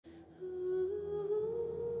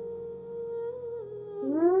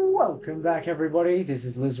Welcome back, everybody. This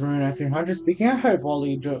is Liz Maroon 300 speaking. I hope all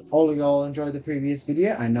of y'all enjoyed the previous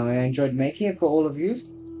video. I know I enjoyed making it for all of you.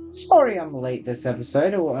 Sorry I'm late this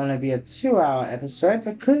episode. It will only be a 2-hour episode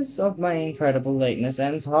because of my incredible lateness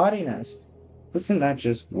and tardiness. Isn't that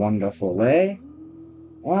just wonderful, eh?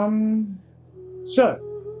 So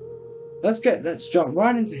let's jump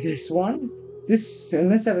right into this one. In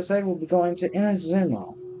this episode, we'll be going to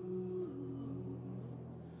Inazuma.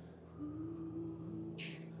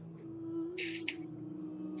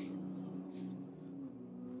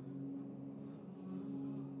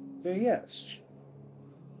 So yes.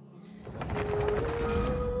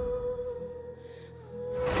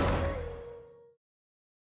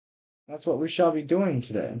 That's what we shall be doing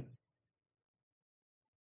today.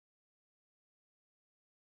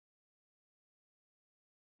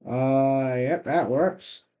 Yep, that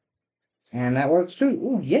works. And that works too.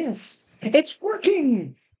 Oh, yes! It's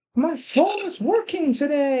working! My phone is working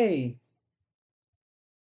today!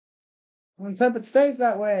 Let's hope it stays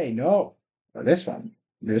that way. No. Oh, this one.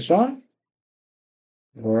 This one?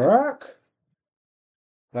 Work?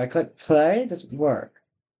 If I click play, does it work?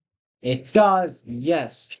 It does!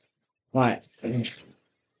 Yes! Right.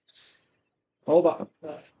 Hold on.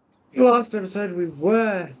 Last episode we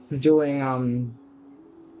were doing,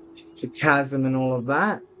 the chasm and all of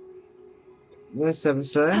that. This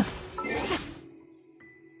episode.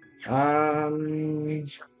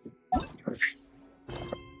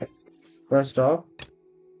 First off,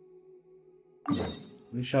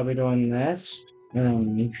 we shall be doing this.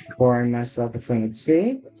 Pouring myself between the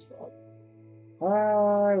tea.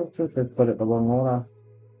 I think I put it the wrong order.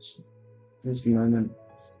 Just a moment.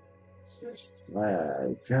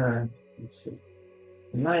 Okay. Let's see.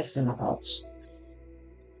 Nice and hot.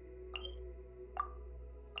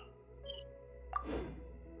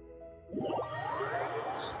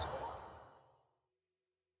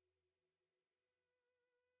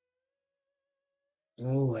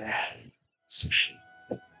 Oh, yeah.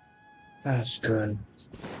 That's good.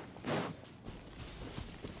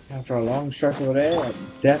 After a long, stressful day, I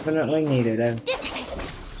definitely needed it.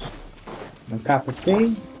 A cup of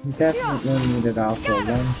tea? Definitely needed after a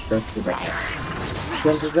long, stressful day.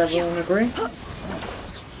 Does everyone agree?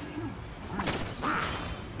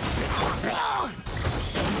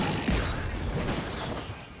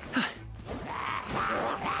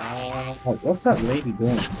 What's that lady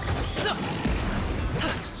doing?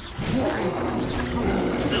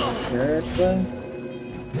 Seriously?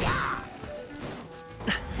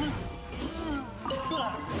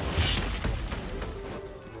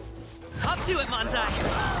 Up to it, Manzai!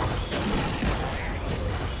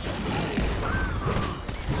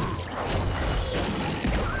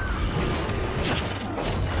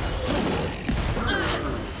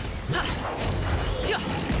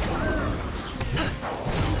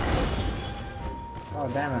 Oh,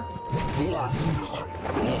 damn it.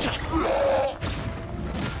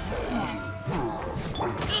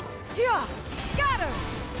 Yeah! Scatter!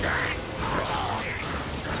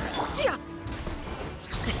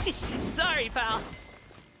 Sorry, pal.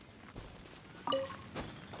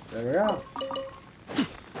 There we are.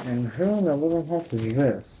 And who in the little heck is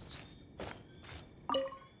this?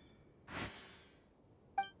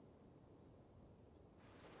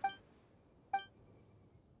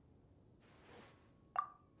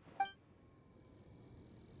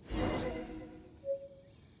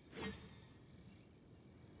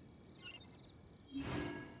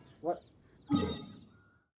 What?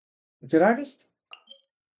 Did I just...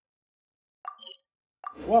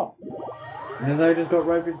 Well, and I just got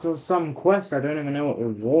roped into some quest I don't even know what the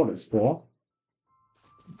reward is for.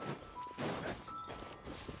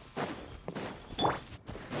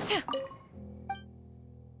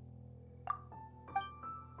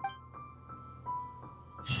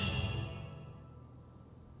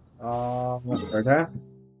 Okay.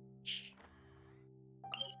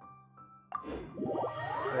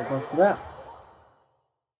 Very close to that.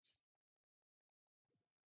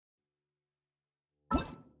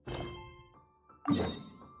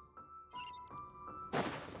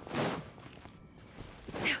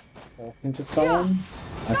 Talking to someone?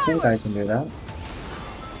 I think I can do that.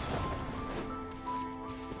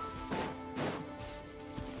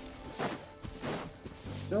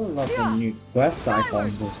 Still love the new quest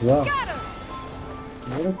icons as well.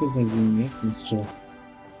 What if there's a uniqueness to it?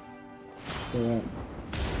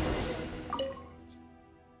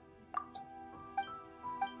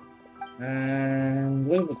 And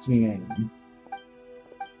leave it to me.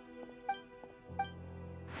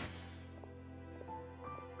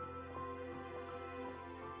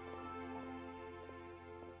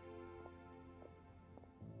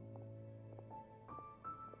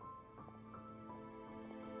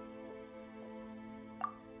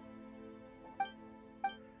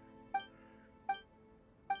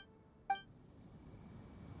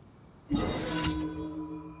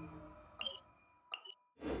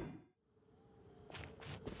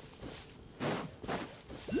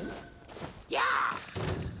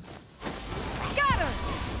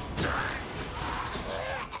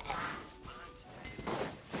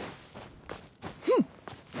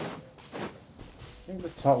 think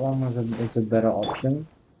the top one is a better option.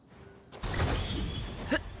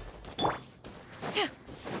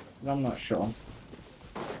 But I'm not sure.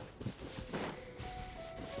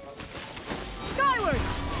 Skyward!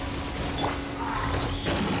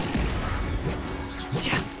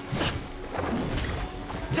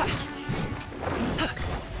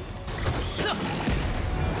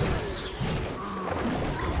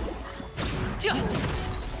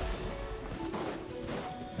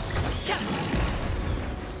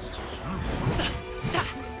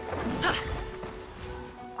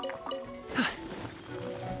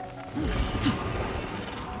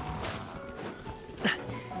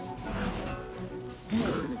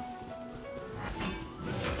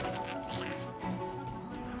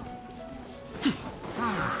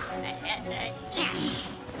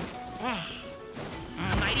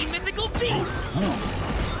 Mighty mythical beast!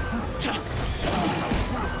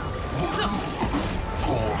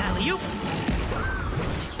 Alley-oop!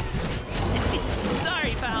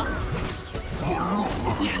 Sorry, pal.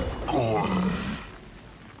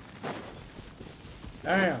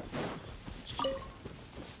 Damn.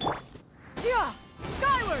 Yeah!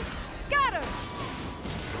 Skyward! Scatter!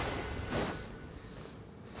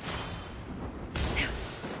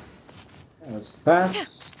 That was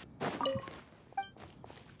fast.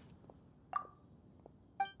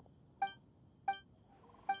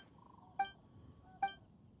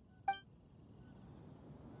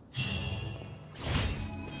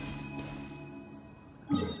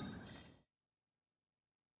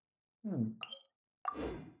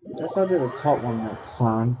 Guess I'll do the top one next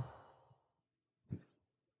time.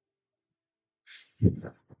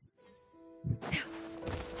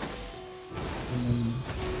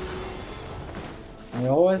 I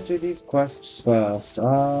always do these quests first. Yeah,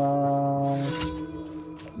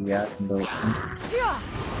 I can do it. Yeah!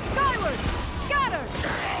 Skyward! Scatter!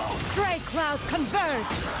 Stray clouds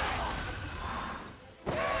converge!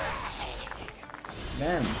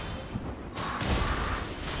 Man.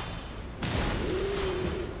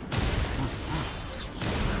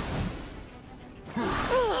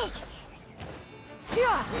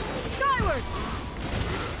 Yeah! Skyward!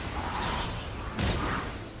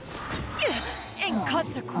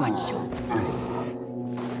 Inconsequential!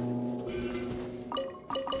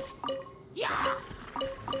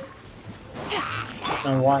 I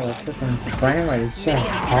don't know why the freaking frame rate is so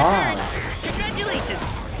hard. Congratulations!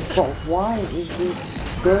 But why is this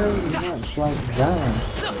so much like that?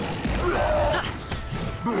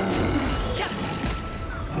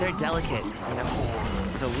 They're delicate, you know.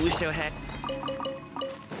 The Wusho head.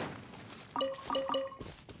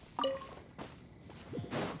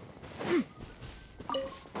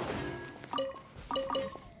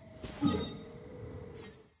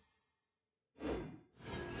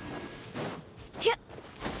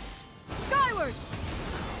 Skyward!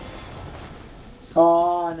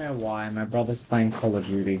 Oh, I know why. My brother's playing Call of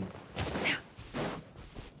Duty.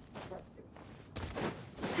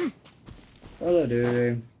 Call of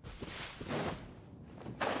Duty.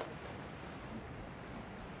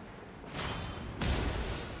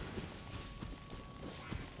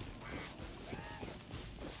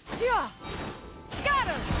 Yeah!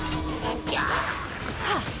 Scatter! Yeah!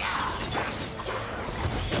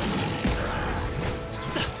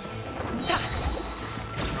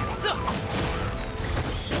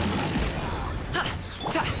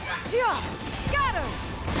 Scatter!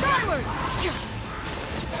 Skyward!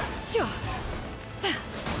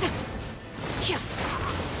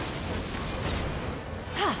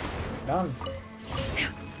 Done.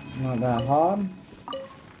 Not that hard.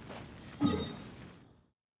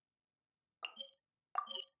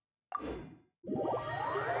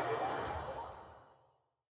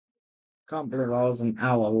 Can't believe I was an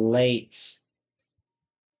hour late.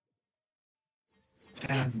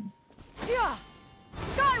 Damn. Yeah!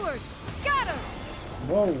 Skyward! Scatter!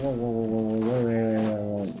 Whoa, whoa, whoa, whoa, whoa, whoa,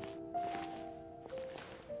 wait.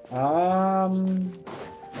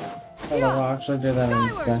 Hold on, I'll actually do that in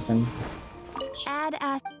a second. Add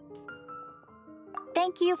as.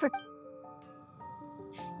 Thank you for.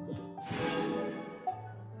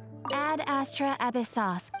 Add Astra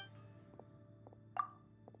Abyssos.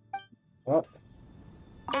 What?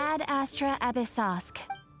 Add Astra Abyssos.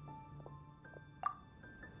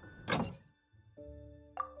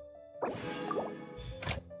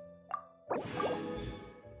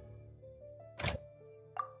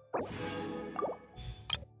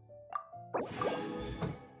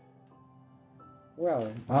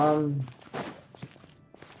 Well,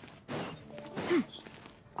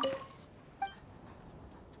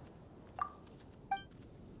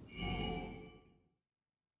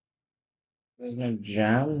 there's no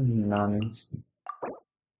jam? None.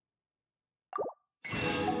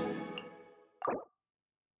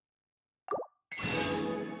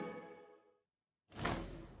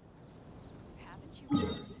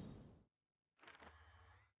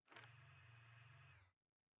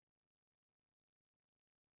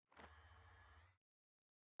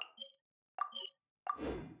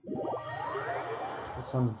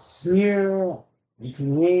 Some here.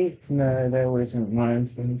 Wait, no, there wasn't one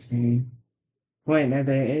for me. Wait, no,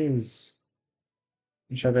 there is.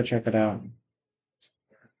 I should go check it out.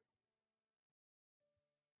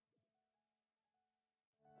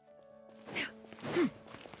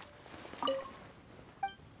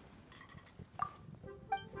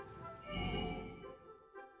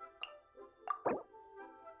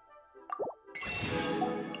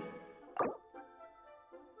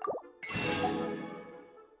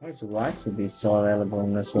 Where's rice would be so available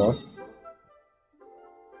in this world?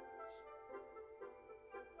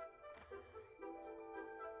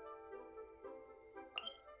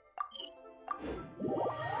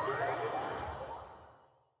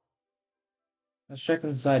 Let's check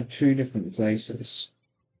inside two different places.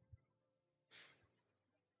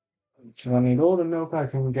 So I need all the milk I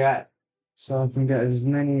can get, so I can get as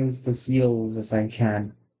many as the heals as I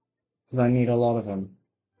can. Because I need a lot of them.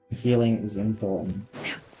 Healing is important.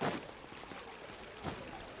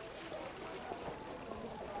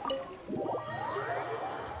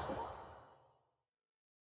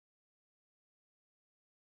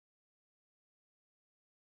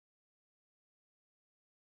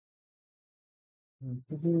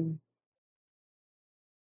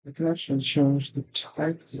 I can actually change the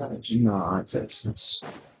type. No, it's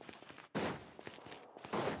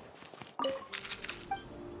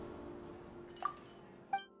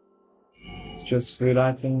just food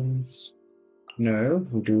items. No,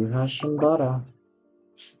 we do hash and butter.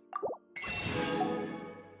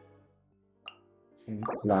 Some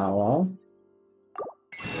flour.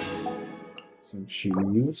 Some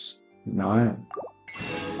cheese. No.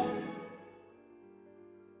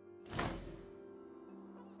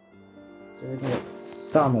 So we can get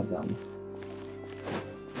some of them.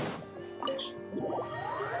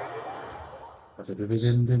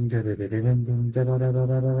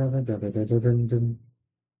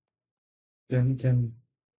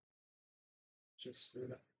 Just do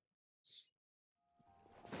that.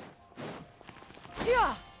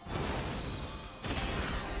 Yeah.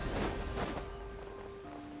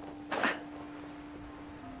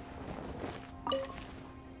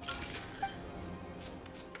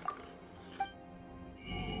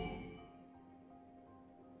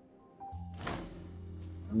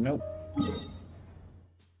 Nope.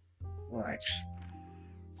 Right.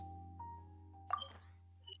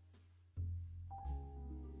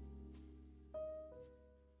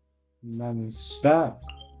 Non-stop.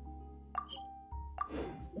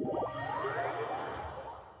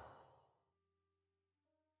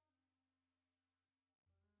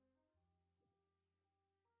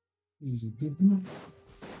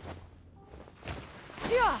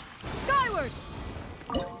 Yeah. Skyward.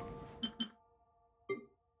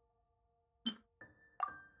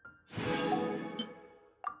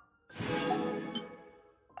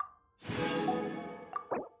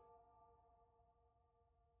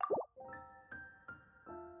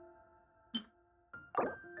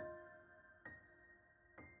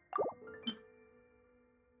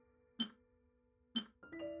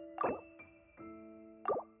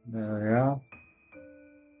 There we are.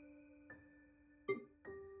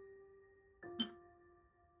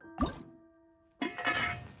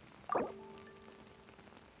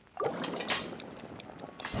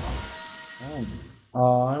 I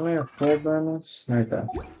only have 4 burners? Okay.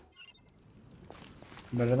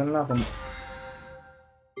 Better than nothing.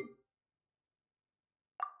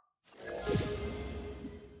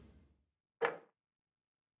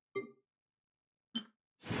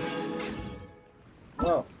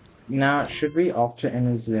 Well, now it should be off to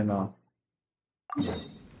Inazuma.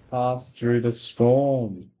 Path through the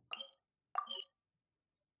storm.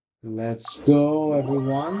 Let's go,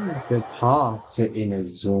 everyone. The path to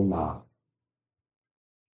Inazuma.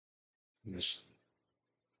 Yes.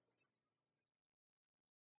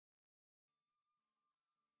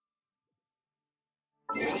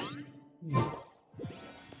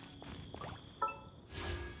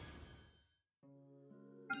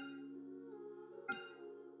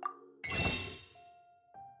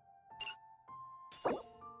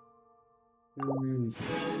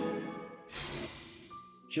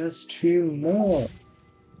 Just 2 more.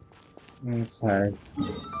 Okay.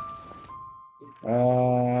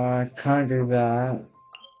 I can't do that.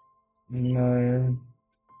 No.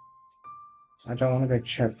 I don't want to go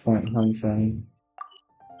checkpoint hunting.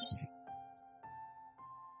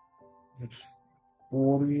 It's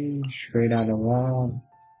 40 straight out of that.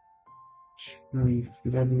 3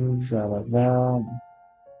 feathers out of that.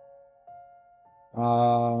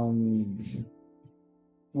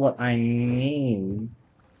 What I need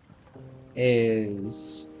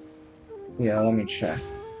is, yeah, let me check.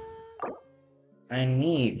 I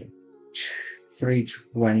need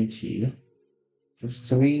 320.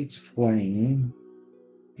 320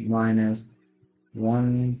 minus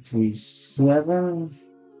 137.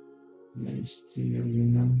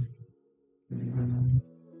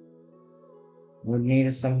 Would need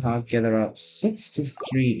to somehow gather up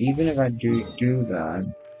 63, even if I do that.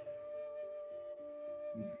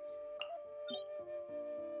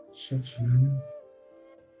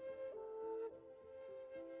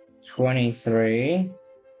 23.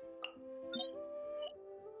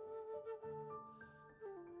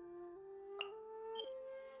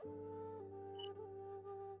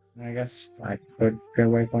 I guess I could go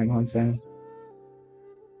waypoint hunting.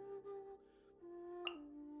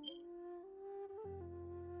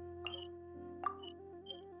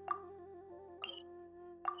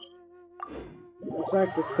 Looks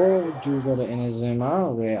like before we do go to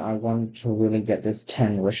Inazuma, where I want to really get this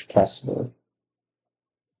 10 wish possible.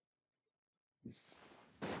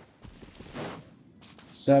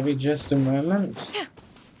 So be just a moment.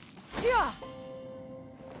 Yeah.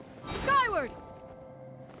 Skyward.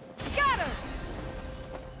 Scatter.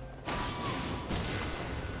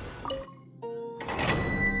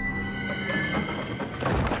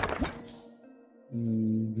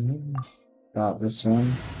 Got this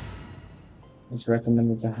one. It's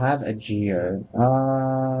recommended to have a Geo.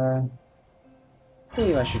 I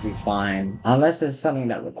believe I should be fine. Unless there's something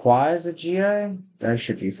that requires a Geo, I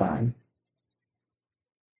should be fine.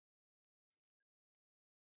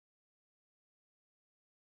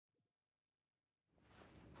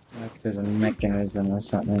 Like there's a mechanism or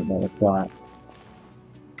something that requires.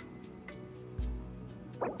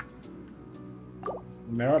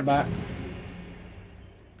 Mirror back.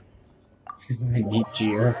 I need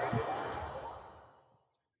Geo.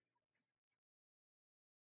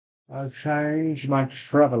 I'll change my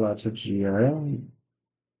Traveler to Geo.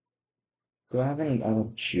 Do I have any other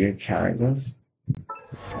Geo characters?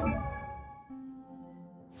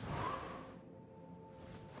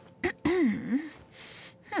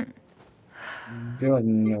 Do it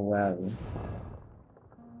Noel.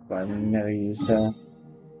 But I've never used her.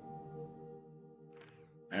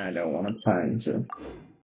 I don't want to plan to.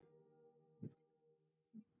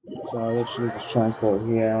 So I'll literally just transport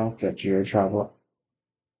here, get Geo Traveler.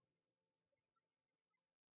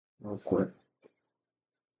 Real quick.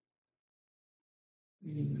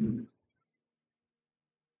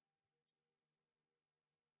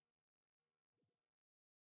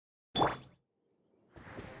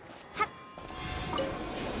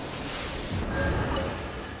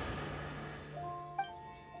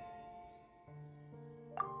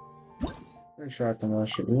 Pretty sure I can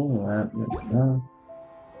rush it in that, but no.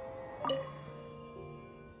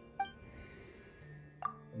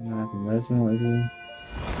 I can resonate with you.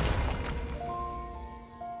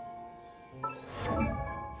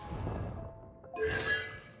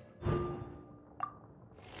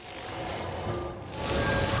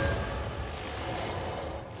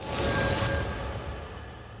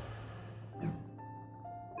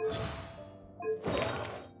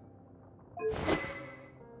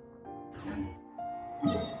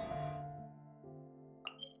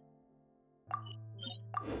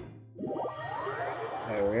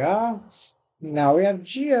 There we are. Now we have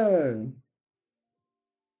Geo.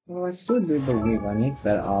 Well, I still do believe I need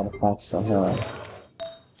better artifacts for her.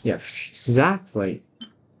 Yeah, exactly.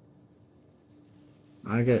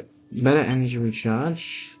 I get better energy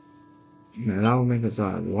recharge. No, that will make us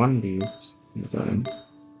one piece. Okay.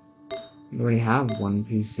 We already have one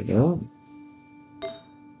piece to go.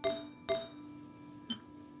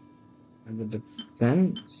 And the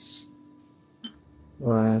defense.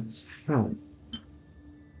 Let's help.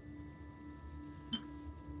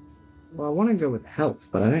 Well, I want to go with health,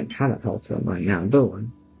 but I don't have a health one right now, do I?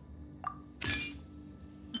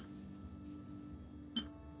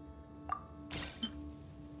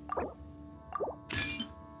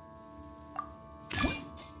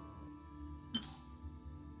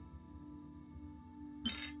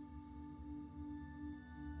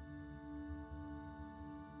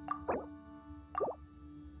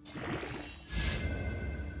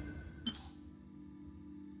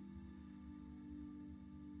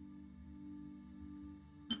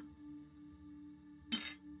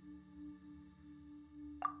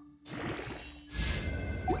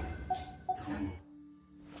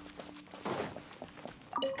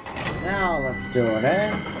 Now let's do it,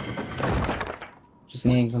 eh? Just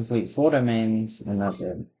need to complete 4 domains, and that's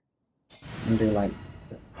it. And do like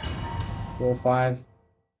 4 or 5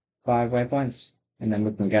 waypoints, and then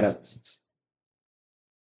we can get it.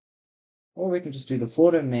 Or we can just do the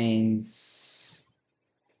 4 domains.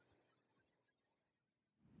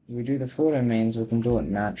 If we do the full domains, we can do it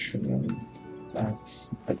naturally. That's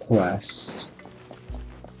the quest.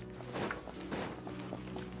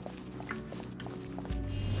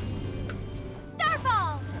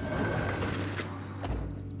 Starfall!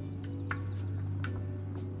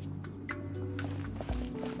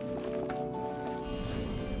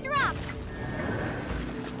 Drop!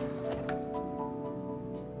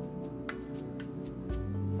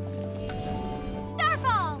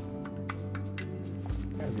 Starfall!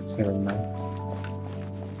 It's good enough.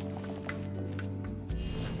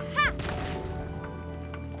 Ha!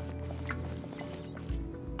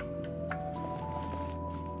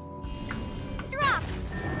 Drop!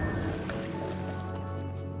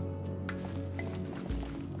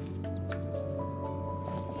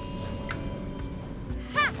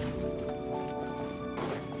 Ha!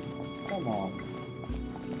 Come on.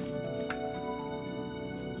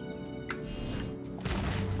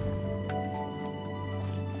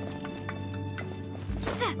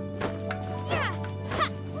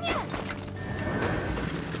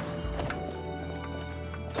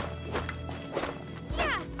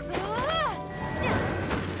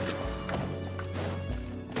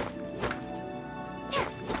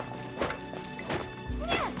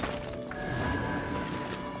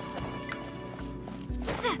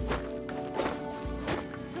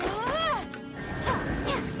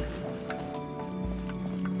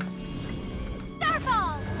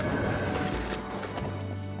 Starfall!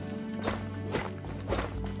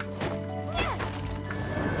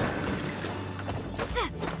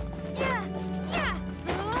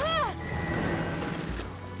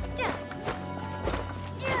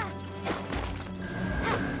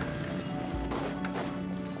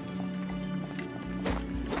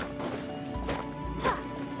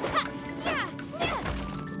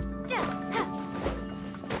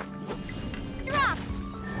 Drop!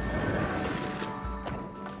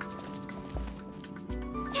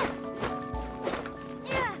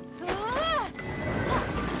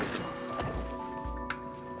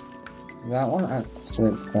 That one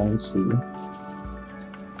actually extends to.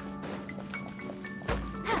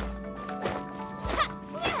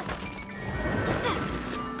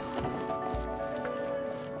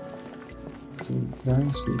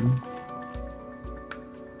 Going to.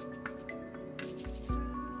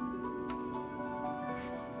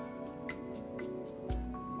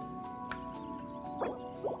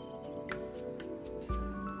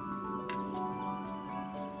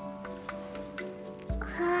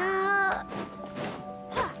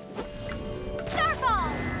 Starfall!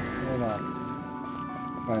 Hold on.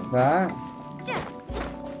 Like that.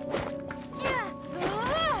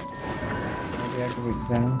 Maybe I could be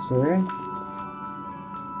down to it.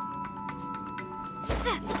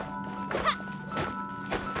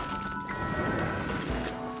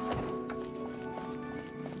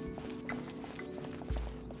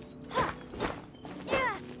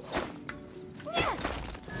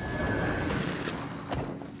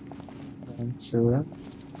 Down to it.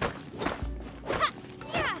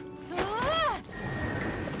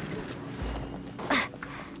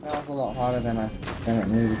 That was a lot harder than it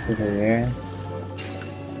needed to be, yeah.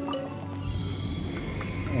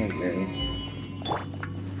 Okay.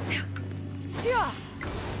 Yeah.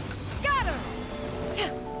 Got her.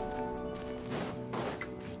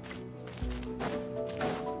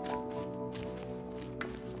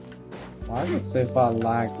 Why is it so far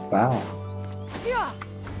lagged about? Yeah.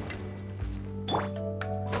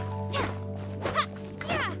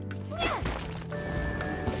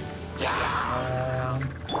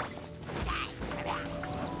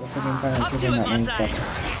 If we can kind of Up keep to in it, that one Bonsai! second.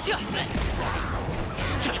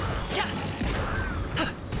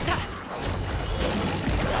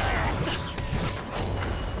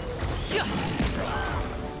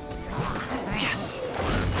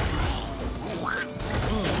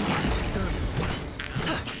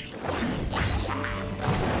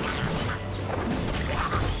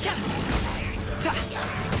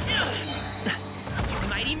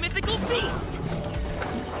 Mighty mythical beast!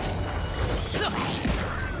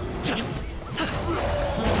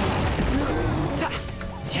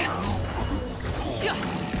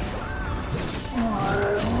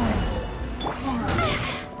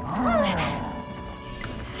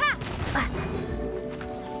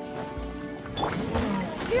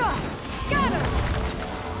 Yeah. Got her.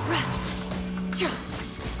 Drop!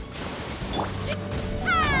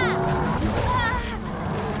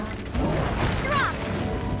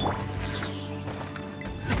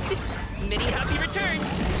 Many happy returns!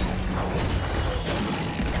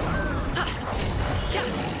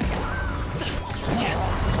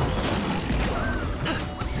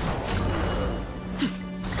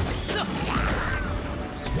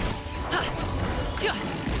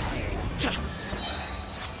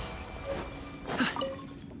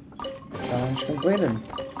 Challenge completed.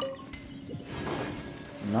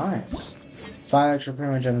 Nice. 5 extra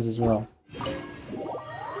primo gems as well.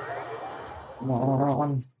 Come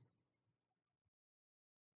on.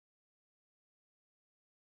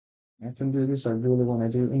 I can do this. I really want to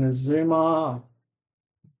do Inazuma.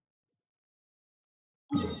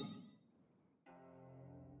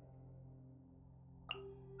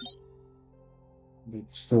 Need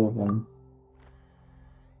 2 of them.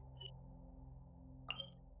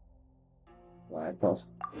 Right, but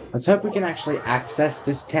let's hope we can actually access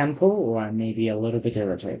this temple, or I may be a little bit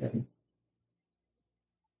irritated.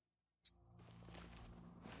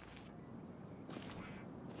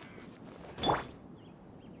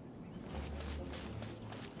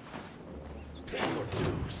 Pay your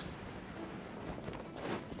dues.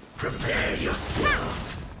 Prepare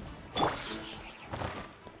yourself.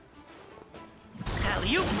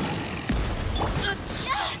 Alley-oop!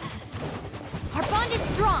 Our bond is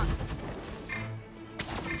strong.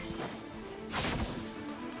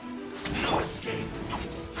 No escape.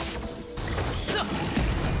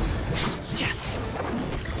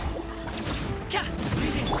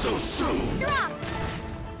 Leaving so soon. Drop.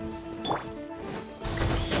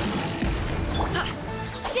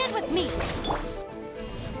 Stand with me.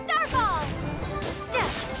 Starball.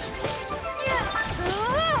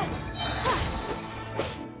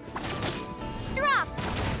 Drop.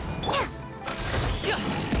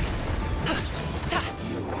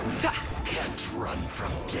 Can't run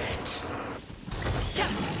from death.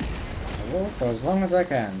 I will for as long as I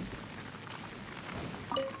can.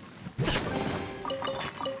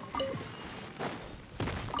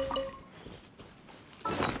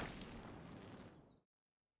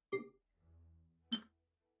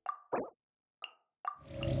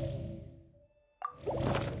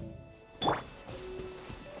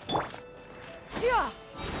 Yeah!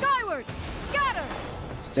 Skyward! Scatter!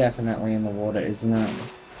 It's definitely in the water, isn't it?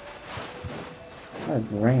 I'll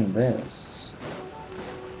drain this.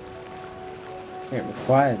 Okay, it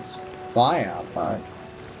requires fire, but...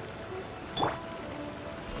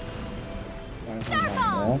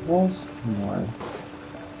 Starball! No.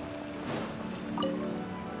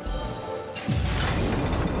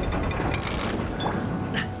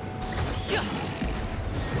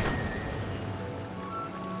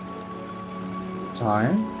 Is it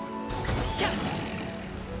time?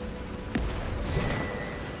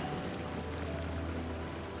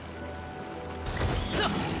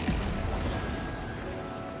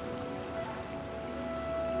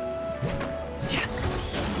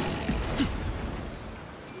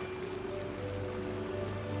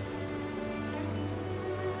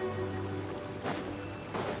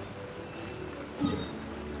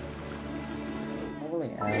 Probably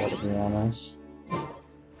hour, to be honest.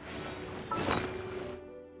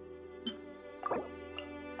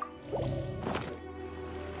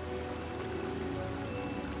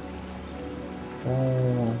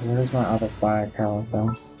 Oh, where's my other fire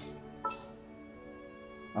character?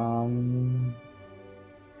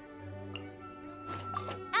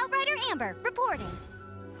 Outrider Amber reporting.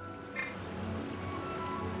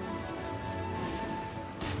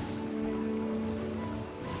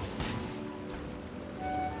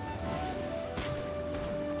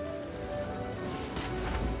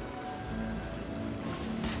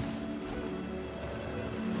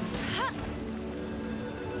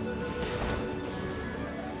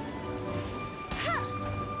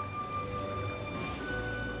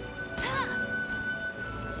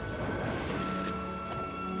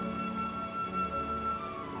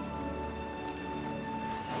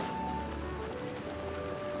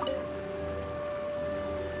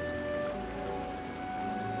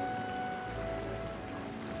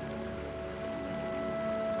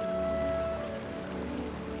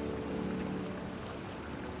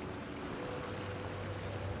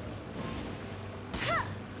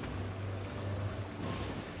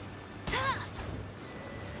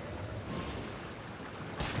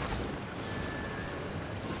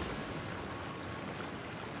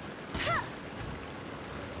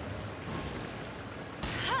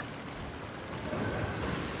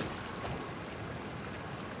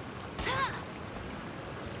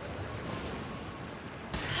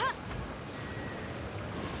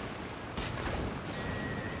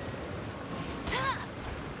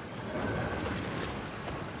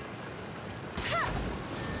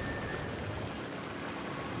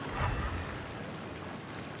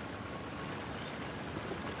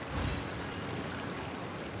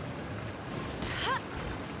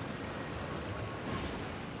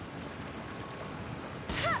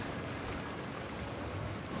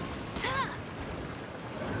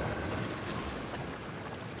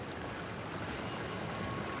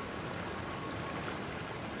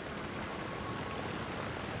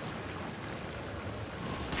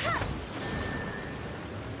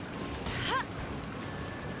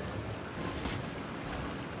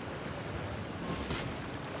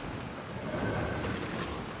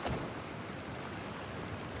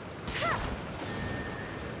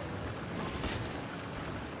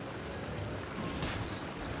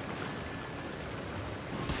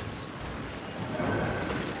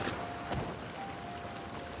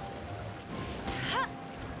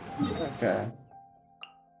 Okay.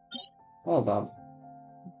 Hold up.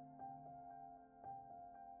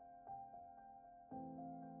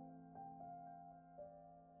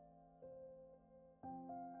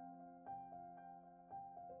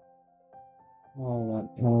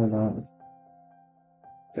 Hold on.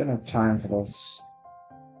 Don't have time for this.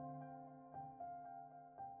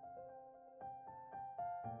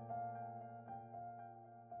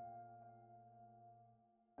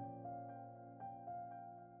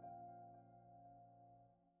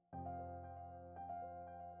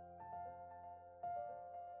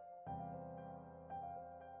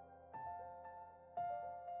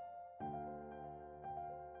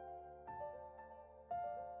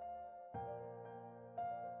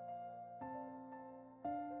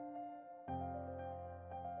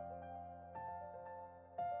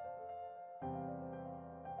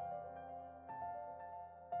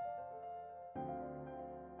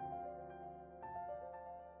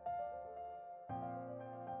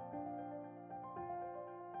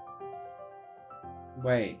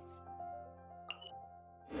 Wait.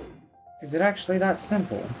 Is it actually that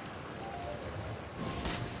simple?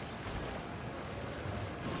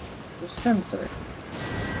 Just simply.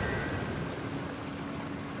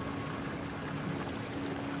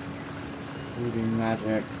 Reading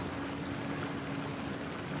magic.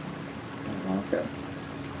 Oh, okay.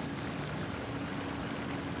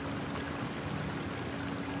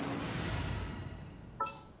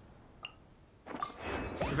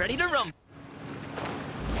 Ready to roam.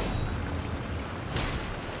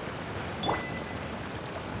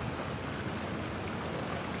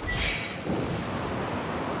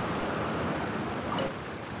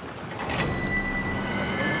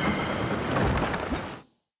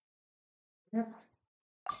 Yep.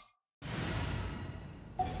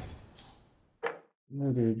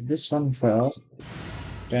 Maybe this one first.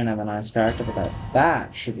 Don't have a nice character, but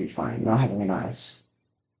that should be fine. Not having a nice.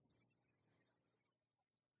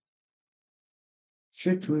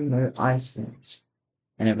 Should we know ice things?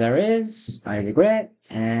 And if there is, I regret,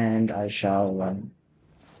 and I shall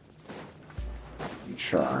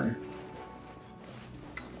try.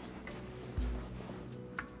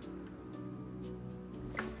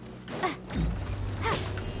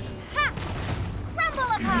 Crumble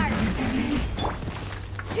apart!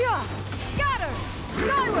 Yeah! Scatter!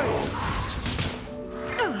 Skyward!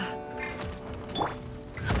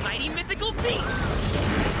 Mighty mythical beast!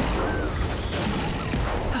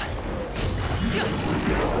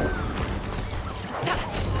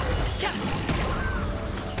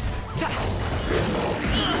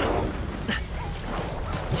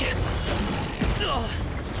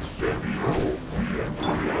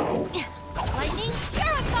 Lightning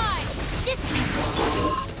terrified! This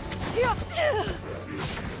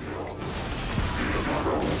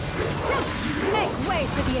Make way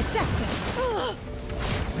for the Adeptus!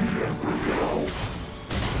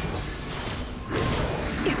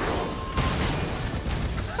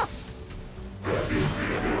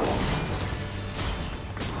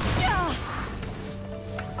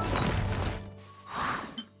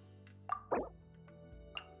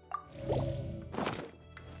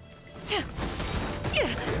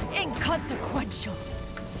 Inconsequential.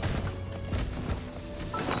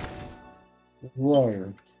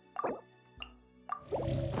 Warrior.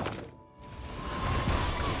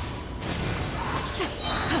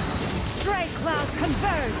 Stray clouds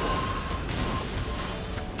converge.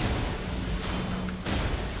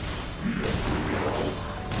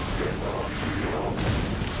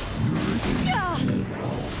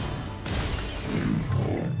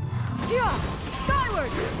 Yeah!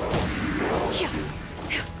 Skyward!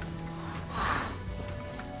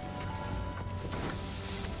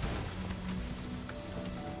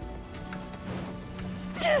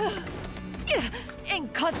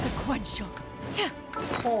 Inconsequential.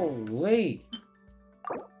 Holy.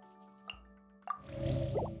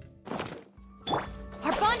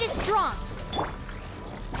 Our bond is strong.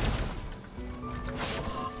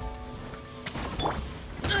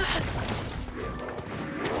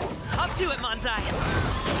 Up to it, Manzai!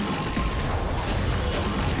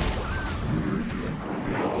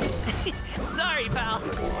 Sorry, pal.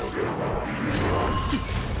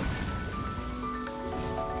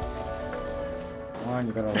 Oh,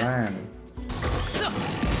 you gotta land.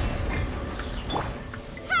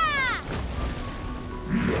 Ha!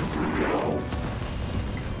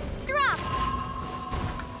 Drop!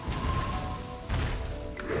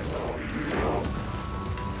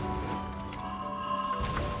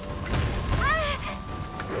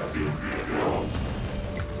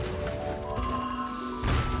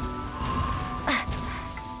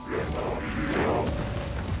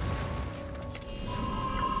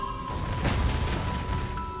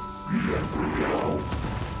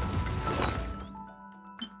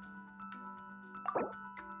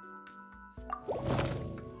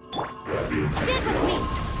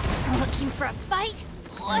 for a fight?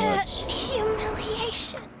 What a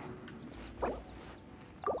humiliation.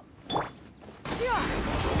 Yeah.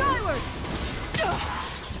 Skyward!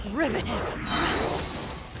 Riveting!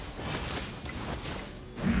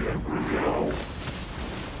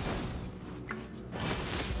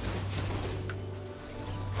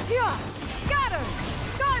 Yeah. Scatter!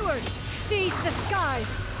 Skyward! Seize the skies!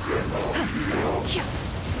 Yeah.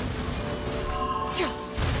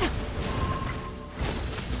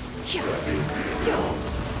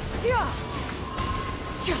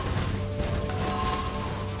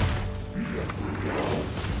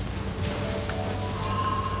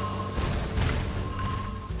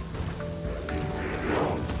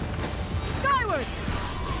 Skyward!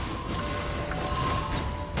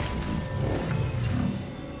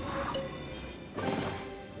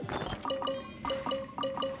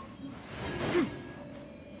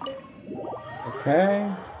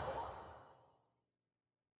 Okay.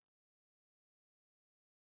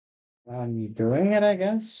 I'm doing it, I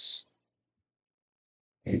guess.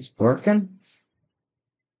 It's working.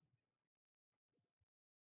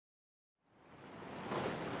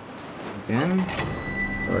 Again.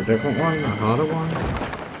 For a different one, a harder one.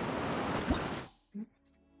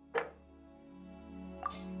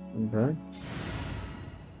 Okay.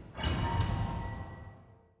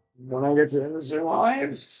 When I get to Inazuma, I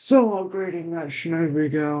am so upgrading that Shinobi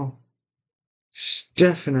girl. It's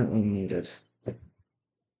definitely needed.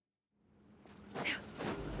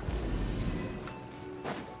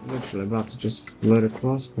 Literally about to just float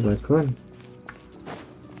across, but I couldn't.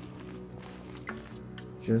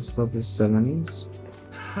 Just love his 70s.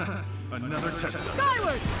 Another test.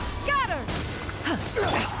 Skyward! Scatter!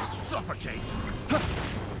 Suffocate.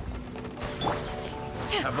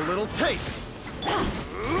 Have a little taste.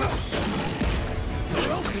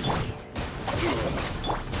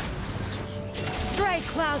 Stray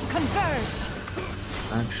clouds converge!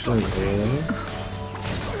 Actually, really?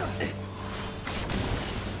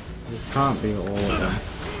 This can't be all of them.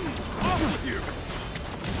 Off with you.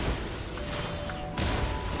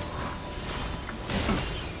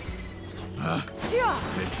 Yeah!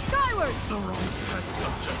 Skyward! The wrong test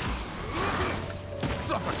subject.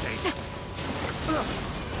 Suffocate.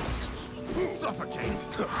 Suffocate.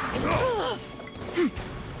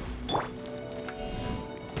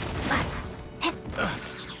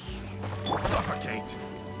 Suffocate.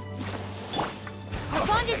 Our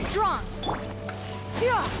bond is strong.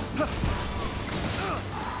 Yeah!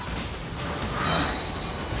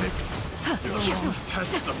 The wrong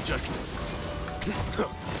test subject.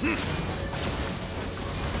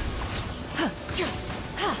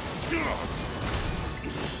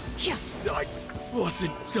 I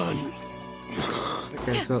wasn't done.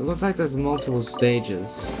 Okay, so it looks like there's multiple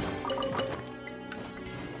stages.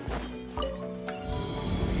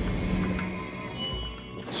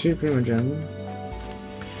 Two Primogem.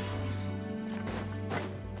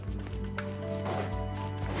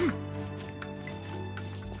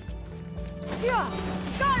 Yeah!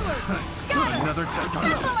 Skyward! Scatter! Another test.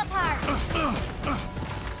 Crumble apart.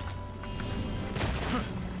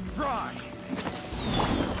 Fry.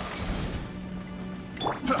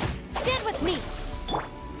 Stand with me.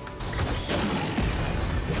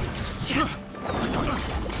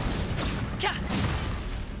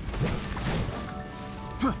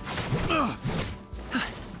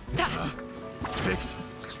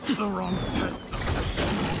 Picked the wrong test.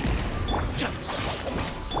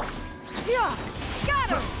 Yeah!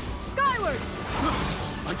 Scatter! Skyward!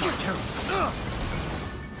 I got careless.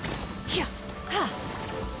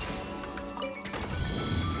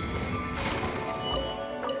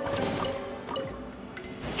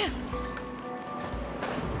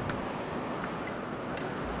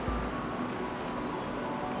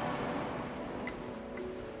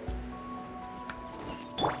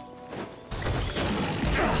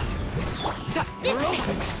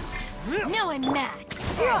 Now I'm mad.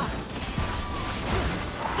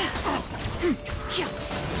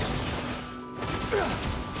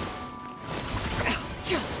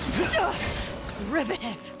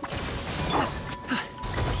 Riveting!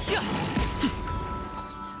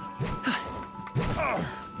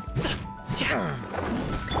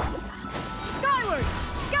 Skyward!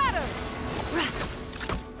 Scatter!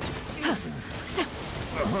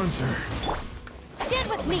 The hunter. Stand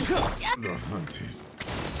with me. The hunted.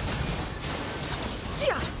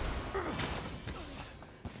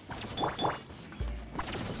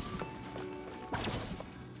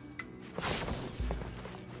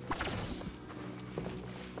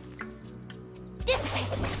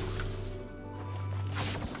 Dissipate.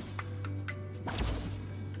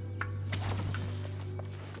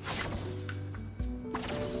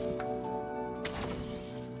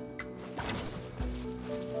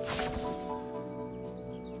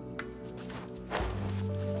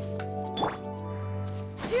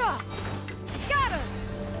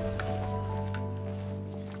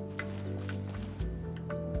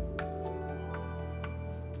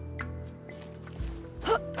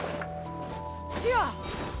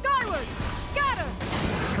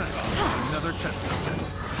 Another test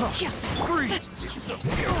subject. Freeze! So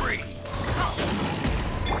fury!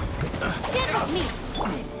 Stand with me.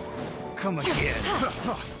 Come again.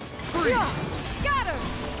 Scatter.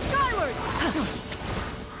 Skyward.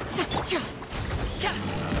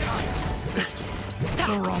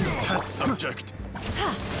 The wrong test subject.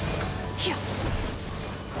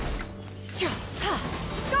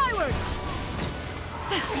 Skyward.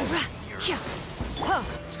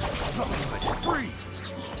 Freeze!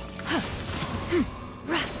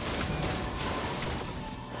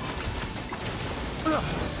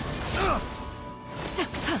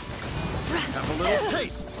 Have a little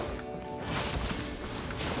taste.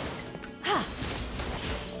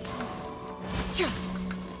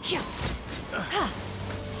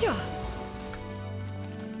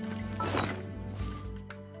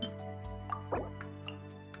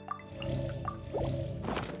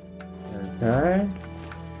 Okay.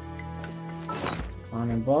 On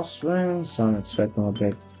a boss room, so I'm expecting a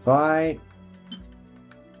big fight.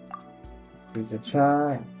 Increase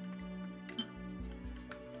attack.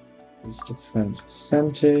 Increase defense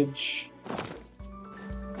percentage.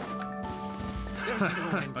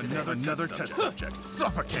 Another test subject.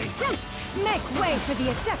 Suffocate! Make way for the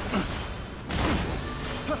Adeptus.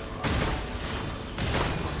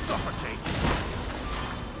 Suffocate!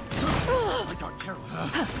 I got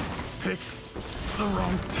careless. Picked the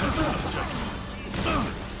wrong test subject.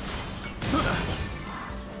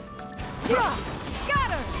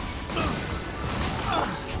 Scatter.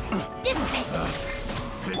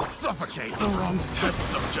 Picked suffocate the wrong test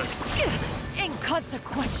subject.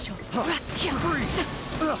 Inconsequential. Freeze!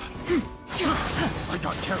 I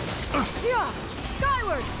got careless.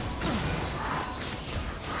 Skyward.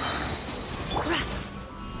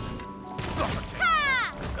 Suffocate!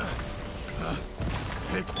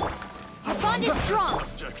 Picked Our bond is strong.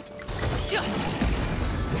 subject.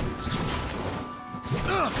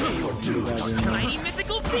 Tiny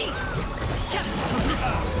mythical beast!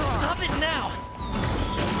 Stop it now!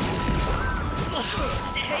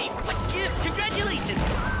 Hey, what gift? Congratulations!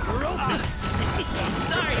 We're open!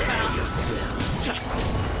 Sorry about yourself.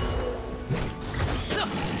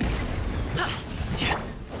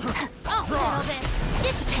 I'll settle this.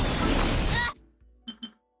 Dissipate.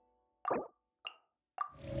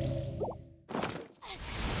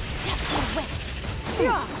 Just you wait.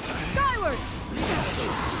 Skyward.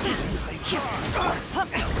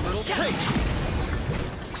 Little taste.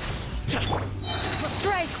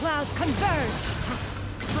 Stray clouds converge.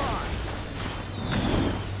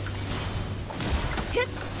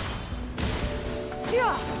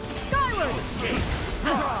 Skyward.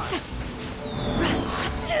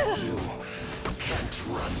 Can't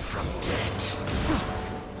run from death.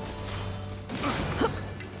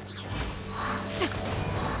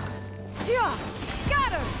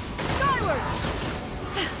 Scatter. Skyward.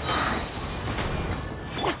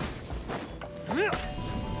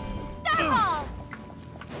 Starball!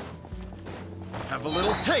 Have a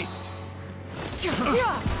little taste.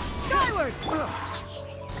 Skyward.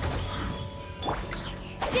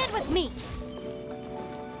 Stand with me.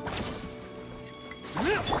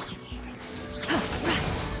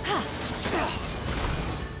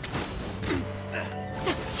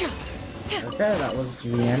 Okay, that was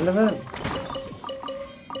the end of it.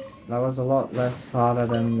 That was a lot less harder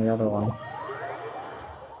than the other one.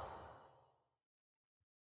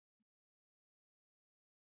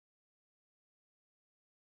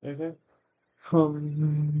 Okay.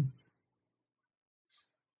 One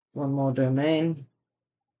more domain.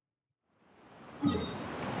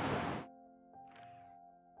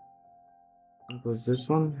 Was this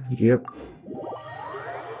one? Yep.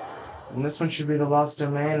 And this one should be the last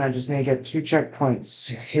domain. I just need to get 2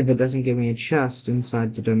 checkpoints if it doesn't give me a chest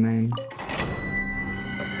inside the domain.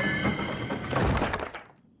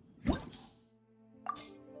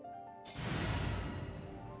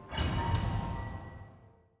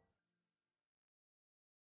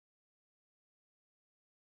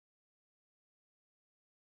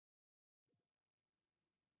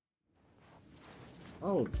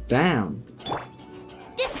 Oh, damn.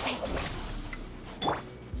 Dissipate.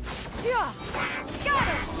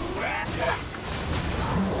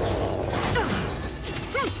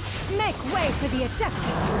 Make way for the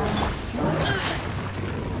Adeptus.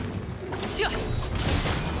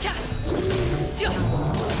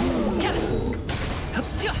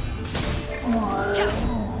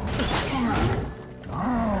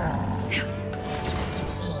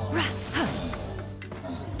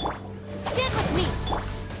 Stand with me.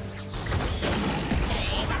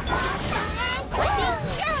 I'm being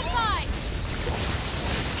terrified.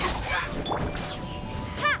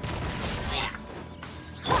 Ha!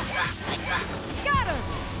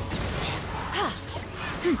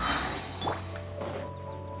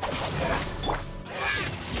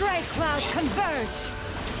 Stray clouds converge!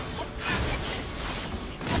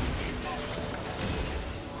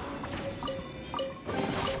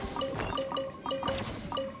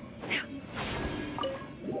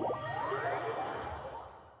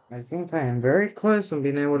 I think I am very close on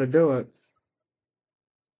being able to do it.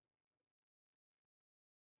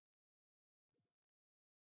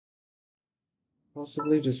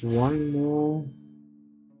 Possibly just one more.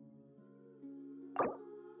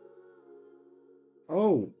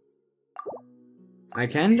 Oh! I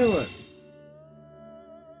can do it!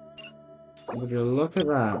 Would you look at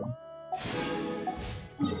that?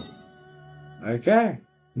 Okay,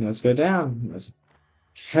 let's go down. Let's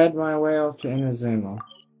head my way off to Inazuma.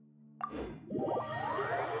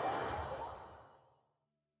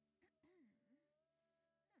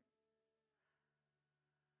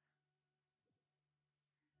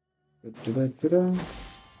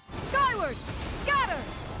 Skyward! Scatter!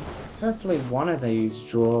 Hopefully one of these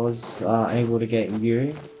drawers are able to get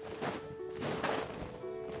you.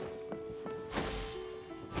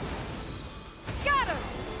 Scatter!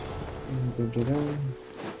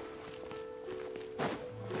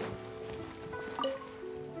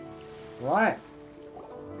 Right.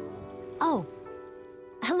 Oh.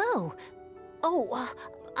 Hello. Oh,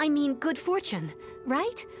 I mean good fortune,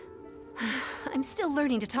 right? I'm still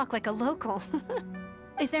learning to talk like a local.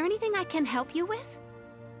 Is there anything I can help you with?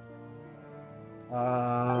 We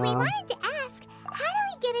wanted to ask, how do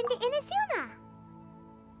we get into Inazuma?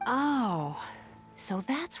 Oh, so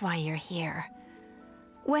that's why you're here.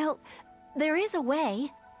 Well, there is a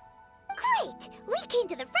way, Great! We came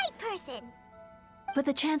to the right person! but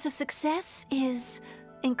the chance of success is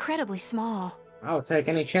incredibly small. I'll take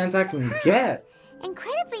any chance I can get.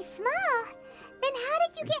 Incredibly small? Then how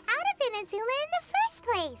did you get out of Inazuma in the first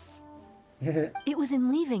place? It was in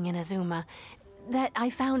leaving Inazuma that I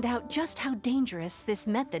found out just how dangerous this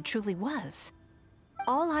method truly was.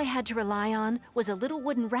 All I had to rely on was a little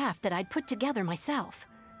wooden raft that I'd put together myself.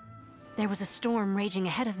 There was a storm raging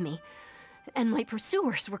ahead of me, and my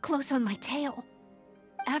pursuers were close on my tail.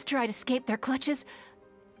 After I'd escaped their clutches,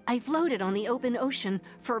 I floated on the open ocean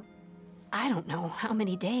for I don't know how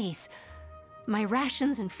many days. My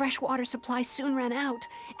rations and freshwater supplies soon ran out,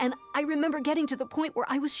 and I remember getting to the point where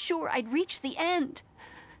I was sure I'd reached the end.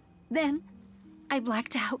 Then, I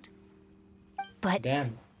blacked out. But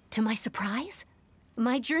Damn. to my surprise,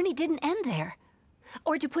 my journey didn't end there.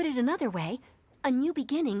 Or to put it another way, a new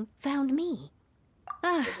beginning found me.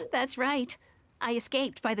 Ah, that's right. I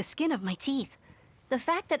escaped by the skin of my teeth. The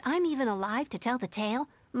fact that I'm even alive to tell the tale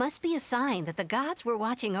must be a sign that the gods were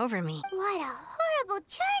watching over me. What a horrible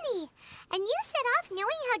journey! And you set off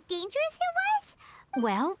knowing how dangerous it was?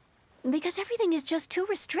 Well, because everything is just too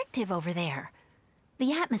restrictive over there.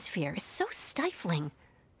 The atmosphere is so stifling.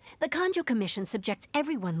 The Kanjo Commission subjects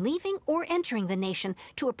everyone leaving or entering the nation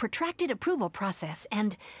to a protracted approval process,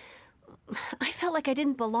 and I felt like I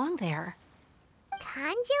didn't belong there.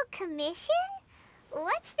 Kanjo Commission?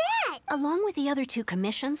 What's that? Along with the other two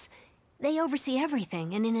commissions, they oversee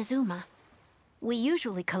everything in Inazuma. We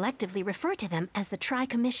usually collectively refer to them as the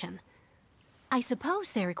Tri-Commission. I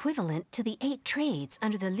suppose they're equivalent to the 8 trades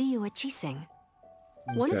under the Liu Chising.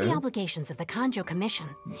 One of the Okay. obligations of the Kanjo Commission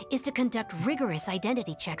is to conduct rigorous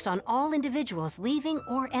identity checks on all individuals leaving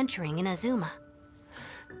or entering Inazuma.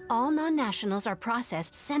 All non-nationals are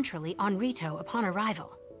processed centrally on Rito upon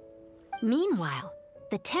arrival. Meanwhile,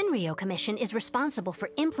 the Tenryo Commission is responsible for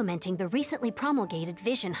implementing the recently promulgated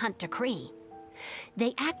Vision Hunt Decree.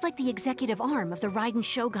 They act like the executive arm of the Raiden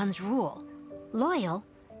Shogun's rule. Loyal,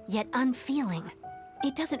 yet unfeeling.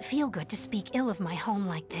 It doesn't feel good to speak ill of my home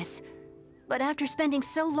like this. But after spending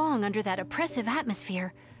so long under that oppressive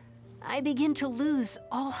atmosphere, I begin to lose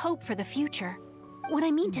all hope for the future. What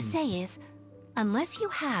I mean to say is, unless you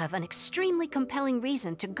have an extremely compelling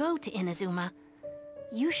reason to go to Inazuma,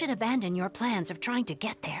 you should abandon your plans of trying to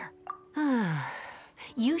get there.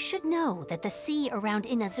 You should know that the sea around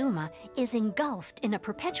Inazuma is engulfed in a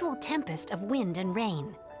perpetual tempest of wind and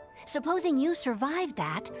rain. Supposing you survived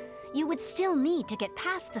that, you would still need to get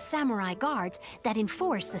past the samurai guards that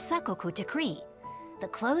enforce the Sakoku Decree, the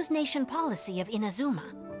closed nation policy of Inazuma.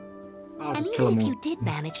 I'll And just kill even them if all. you did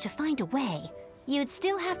manage to find a way, you'd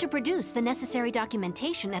still have to produce the necessary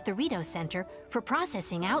documentation at the Rito Center for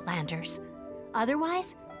processing Outlanders.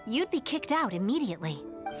 Otherwise, you'd be kicked out immediately.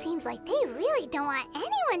 Seems like they really don't want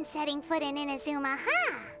anyone setting foot in Inazuma,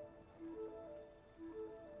 huh?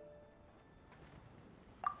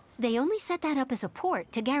 They only set that up as a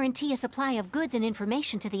port to guarantee a supply of goods and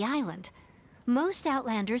information to the island. Most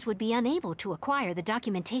Outlanders would be unable to acquire the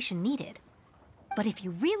documentation needed. But if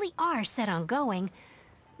you really are set on going,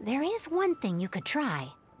 there is one thing you could try.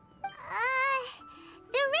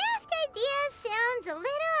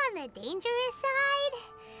 the dangerous side.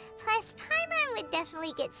 Plus, Paimon would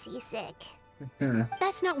definitely get seasick.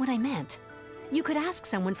 That's not what I meant. You could ask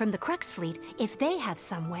someone from the Crux fleet if they have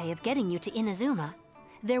some way of getting you to Inazuma.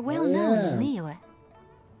 They're well known in Liyue.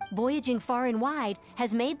 Voyaging far and wide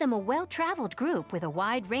has made them a well-traveled group with a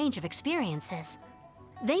wide range of experiences.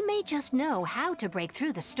 They may just know how to break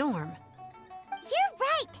through the storm. You're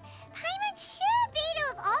right! Paimon's sure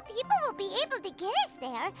Beidou of all people will be able to get us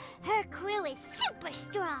there. Her crew is super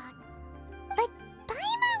strong. But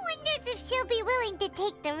Paimon wonders if she'll be willing to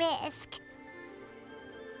take the risk.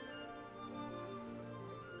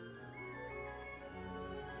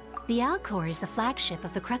 The Alcor is the flagship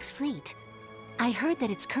of the Crux fleet. I heard that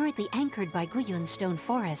it's currently anchored by Guyun Stone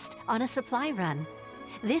Forest on a supply run.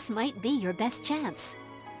 This might be your best chance.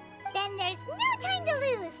 Then there's no time to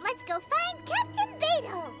lose. Let's go find Captain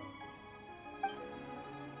Beidou.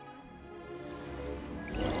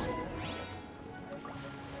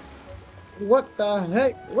 What the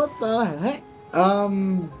heck? What the heck?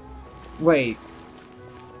 Wait.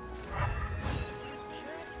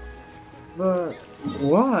 But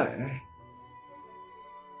what?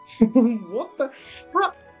 What the?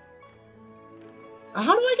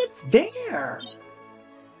 How do I get there?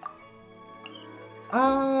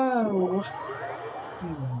 Oh.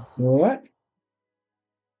 What?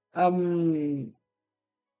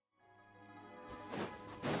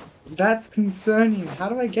 That's concerning. How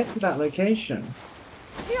do I get to that location?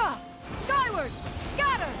 Yeah! Skyward!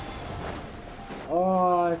 Scatter!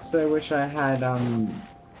 Oh, I so wish I had,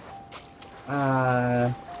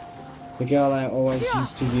 the girl I always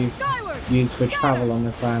used to use for travel on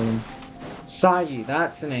this island. Sayu,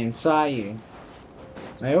 that's the name, Sayu.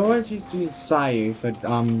 I always used to use Sayu for,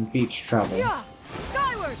 beach travel. Yeah!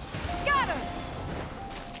 Skyward! Scatter!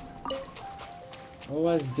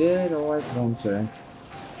 Always did, always want to.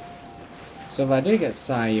 So if I do get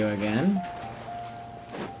Sayu again...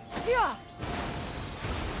 Yeah!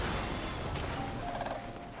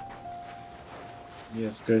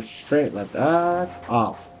 Just go straight left. That's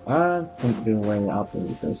up. I think the way up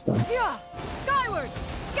is this one. Yeah! Skyward!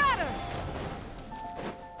 Scatter!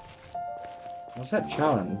 What's that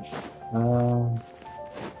challenge?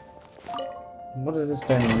 What is this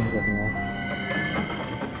doing now?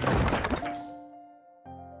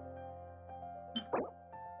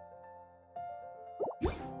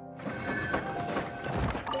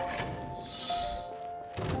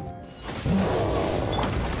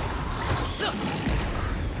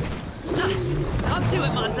 Up to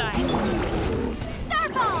it, Manzai!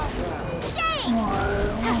 Starball! Shake!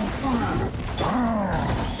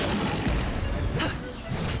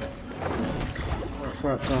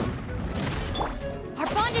 Our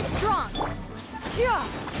bond is strong! Yeah!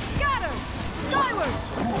 Scatter! Skyward!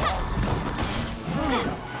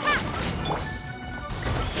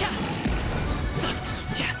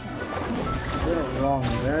 You're wrong.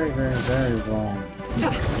 Very, very, very wrong.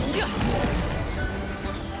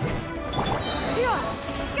 Yeah!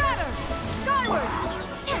 Scatter! Skyward!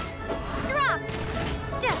 Drop!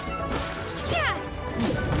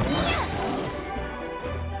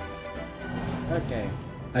 Okay.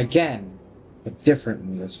 Again. But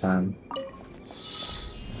differently this time.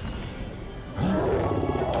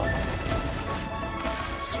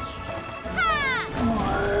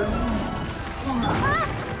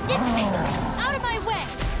 Dissipate! Out of my way!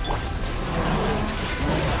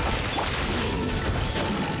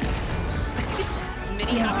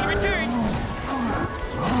 Mini happy returns!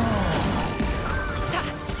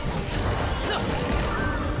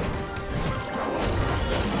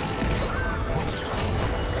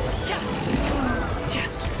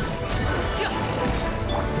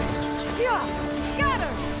 Yeah!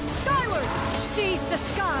 Scatter! Skyward! Seize the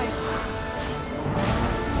skies!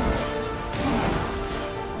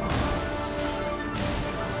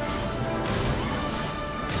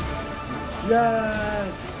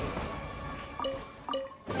 Yes!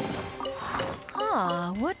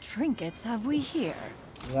 Ah, what trinkets have we here?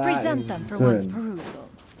 That Present is them for good. one's perusal.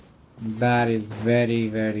 That is very,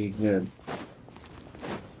 very good.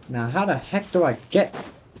 Now, how the heck do I get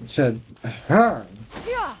to her?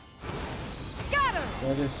 Yeah! Scatter!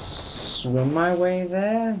 Do I just swim my way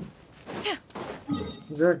there?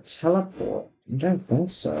 Is there a teleport? I don't think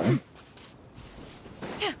so.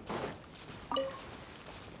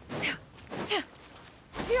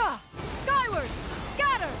 Yeah! Skyward!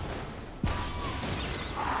 Scatter!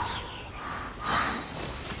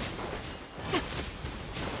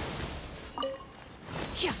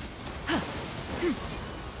 Yeah!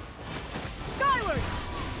 Skyward!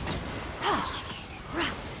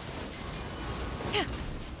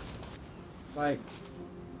 Like,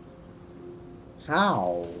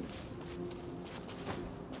 How?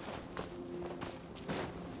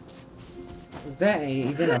 Is there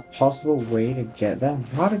even a possible way to get there?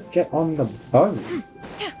 How to get on the boat?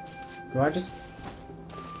 Do I just...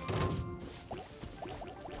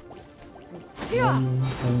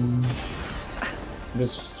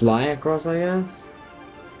 just fly across, I guess?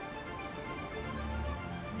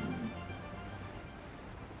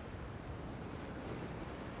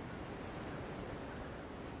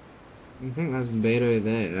 You think that's better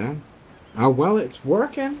there? Oh, well, it's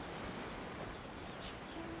working.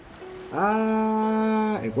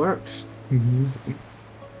 It works.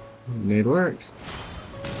 It works.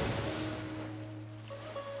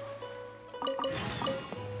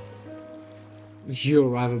 You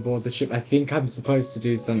arrive aboard the ship. I think I'm supposed to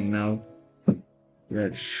do something now. You're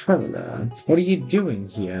a traveler. What are you doing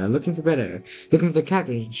here? Looking for better. Looking for the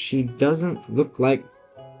captain. She doesn't look like...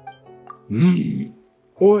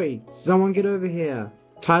 Oi! Someone get over here.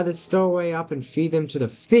 Tie the stowaway up and feed them to the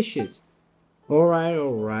fishes.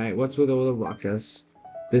 Alright. What's with all the ruckus?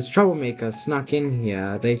 This troublemaker snuck in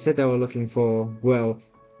here. They said they were looking for... Well,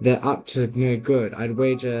 they're up to no good. I'd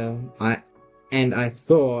wager... I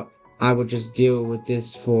thought I would just deal with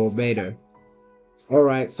this for Beto.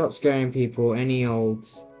 Alright, stop scaring people. Any old...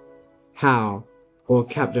 How? Or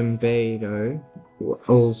Captain Beto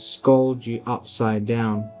will scold you upside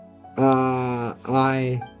down.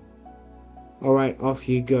 Alright, off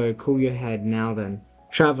you go. Cool your head now then.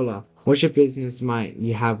 Traveler, what's your business might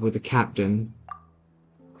you have with the captain?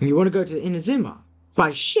 You want to go to Inazuma?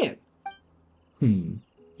 By ship? You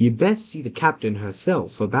best see the captain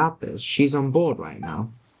herself about this. She's on board right now.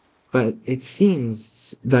 But it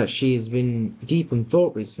seems that she has been deep in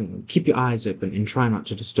thought recently. Keep your eyes open and try not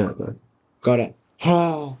to disturb her. Got it.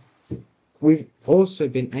 We've also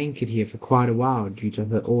been anchored here for quite a while due to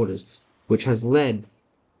her orders, which has led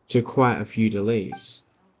to quite a few delays.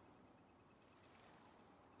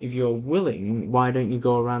 If you're willing, why don't you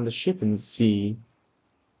go around the ship and see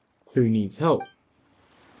who needs help?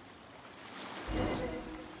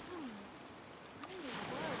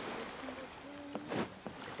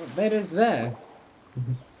 What Vader's there?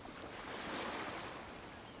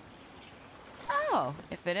 Oh,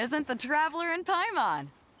 if it isn't the Traveler in Paimon.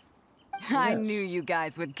 I Yes. knew you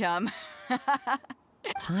guys would come.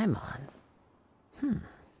 Paimon?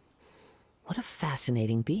 What a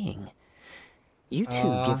fascinating being. You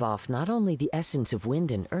two give off not only the essence of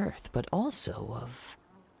wind and earth, but also of...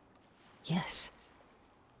 Yes,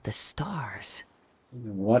 the stars.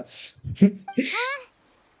 What? Huh?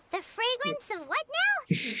 The fragrance of what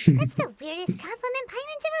now? That's the weirdest compliment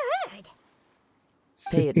Paimon's ever heard.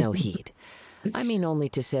 Pay it no heed. I mean only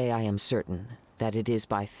to say I am certain that it is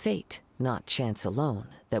by fate, not chance alone,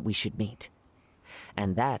 that we should meet.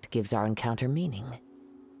 And that gives our encounter meaning.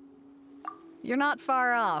 You're not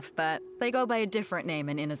far off, but they go by a different name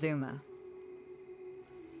in Inazuma.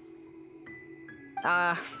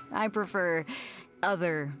 I prefer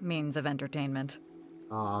other means of entertainment.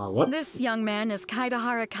 What? This young man is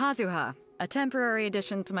Kaidahara Kazuha, a temporary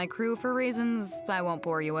addition to my crew for reasons I won't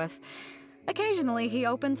bore you with. Occasionally, he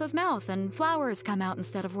opens his mouth and flowers come out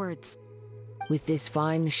instead of words. With this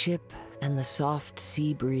fine ship and the soft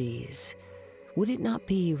sea breeze, would it not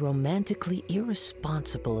be romantically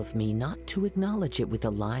irresponsible of me not to acknowledge it with a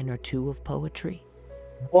line or two of poetry?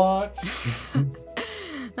 What?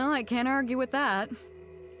 Well, I can't argue with that.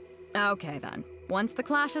 Okay, then. Once the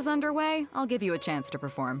clash is underway, I'll give you a chance to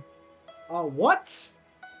perform. What?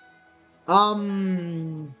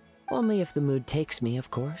 Only if the mood takes me,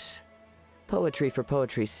 of course. Poetry for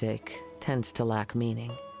poetry's sake tends to lack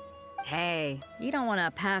meaning. Hey, you don't want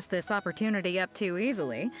to pass this opportunity up too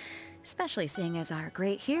easily, especially seeing as our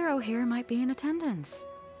great hero here might be in attendance.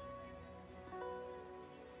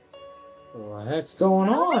 What's going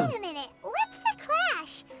Oh, on? wait a minute. What's the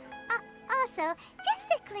clash? Also, just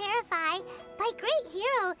to clarify, by great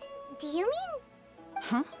hero, do you mean...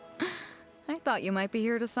 Huh? I thought you might be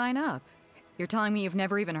here to sign up. You're telling me you've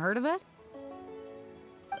never even heard of it?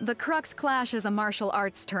 The Crux Clash is a martial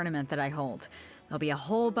arts tournament that I hold. There'll be a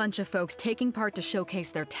whole bunch of folks taking part to showcase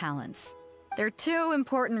their talents. There are two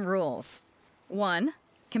important rules. 1,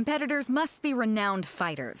 competitors must be renowned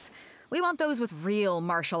fighters. We want those with real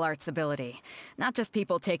martial arts ability, not just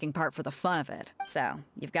people taking part for the fun of it. So,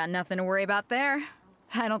 you've got nothing to worry about there.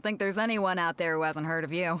 I don't think there's anyone out there who hasn't heard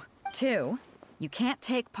of you. 2, you can't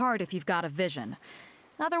take part if you've got a vision.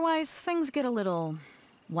 Otherwise, things get a little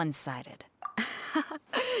one-sided.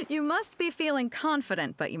 You must be feeling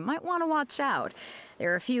confident, but you might want to watch out.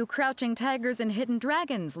 There are a few crouching tigers and hidden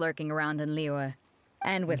dragons lurking around in Liyue.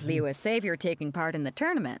 And with Liyue's savior taking part in the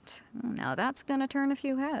tournament, now that's gonna turn a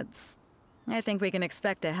few heads. I think we can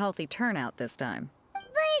expect a healthy turnout this time. But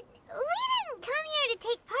we didn't come here to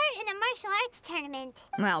take part in a martial arts tournament.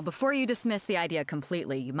 Well, before you dismiss the idea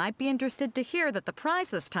completely, you might be interested to hear that the prize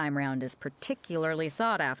this time round is particularly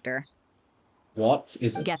sought after. What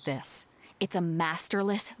is it? Get this. It's a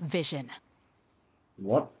masterless vision.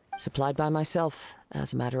 What? Supplied by myself,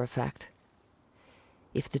 as a matter of fact.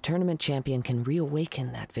 If the tournament champion can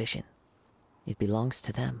reawaken that vision, it belongs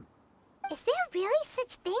to them. Is there really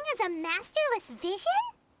such thing as a masterless vision?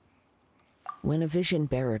 When a vision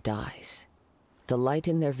bearer dies, the light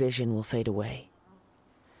in their vision will fade away.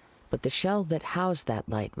 But the shell that housed that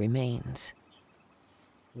light remains.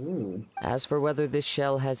 Ooh. As for whether this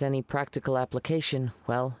shell has any practical application,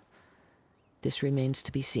 well, this remains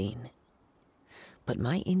to be seen. But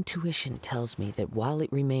my intuition tells me that while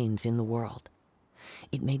it remains in the world,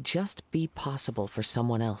 it may just be possible for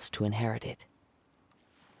someone else to inherit it.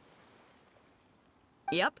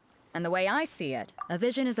 Yep. And the way I see it, a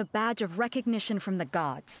vision is a badge of recognition from the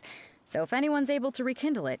gods. So if anyone's able to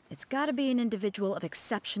rekindle it, it's gotta be an individual of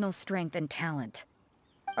exceptional strength and talent.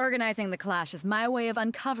 Organizing the clash is my way of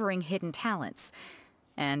uncovering hidden talents.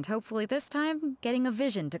 And hopefully this time, getting a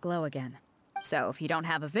vision to glow again. So if you don't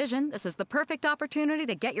have a vision, this is the perfect opportunity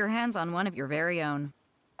to get your hands on one of your very own.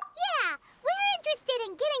 Yeah, we're interested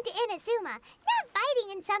in getting to Inazuma, not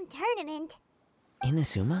fighting in some tournament.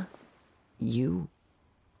 Inazuma? You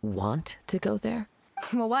want to go there?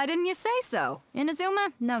 Well, why didn't you say so?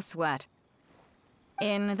 Inazuma, no sweat.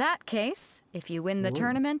 In that case, if you win the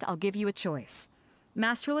tournament, I'll give you a choice.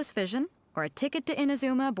 Masterless Vision, or a ticket to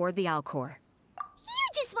Inazuma aboard the Alcor. You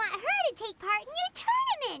just want her to take part in your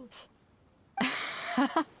tournament!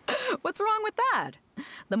 What's wrong with that?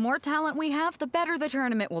 The more talent we have, the better the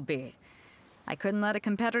tournament will be. I couldn't let a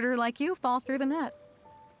competitor like you fall through the net.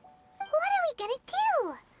 What are we gonna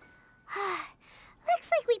do? Looks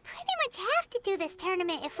like we pretty much have to do this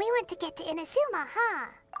tournament if we want to get to Inazuma, huh?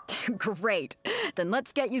 Great. Then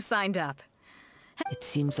let's get you signed up. It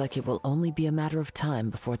seems like it will only be a matter of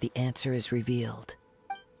time before the answer is revealed.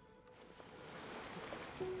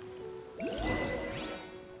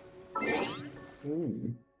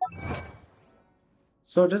 Ooh.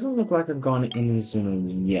 So it doesn't look like I've gone in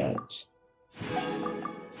Inazuma yet.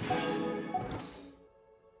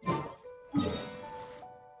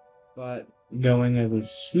 But going over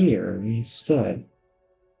here instead.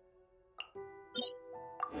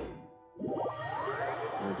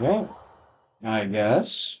 Okay. I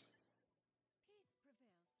guess.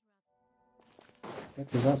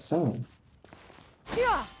 What was that sound?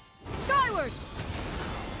 Yeah! Skyward!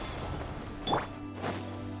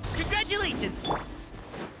 Congratulations!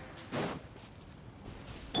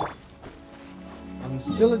 I'm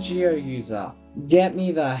still a Geo user. Get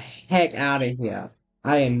me the heck out of here.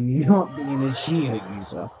 I am not being a Geo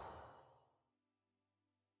user.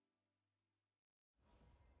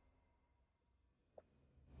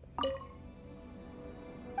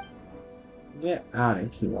 Get out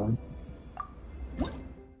of here.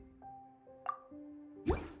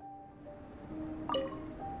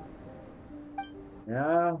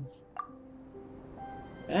 Yeah.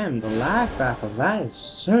 Damn, the lag back of that is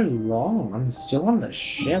so long. I'm still on the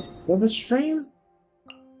ship for the stream?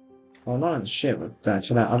 Well, not on the ship, but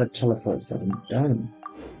to that other teleport that I'm done.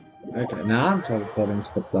 Okay, now I'm teleporting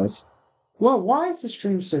to the place. Well, why is the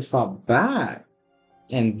stream so far back?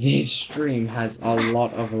 And this stream has a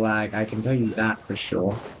lot of lag, I can tell you that for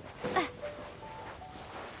sure.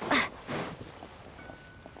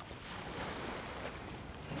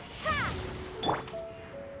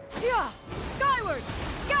 Yeah! Skyward!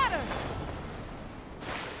 Scatter!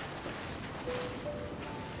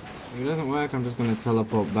 If it doesn't work, I'm just gonna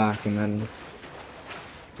teleport back and then...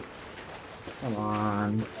 Come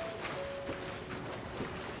on.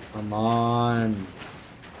 Come on.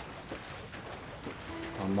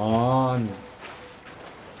 Come on.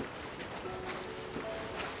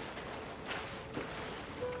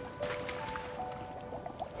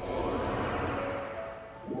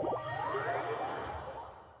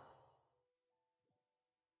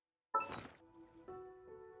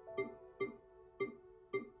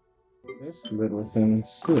 This little thing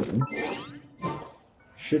here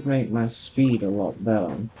should make my speed a lot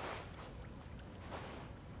better.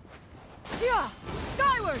 Yeah!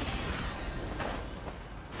 Skyward!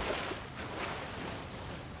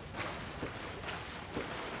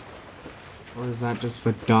 Or is that just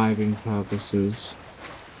for diving purposes?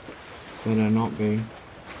 Better not be.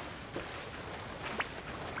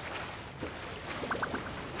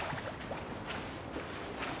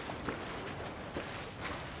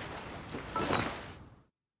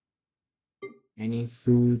 Any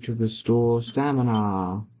food to restore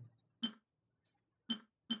stamina?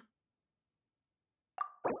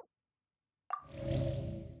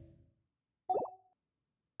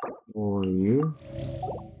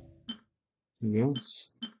 Trunks.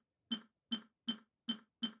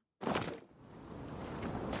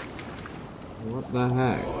 What the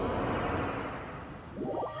heck?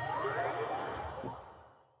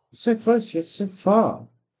 So close, yet so far.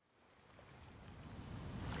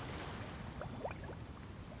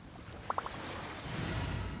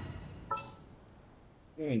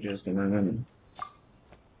 Just a minute.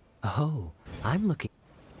 Oh, I'm looking.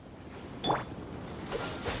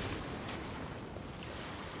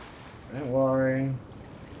 Don't worry.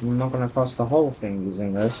 I'm not gonna cost the whole thing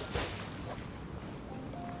using this.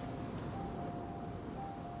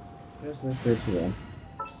 Just this bit here.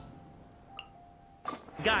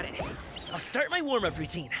 Got it. I'll start my warm-up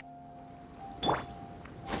routine.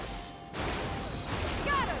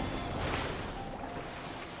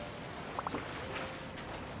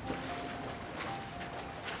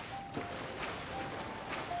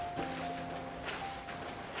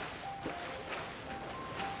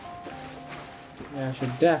 Yeah, I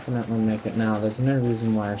should definitely make it now. There's no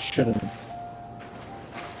reason why I shouldn't.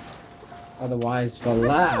 Otherwise, for Before we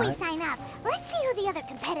that... sign up, let's see who the other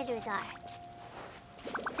competitors are.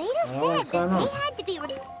 I Beto said that up. they had to be... I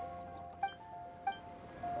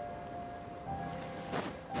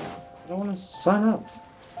don't want to sign up.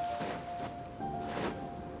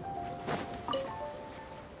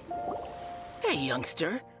 Hey,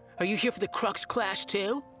 youngster. Are you here for the Crux Clash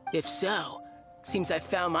too? If so, seems I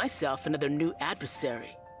found myself another new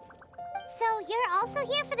adversary. So you're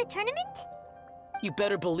also here for the tournament? You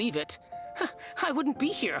better believe it. I wouldn't be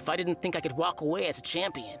here if I didn't think I could walk away as a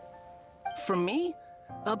champion. For me,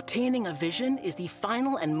 obtaining a vision is the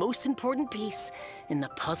final and most important piece in the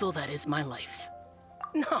puzzle that is my life.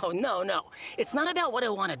 No. It's not about what I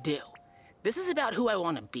want to do. This is about who I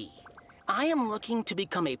want to be. I am looking to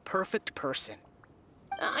become a perfect person.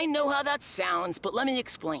 I know how that sounds, but let me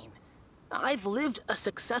explain. I've lived a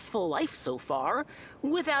successful life so far,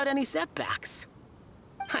 without any setbacks.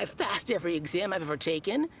 I've passed every exam I've ever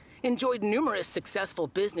taken, enjoyed numerous successful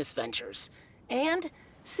business ventures, and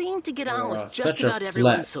seemed to get on with just about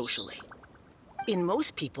everyone socially. In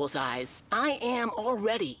most people's eyes, I am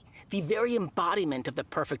already the very embodiment of the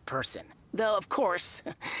perfect person. Though, of course,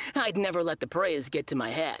 I'd never let the praise get to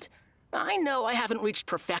my head. I know I haven't reached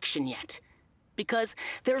perfection yet, because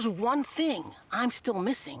there's one thing I'm still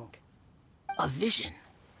missing. A vision.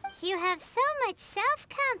 You have so much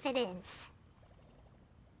self-confidence.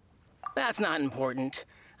 That's not important.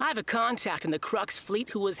 I have a contact in the Crux fleet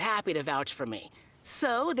who was happy to vouch for me.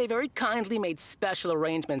 So they very kindly made special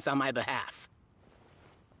arrangements on my behalf.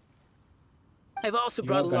 I've also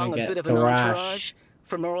brought along a bit of an entourage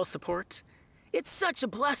for moral support. It's such a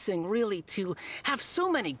blessing, really, to have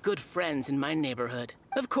so many good friends in my neighborhood.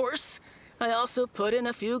 Of course, I also put in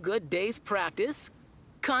a few good days' practice,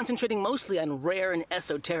 concentrating mostly on rare and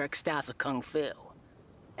esoteric styles of Kung Fu.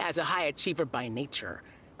 As a high achiever by nature,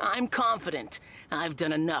 I'm confident I've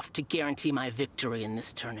done enough to guarantee my victory in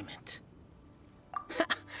this tournament.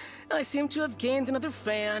 I seem to have gained another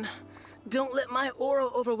fan. Don't let my aura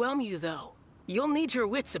overwhelm you, though. You'll need your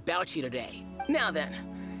wits about you today. Now then,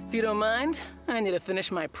 if you don't mind, I need to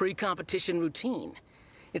finish my pre-competition routine.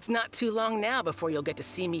 It's not too long now before you'll get to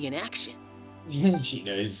see me in action. She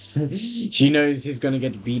knows. She knows he's gonna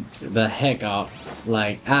get beat the heck up.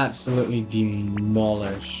 Like, absolutely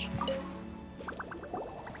demolished.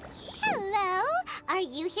 Hello? Are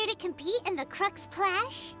you here to compete in the Crux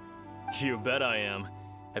Clash? You bet I am.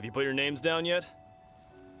 Have you put your names down yet?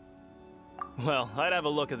 Well, I'd have a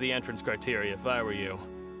look at the entrance criteria if I were you.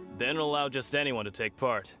 Then allow just anyone to take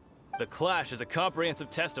part. The Clash is a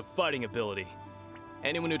comprehensive test of fighting ability.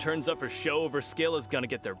 Anyone who turns up for show over skill is gonna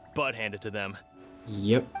get their butt handed to them.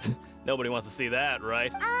 Yep. Nobody wants to see that,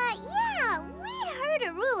 right? Yeah, we heard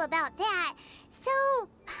a rule about that. So,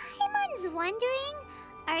 Paimon's wondering,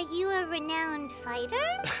 are you a renowned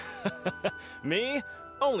fighter? Me?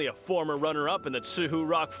 Only a former runner-up in the Chihu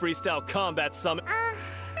Rock Freestyle Combat Summit.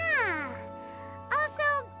 Uh-huh.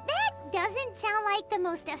 Also, that doesn't sound like the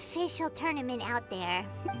most official tournament out there.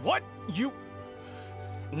 What? You...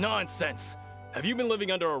 Nonsense. Have you been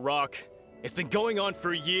living under a rock? It's been going on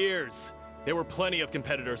for years. There were plenty of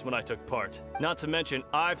competitors when I took part. Not to mention,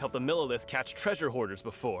 I've helped the Millilith catch treasure hoarders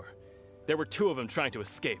before. There were 2 of them trying to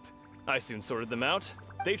escape. I soon sorted them out.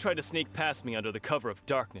 They tried to sneak past me under the cover of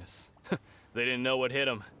darkness. They didn't know what hit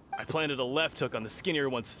them. I planted a left hook on the skinnier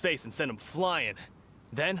one's face and sent him flying.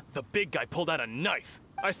 Then, the big guy pulled out a knife.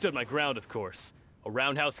 I stood my ground, of course. A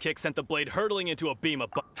roundhouse kick sent the blade hurtling into a beam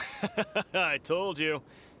of I told you.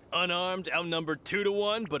 Unarmed, outnumbered 2 to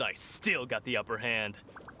 1, but I still got the upper hand.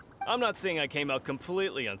 I'm not saying I came out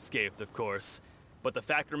completely unscathed, of course, but the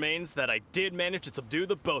fact remains that I did manage to subdue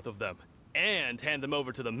the both of them. and hand them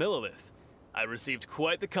over to the Millilith. I received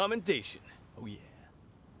quite the commendation. Oh yeah.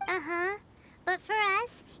 Uh-huh. But for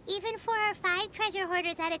us, even 4 or 5 treasure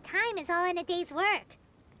hoarders at a time is all in a day's work.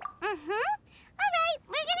 Mm-hmm. Alright,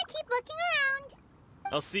 we're gonna keep looking around.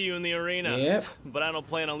 I'll see you in the arena. Yep. But I don't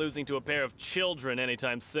plan on losing to a pair of children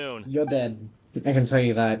anytime soon. You're dead. I can tell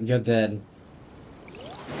you that. You're dead.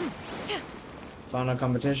 Final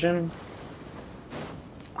competition.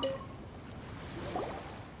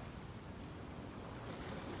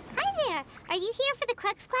 Hi there. Are you here for the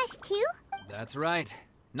Crux Clash too? That's right.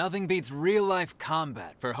 Nothing beats real-life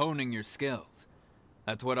combat for honing your skills.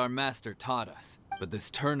 That's what our master taught us. But this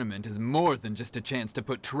tournament is more than just a chance to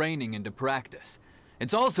put training into practice.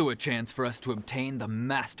 It's also a chance for us to obtain the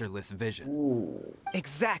masterless vision. Ooh.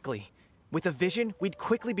 Exactly. With a vision, we'd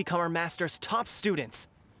quickly become our master's top students.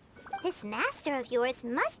 This master of yours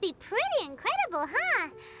must be pretty incredible, huh?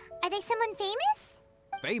 Are they someone famous?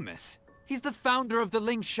 Famous? He's the founder of the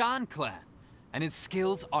Ling Shan clan, and his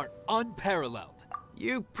skills are unparalleled.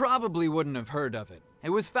 You probably wouldn't have heard of it. It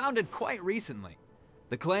was founded quite recently.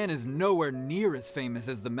 The clan is nowhere near as famous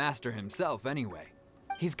as the master himself anyway.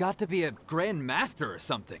 He's got to be a grand master or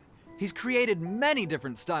something. He's created many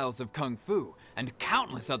different styles of kung fu, and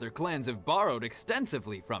countless other clans have borrowed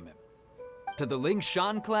extensively from him. To the Ling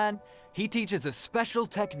Shan clan, he teaches a special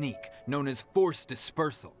technique known as force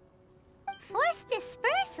dispersal. Force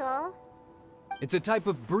dispersal? It's a type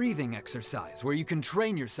of breathing exercise where you can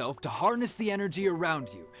train yourself to harness the energy around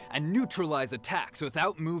you and neutralize attacks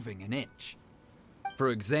without moving an inch. For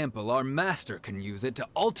example, our master can use it to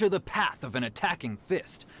alter the path of an attacking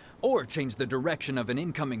fist, or change the direction of an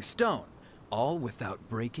incoming stone, all without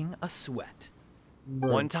breaking a sweat.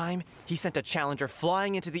 One time, he sent a challenger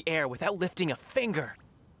flying into the air without lifting a finger.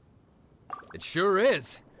 It sure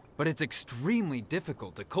is, but it's extremely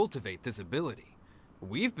difficult to cultivate this ability.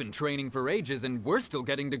 We've been training for ages and we're still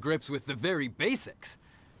getting to grips with the very basics.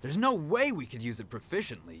 There's no way we could use it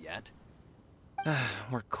proficiently yet.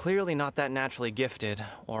 We're clearly not that naturally gifted,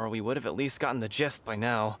 or we would have at least gotten the gist by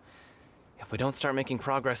now. If we don't start making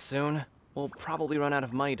progress soon, we'll probably run out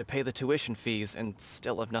of money to pay the tuition fees and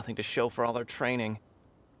still have nothing to show for all our training.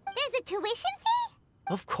 There's a tuition fee?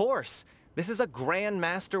 Of course! This is a Grand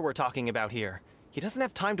Master we're talking about here. He doesn't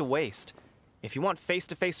have time to waste. If you want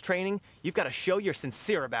face-to-face training, you've got to show you're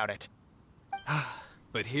sincere about it.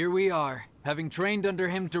 But here we are, having trained under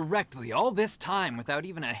him directly all this time without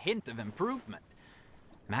even a hint of improvement.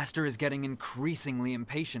 Master is getting increasingly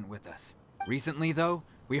impatient with us. Recently, though,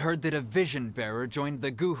 we heard that a vision bearer joined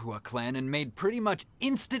the Guhua clan and made pretty much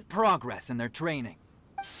instant progress in their training.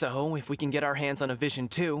 So, if we can get our hands on a vision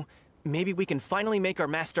too, maybe we can finally make our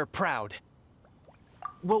master proud.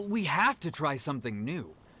 Well, we have to try something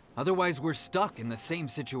new. Otherwise, we're stuck in the same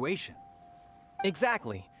situation.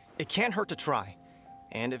 Exactly. It can't hurt to try.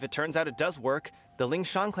 And if it turns out it does work, the Ling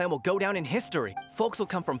Shan clan will go down in history. Folks will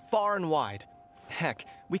come from far and wide. Heck,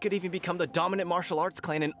 we could even become the dominant martial arts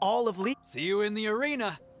clan in all of Lee. See you in the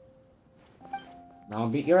arena. I'll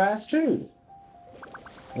beat your ass too.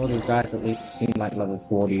 All these guys at least seem like level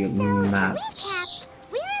 40 at So, max. to recap,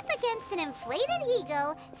 we're up against an inflated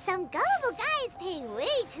ego, some gullible guys paying way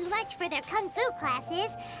too much for their kung fu classes,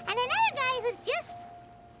 and another guy who's just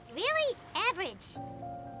really average.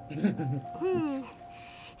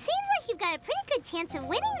 Seems like you've got a pretty good chance of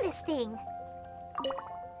winning this thing.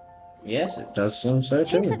 Yes, it does seem so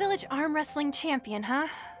too. Jinxa Village arm wrestling champion, huh?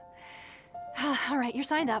 All right, you're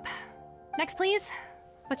signed up. Next, please.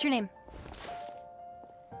 What's your name?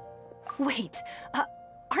 Wait,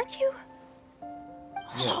 aren't you?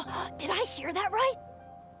 Yeah. Did I hear that right?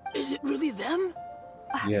 Is it really them?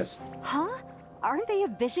 Yes. Huh? Aren't they a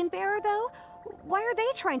vision bearer, though? Why are they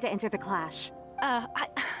trying to enter the clash?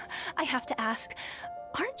 I have to ask,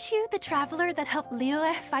 aren't you the traveler that helped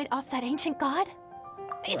Liyue fight off that ancient god?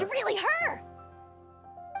 It's really her!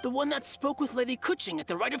 The one that spoke with Lady Kuching at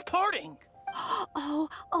the rite of parting. Oh,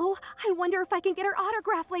 I wonder if I can get her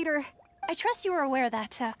autograph later. I trust you are aware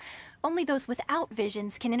that only those without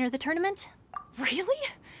visions can enter the tournament? Really?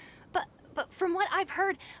 But from what I've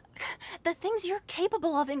heard, the things you're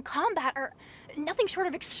capable of in combat are nothing short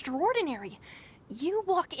of extraordinary. You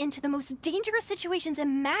walk into the most dangerous situations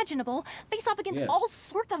imaginable, face off against all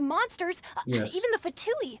sorts of monsters, even the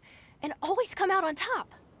Fatui, and always come out on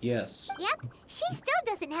top. Yes. Yep, she still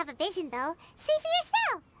doesn't have a vision though. See for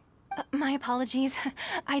yourself. My apologies.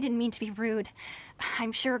 I didn't mean to be rude.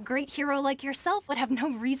 I'm sure a great hero like yourself would have no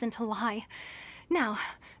reason to lie. Now,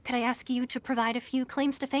 could I ask you to provide a few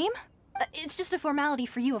claims to fame? It's just a formality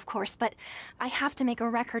for you, of course, but I have to make a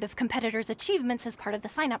record of competitors' achievements as part of the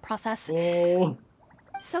sign-up process. Oh.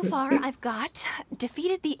 So far, I've got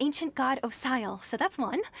defeated the ancient god Osile, so that's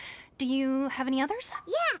one. Do you have any others?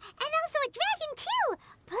 Yeah, and also a dragon too!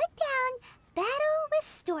 Put down Battle with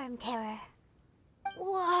Storm Terror.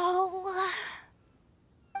 Whoa.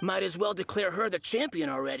 Might as well declare her the champion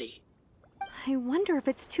already. I wonder if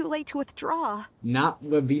it's too late to withdraw. Not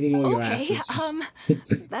the beating all your Okay, asses.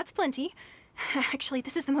 that's plenty. Actually,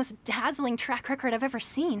 this is the most dazzling track record I've ever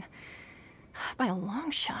seen. By a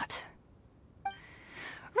long shot.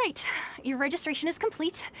 Right, your registration is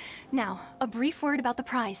complete. Now, a brief word about the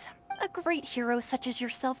prize. A great hero such as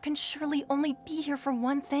yourself can surely only be here for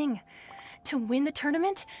one thing. To win the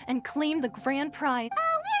tournament and claim the grand prize.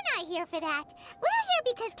 Oh, we're not here for that. We're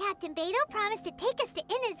here because Captain Beto promised to take us to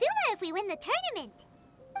Inazuma if we win the tournament.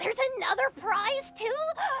 There's another prize, too?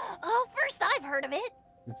 Oh, first I've heard of it.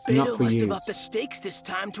 It's not Beto for must you. have upped the stakes this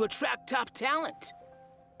time to attract top talent.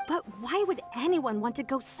 But why would anyone want to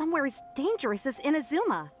go somewhere as dangerous as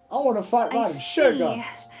Inazuma? I want to fight I Madam Sugar.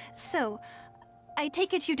 So, I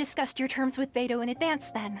take it you discussed your terms with Beto in advance,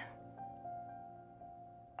 then?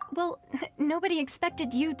 Well, nobody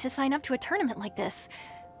expected you to sign up to a tournament like this.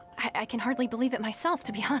 I can hardly believe it myself,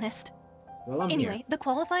 to be honest. Well, I'm Anyway, here. the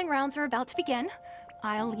qualifying rounds are about to begin.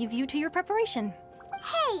 I'll leave you to your preparation.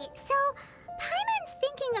 Hey, so Paimon's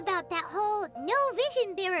thinking about that whole no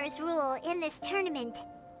vision bearers rule in this tournament.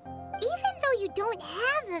 Even though you don't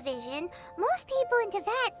have a vision, most people in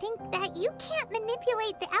Teyvat think that you can't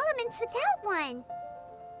manipulate the elements without one.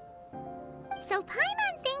 So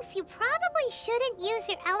Paimon thinks you probably shouldn't use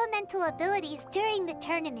your elemental abilities during the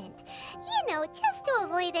tournament. You know, just to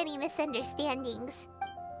avoid any misunderstandings.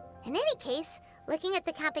 In any case, looking at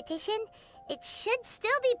the competition, it should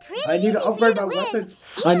still be pretty I need easy to for you upgrade to my win, weapons.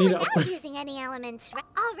 even I need to without upgrade. using any elements.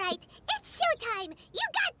 All right, it's showtime. You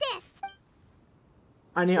got this.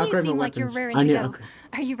 I need to You upgrade my seem like you're weapons. raring I to need go. to upgrade.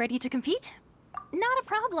 Are you ready to compete? Not a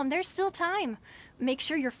problem, there's still time. Make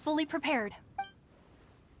sure you're fully prepared.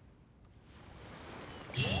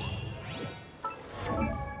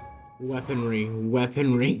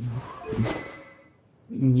 Weaponry.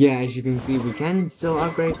 Yeah, as you can see, we can still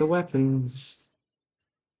upgrade the weapons.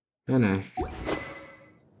 I know.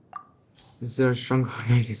 Is there a strong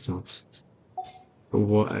grenade? It's not.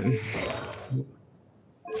 What?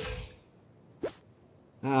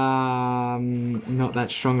 Not that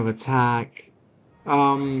strong of attack.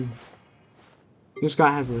 This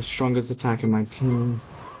guy has the strongest attack in my team.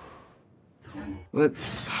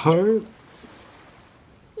 Let's hope.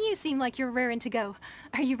 You seem like you're raring to go.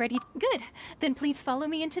 Are you ready? Good. Then please follow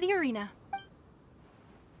me into the arena.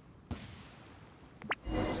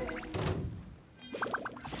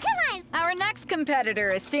 Come on. Our next competitor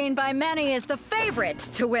is seen by many as the favorite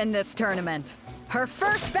to win this tournament. Her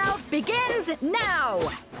first bout begins now!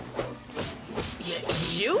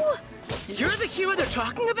 You? You're the hero they're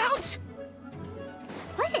talking about?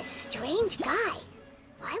 What a strange guy.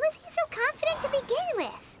 Why was he so confident to begin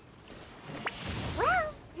with?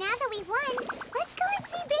 Well, now that we've won, let's go and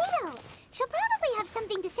see Beto. She'll probably have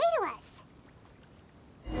something to say to us.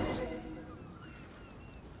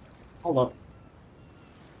 Hold up.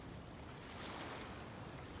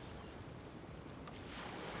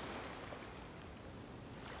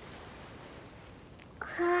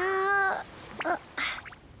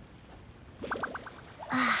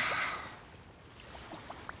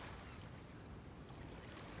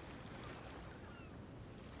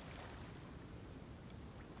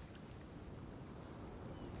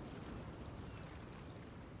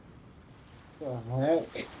 The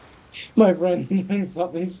heck? My friend's doing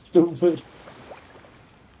something stupid.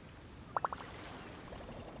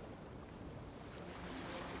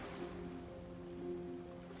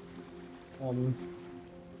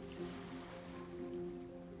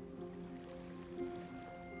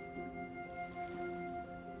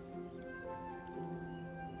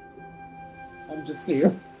 I'm just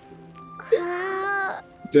here.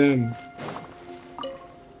 Damn.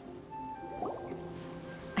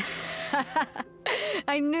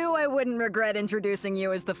 I knew I wouldn't regret introducing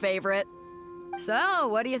you as the favorite. So,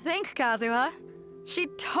 what do you think, Kazuha? She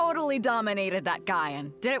totally dominated that guy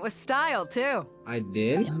and did it with style, too. I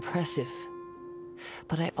did? Impressive.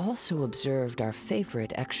 But I also observed our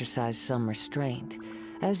favorite exercise some restraint,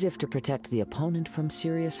 as if to protect the opponent from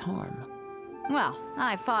serious harm. Well,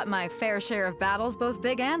 I fought my fair share of battles, both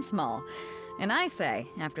big and small. And I say,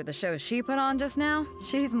 after the show she put on just now,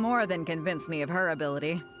 she's more than convinced me of her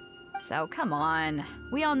ability. So come on,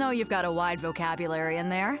 we all know you've got a wide vocabulary in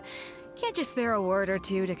there. Can't you spare a word or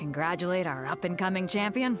two to congratulate our up-and-coming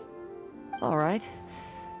champion? All right.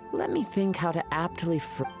 Let me think how to aptly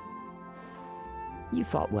You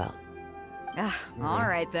fought well. All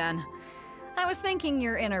right then. I was thinking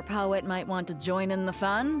your inner poet might want to join in the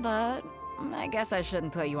fun, but I guess I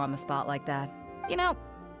shouldn't put you on the spot like that. You know,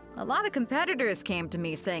 a lot of competitors came to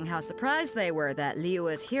me saying how surprised they were that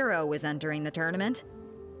Liyue's hero was entering the tournament.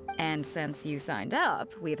 And since you signed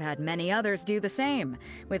up, we've had many others do the same,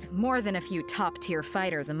 with more than a few top-tier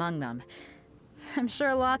fighters among them. I'm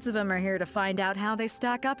sure lots of them are here to find out how they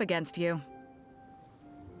stack up against you.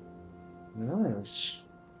 Nice.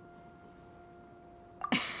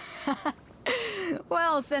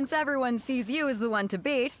 Well, since everyone sees you as the one to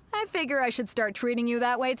beat, I figure I should start treating you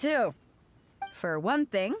that way too. For one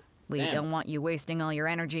thing, we don't want you wasting all your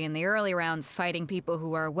energy in the early rounds fighting people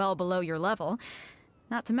who are well below your level.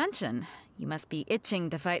 Not to mention, you must be itching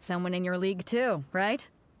to fight someone in your league too, right?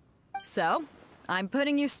 So, I'm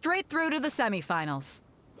putting you straight through to the semifinals.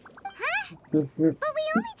 Huh? But we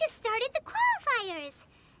only just started the qualifiers.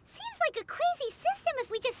 Seems like a crazy system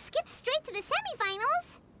if we just skip straight to the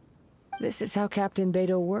semifinals. This is how Captain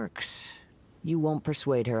Beto works. You won't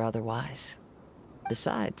persuade her otherwise.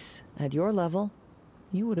 Besides, at your level,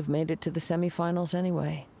 you would have made it to the semifinals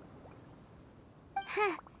anyway.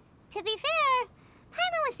 Huh. To be fair,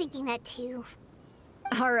 Paimon was thinking that too.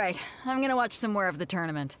 Alright, I'm gonna watch some more of the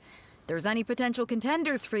tournament. If there's any potential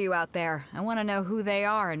contenders for you out there, I want to know who they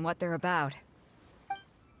are and what they're about.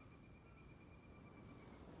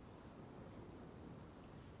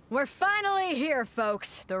 We're finally here,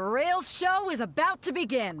 folks. The real show is about to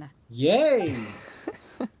begin. Yay!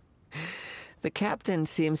 The captain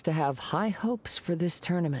seems to have high hopes for this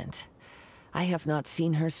tournament. I have not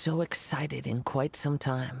seen her so excited in quite some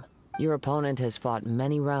time. Your opponent has fought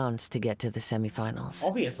many rounds to get to the semifinals.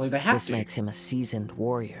 Obviously, they have This to. makes him a seasoned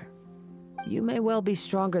warrior. You may well be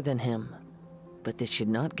stronger than him, but this should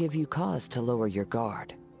not give you cause to lower your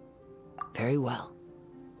guard. Very well.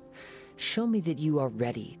 Show me that you are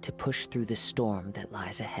ready to push through the storm that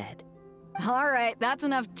lies ahead. Alright, that's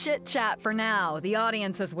enough chit-chat for now. The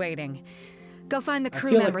audience is waiting. Go find the I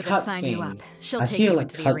crew feel member a that signed you cutscene. up. She'll I take feel you a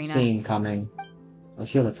into the arena. cutscene coming. I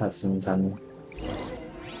feel a cutscene coming.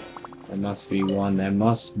 There must be one. There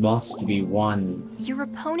must be one. Your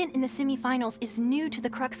opponent in the semifinals is new to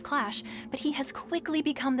the Crux Clash, but he has quickly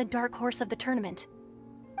become the dark horse of the tournament.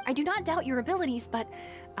 I do not doubt your abilities, but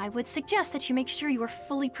I would suggest that you make sure you are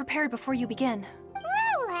fully prepared before you begin.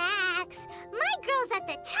 Relax. My girl's at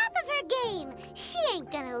the top of her game. She ain't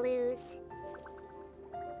gonna lose.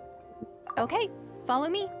 Okay, follow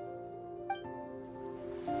me.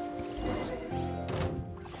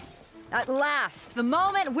 At last, the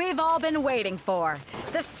moment we've all been waiting for.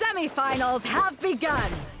 The semifinals have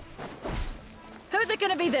begun. Who's it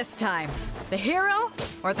gonna be this time? The hero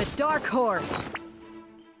or the dark horse?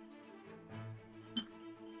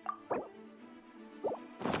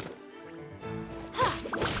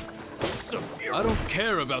 I don't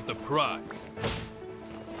care about the prize.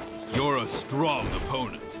 You're a strong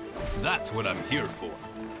opponent. That's what I'm here for.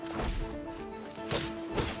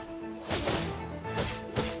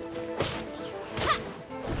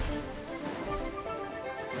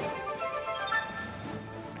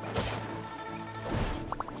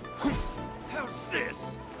 How's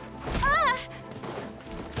this?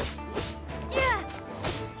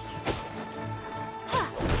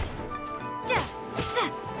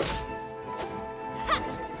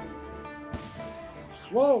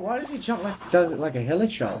 Whoa, why does he jump like, does it like a hilly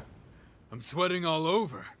show? I'm sweating all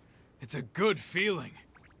over. It's a good feeling.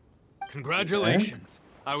 Congratulations.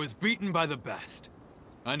 I was beaten by the best.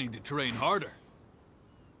 I need to train harder.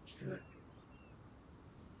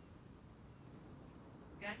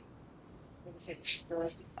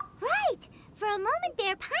 Right! For a moment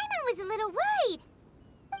there, Paimon was a little worried.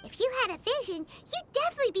 If you had a vision, you'd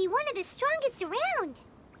definitely be one of the strongest around.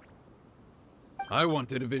 I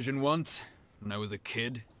wanted a vision once, when I was a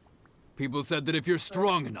kid. People said that if you're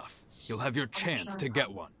strong enough, you'll have your chance to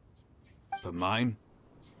get one. But mine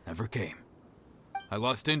never came. I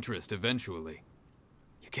lost interest eventually.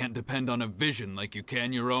 You can't depend on a vision like you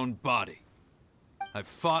can your own body. I've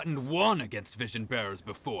fought and won against vision bearers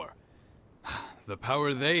before. The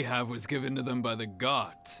power they have was given to them by the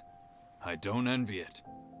gods. I don't envy it.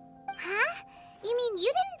 Huh? You mean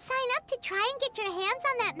you didn't sign up to try and get your hands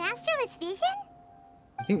on that masterless vision?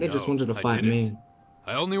 I think they just No, wanted to I fight me. didn't.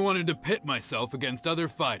 I only wanted to pit myself against other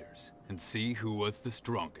fighters and see who was the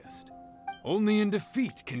strongest. Only in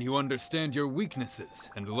defeat can you understand your weaknesses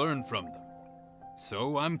and learn from them.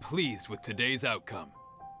 So I'm pleased with today's outcome.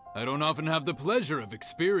 I don't often have the pleasure of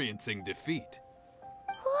experiencing defeat.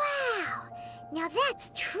 Wow! Now that's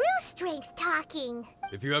true strength talking.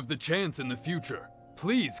 If you have the chance in the future,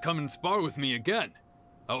 please come and spar with me again.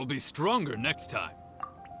 I will be stronger next time.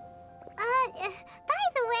 By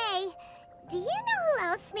the way, Do you know who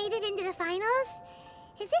else made it into the finals?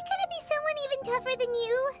 Is it gonna be someone even tougher than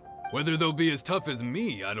you? Whether they'll be as tough as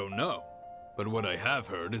me, I don't know. But what I have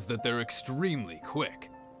heard is that they're extremely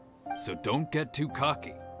quick. So don't get too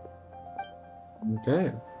cocky.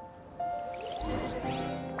 Okay.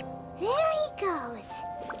 There he goes.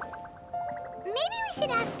 Maybe we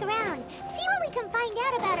should ask around, see what we can find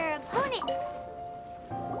out about our opponent.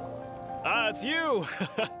 Ah, it's you!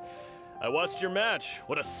 I watched your match.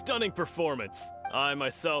 What a stunning performance. I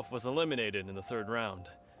myself was eliminated in the 3rd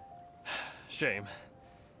round. Shame.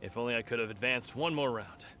 If only I could have advanced one more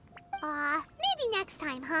round. Maybe next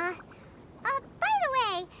time, huh? By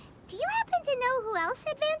the way, do you happen to know who else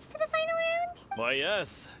advanced to the final round? Why,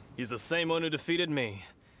 yes. He's the same one who defeated me.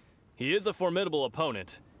 He is a formidable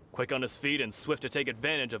opponent, quick on his feet and swift to take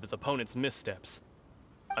advantage of his opponent's missteps.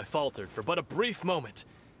 I faltered for but a brief moment,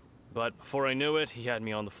 but before I knew it, he had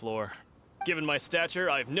me on the floor. Given my stature,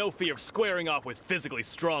 I have no fear of squaring off with physically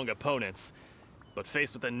strong opponents. But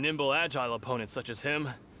faced with a nimble, agile opponent such as him,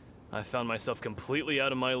 I found myself completely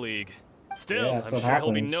out of my league. Still, Yeah, I'm sure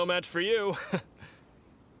he'll be no match for you.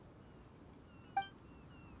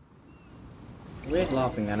 Weird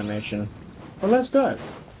laughing animation. Well, let's go.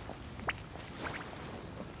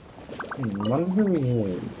 Wonder who he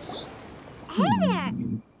is. Hey there!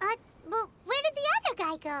 Well, where did the other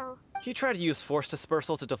guy go? He tried to use force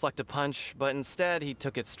dispersal to deflect a punch, but instead he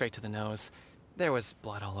took it straight to the nose. There was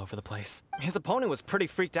blood all over the place. His opponent was pretty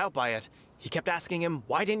freaked out by it. He kept asking him,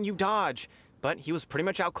 "Why didn't you dodge?" But he was pretty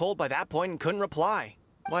much out cold by that point and couldn't reply.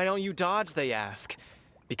 "Why don't you dodge?" they ask.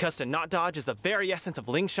 Because to not dodge is the very essence of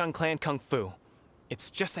Lingshan clan kung fu. It's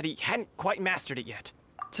just that he hadn't quite mastered it yet.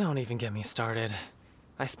 Don't even get me started.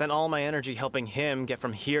 I spent all my energy helping him get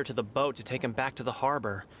from here to the boat to take him back to the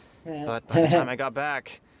harbor. But by the time I got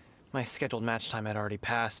back, my scheduled match time had already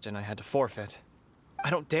passed and I had to forfeit. I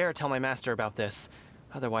don't dare tell my master about this,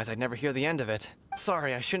 otherwise I'd never hear the end of it.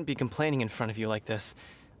 Sorry, I shouldn't be complaining in front of you like this.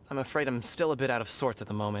 I'm afraid I'm still a bit out of sorts at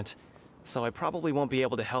the moment, so I probably won't be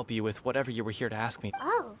able to help you with whatever you were here to ask me.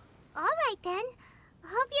 Oh, alright then.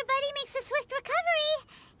 Hope your buddy makes a swift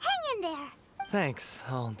recovery. Hang in there. Thanks,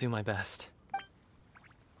 I'll do my best.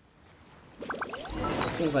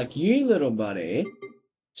 Seems like you, little buddy,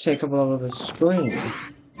 take up all of the screen.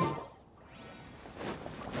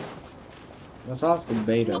 Let's ask him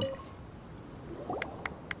beta.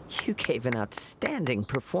 You gave an outstanding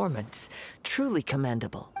performance. Truly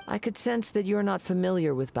commendable. I could sense that you're not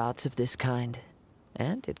familiar with bouts of this kind,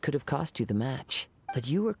 and it could have cost you the match. But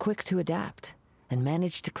you were quick to adapt, and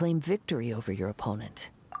managed to claim victory over your opponent.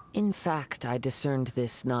 In fact, I discerned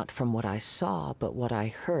this not from what I saw, but what I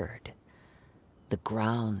heard. The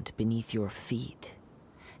ground beneath your feet,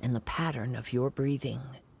 and the pattern of your breathing.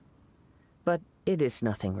 But it is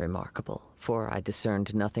nothing remarkable, for I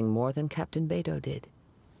discerned nothing more than Captain Beto did.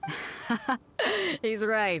 He's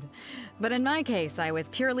right. But in my case, I was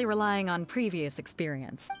purely relying on previous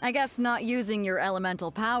experience. I guess not using your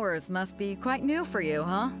elemental powers must be quite new for you,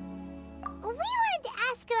 huh? We wanted to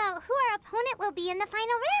ask about who our opponent will be in the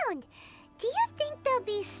final round. Do you think they'll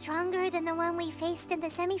be stronger than the one we faced in the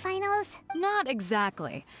semifinals? Not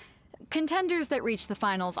exactly. Contenders that reach the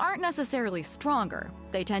finals aren't necessarily stronger.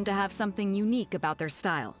 They tend to have something unique about their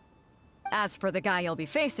style. As for the guy you'll be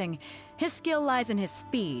facing, his skill lies in his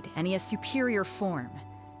speed, and he has superior form.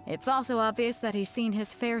 It's also obvious that he's seen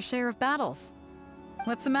his fair share of battles.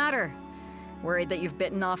 What's the matter? Worried that you've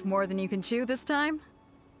bitten off more than you can chew this time?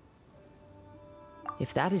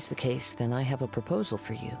 If that is the case, then I have a proposal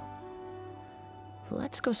for you.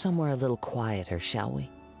 Let's go somewhere a little quieter, shall we?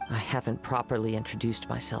 I haven't properly introduced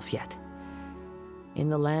myself yet. In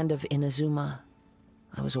the land of Inazuma,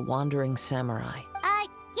 I was a wandering samurai.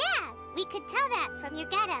 Yeah, we could tell that from your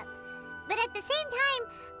getup. But at the same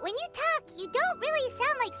time, when you talk, you don't really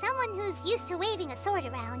sound like someone who's used to waving a sword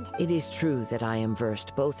around. It is true that I am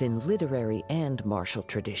versed both in literary and martial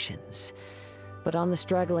traditions. But on the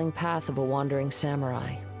straggling path of a wandering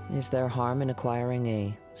samurai, is there harm in acquiring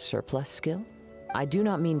a surplus skill? I do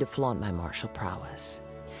not mean to flaunt my martial prowess,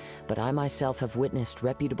 but I myself have witnessed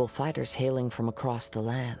reputable fighters hailing from across the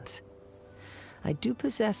lands. I do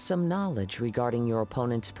possess some knowledge regarding your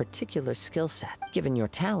opponent's particular skill set. Given your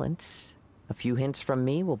talents, a few hints from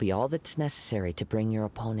me will be all that's necessary to bring your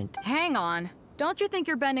opponent. Hang on. Don't you think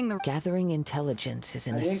you're bending the... Gathering intelligence is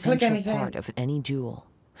an essential part of any duel.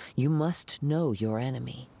 You must know your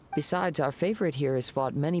enemy. Besides, our favorite here has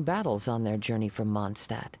fought many battles on their journey from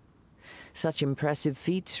Mondstadt. Such impressive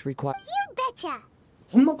feats require... You betcha!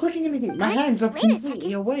 I'm not clicking anything. My hands are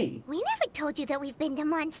completely away. We never told you that we've been to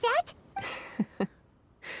Mondstadt.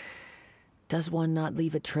 Does one not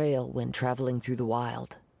leave a trail when traveling through the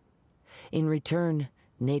wild? In return,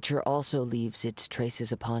 nature also leaves its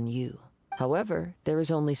traces upon you. However, there is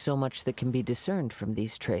only so much that can be discerned from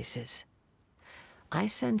these traces. I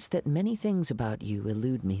sense that many things about you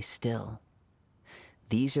elude me still.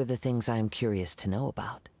 These are the things I am curious to know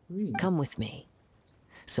about. Come with me.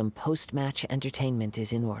 Some post-match entertainment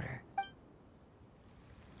is in order.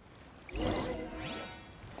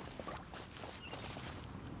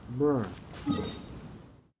 Bruh.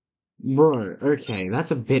 Bro, okay,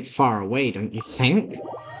 that's a bit far away, don't you think?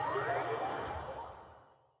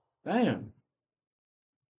 Damn.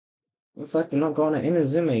 Looks like we're not going to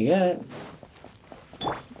Inazuma yet.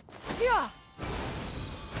 Yeah.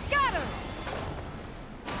 Scatter.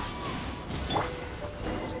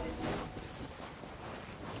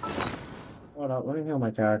 Hold up, let me heal my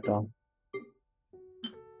character.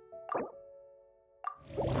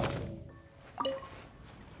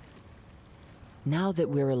 Now that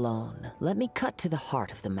we're alone, let me cut to the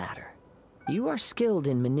heart of the matter. You are skilled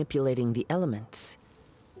in manipulating the elements,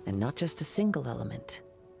 and not just a single element,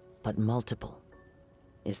 but multiple.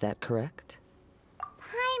 Is that correct?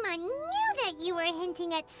 Paimon knew that you were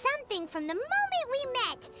hinting at something from the moment we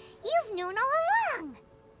met. You've known all along.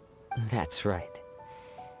 That's right.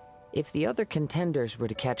 If the other contenders were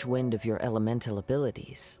to catch wind of your elemental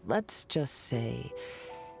abilities, let's just say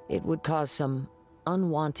it would cause some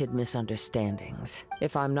unwanted misunderstandings.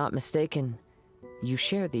 If I'm not mistaken, you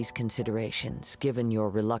share these considerations, given your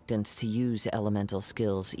reluctance to use elemental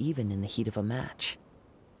skills even in the heat of a match.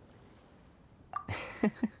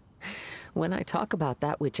 When I talk about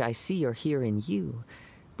that which I see or hear in you,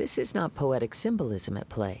 this is not poetic symbolism at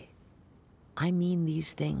play. I mean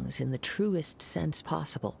these things in the truest sense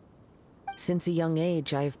possible. Since a young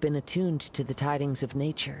age, I have been attuned to the tidings of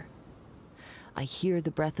nature. I hear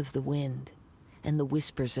the breath of the wind and the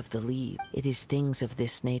whispers of the leaves. It is things of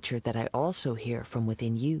this nature that I also hear from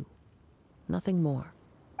within you. Nothing more.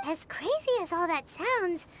 As crazy as all that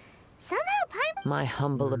sounds, somehow Paimon... My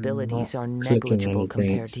humble abilities are clicking negligible anything.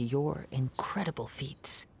 compared to your incredible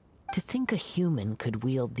feats. To think a human could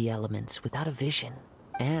wield the elements without a vision,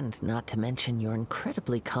 and not to mention your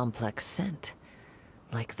incredibly complex scent,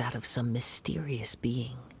 like that of some mysterious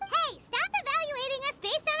being. Hey, stop evaluating us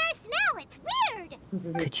based on our smell! It's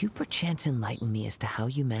weird! Could you perchance enlighten me as to how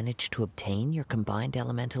you managed to obtain your combined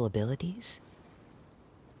elemental abilities?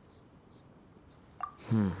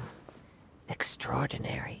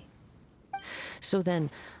 Extraordinary. So then,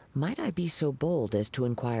 might I be so bold as to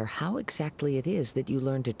inquire how exactly it is that you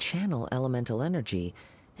learned to channel elemental energy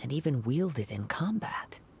and even wield it in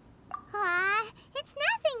combat? It's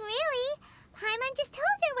nothing really. Paimon just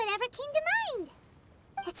told her whatever came to mind.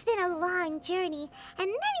 It's been a long journey, and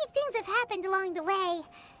many things have happened along the way.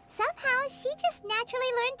 Somehow, she just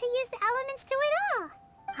naturally learned to use the elements through it all.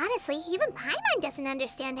 Honestly, even Paimon doesn't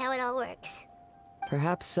understand how it all works.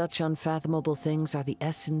 Perhaps such unfathomable things are the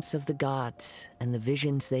essence of the gods and the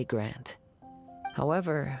visions they grant.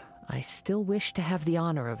 However, I still wish to have the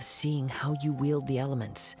honor of seeing how you wield the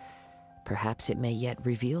elements. Perhaps it may yet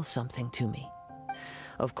reveal something to me.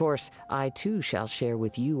 Of course, I too shall share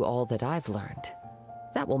with you all that I've learned.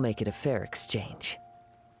 That will make it a fair exchange.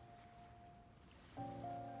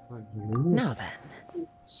 Now then,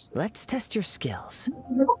 let's test your skills,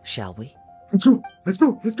 shall we? Let's go! Let's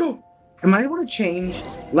go! Let's go! Am I able to change,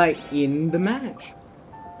 like, in the match?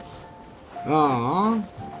 Aww.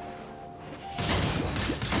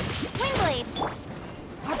 Wingblade!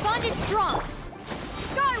 Our bond is strong!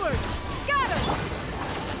 Skyward! Scatter!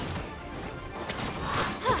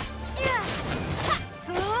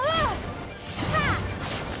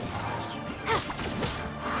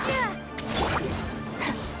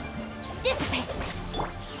 Dissipate!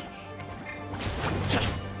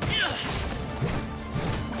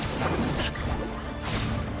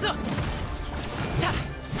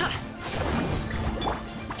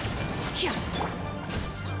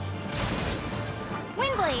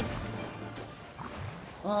 Wingblade!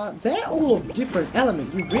 They're all of different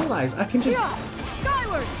element. You realize I can just...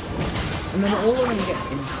 Skyward! And then all of them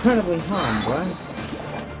get incredibly harmed, right?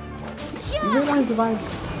 You realize if I...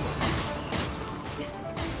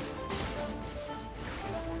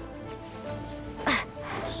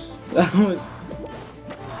 That was...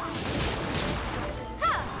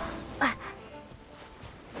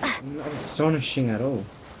 Not astonishing at all.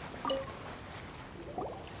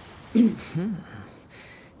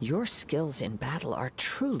 Your skills in battle are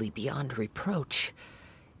truly beyond reproach.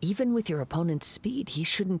 Even with your opponent's speed, he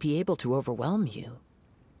shouldn't be able to overwhelm you.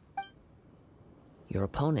 Your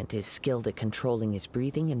opponent is skilled at controlling his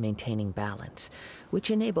breathing and maintaining balance, which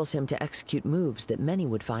enables him to execute moves that many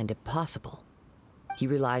would find impossible. He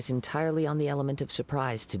relies entirely on the element of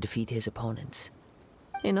surprise to defeat his opponents.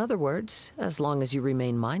 In other words, as long as you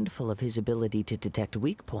remain mindful of his ability to detect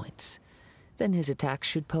weak points, then his attacks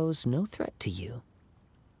should pose no threat to you.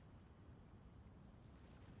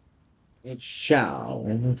 It shall.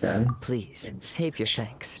 Okay. Please, save your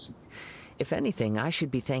thanks. If anything, I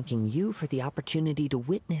should be thanking you for the opportunity to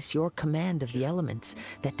witness your command of the elements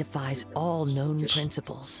that defies all known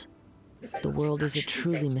principles. The world is a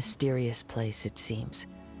truly mysterious place, it seems,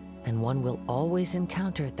 and one will always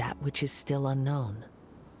encounter that which is still unknown.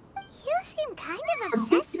 You seem kind of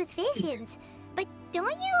obsessed with visions, but don't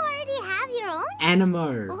you already have your own?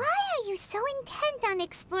 Animo. Why are you so intent on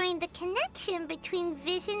exploring the connection between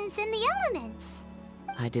visions and the elements?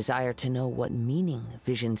 I desire to know what meaning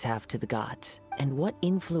visions have to the gods, and what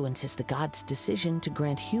influences the gods' decision to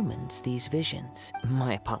grant humans these visions.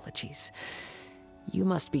 My apologies. You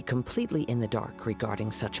must be completely in the dark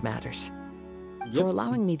regarding such matters. For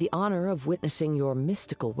allowing me the honor of witnessing your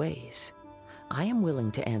mystical ways, I am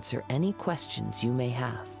willing to answer any questions you may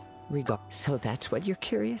have. So that's what you're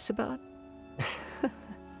curious about?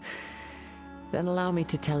 Then allow me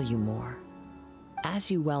to tell you more.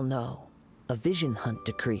 As you well know, a vision hunt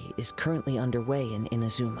decree is currently underway in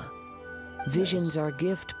Inazuma. Visions are a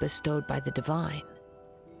gift bestowed by the divine.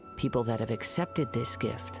 People that have accepted this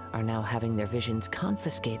gift are now having their visions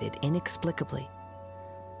confiscated inexplicably,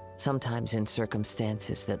 sometimes in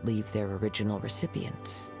circumstances that leave their original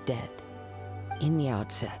recipients dead. In the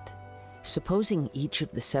outset, supposing each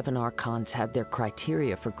of the 7 archons had their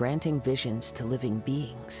criteria for granting visions to living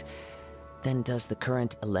beings, then does the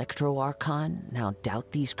current Electro-Archon now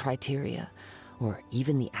doubt these criteria, or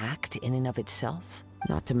even the act in and of itself?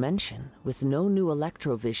 Not to mention, with no new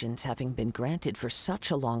Electro-Visions having been granted for such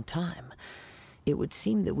a long time, it would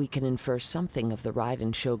seem that we can infer something of the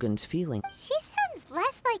Raiden Shogun's feeling. She sounds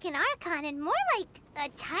less like an Archon and more like a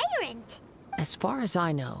tyrant. As far as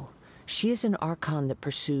I know, she is an Archon that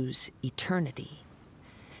pursues eternity.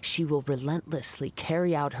 She will relentlessly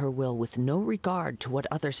carry out her will with no regard to what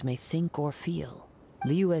others may think or feel.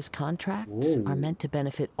 Liyue's contracts are meant to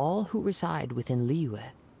benefit all who reside within Liyue.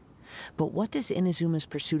 But what does Inazuma's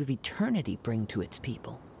pursuit of eternity bring to its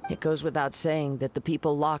people? It goes without saying that the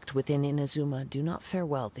people locked within Inazuma do not fare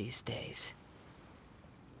well these days.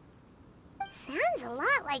 Sounds a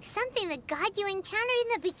lot like something the god you encountered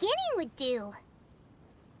in the beginning would do.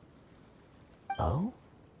 Oh?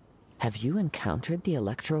 Have you encountered the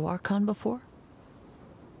Electro-Archon before?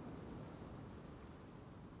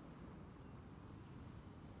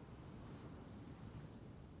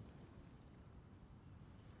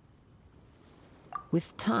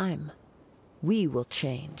 With time, we will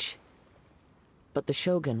change. But the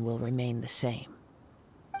Shogun will remain the same.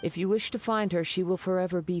 If you wish to find her, she will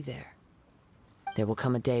forever be there. There will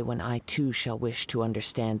come a day when I too shall wish to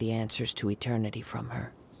understand the answers to eternity from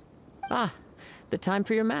her. Ah, the time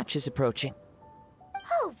for your match is approaching.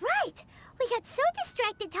 Oh, right! We got so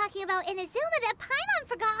distracted talking about Inazuma that Paimon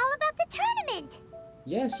forgot all about the tournament!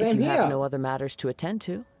 Yes, If same you here. have no other matters to attend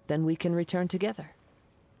to, then we can return together.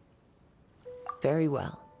 Very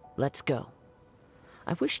well. Let's go.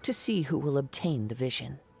 I wish to see who will obtain the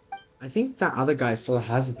vision. I think that other guy still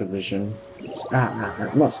has the vision.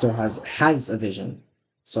 Not still has a vision.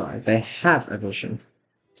 Sorry, they have a vision.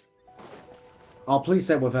 Oh, please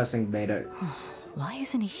say we're versing Mato. Why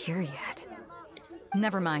isn't he here yet?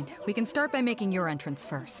 Never mind. We can start by making your entrance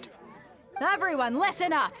first. Everyone,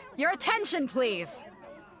 listen up! Your attention, please!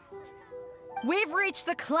 We've reached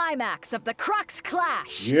the climax of the Crux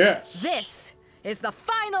Clash! Yes! This is the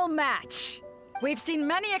final match! We've seen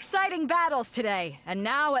many exciting battles today, and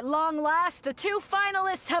now, at long last, the 2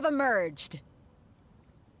 finalists have emerged.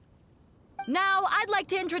 Now, I'd like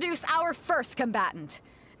to introduce our first combatant.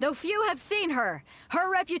 Though few have seen her,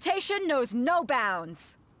 her reputation knows no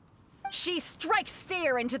bounds. She strikes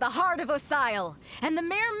fear into the heart of Osile, and the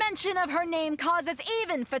mere mention of her name causes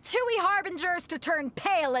even Fatui Harbingers to turn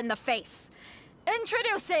pale in the face.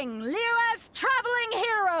 Introducing Liyue's traveling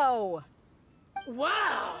hero!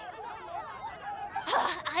 Wow!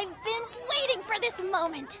 I've been waiting for this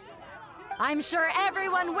moment. I'm sure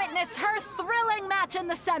everyone witnessed her thrilling match in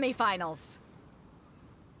the semifinals.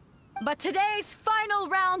 But today's final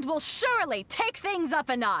round will surely take things up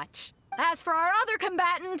a notch. As for our other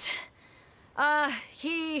combatant,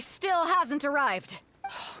 he still hasn't arrived.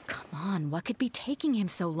 Oh, come on, what could be taking him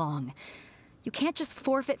so long? You can't just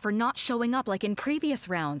forfeit for not showing up like in previous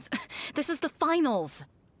rounds. This is the finals.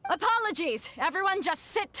 Apologies, everyone just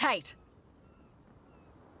sit tight.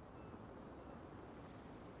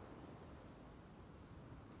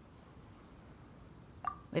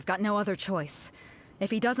 We've got no other choice. If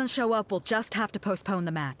he doesn't show up, we'll just have to postpone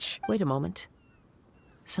the match. Wait a moment.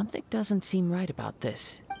 Something doesn't seem right about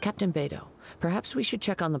this. Captain Beto, perhaps we should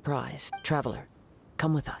check on the prize. Traveler,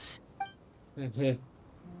 come with us.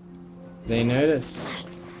 They notice.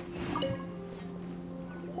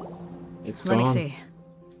 It's gone. Let me see.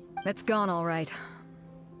 It's gone, all right.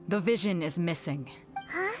 The vision is missing.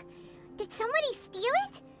 Huh? Did somebody steal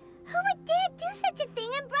it? Who would dare do such a thing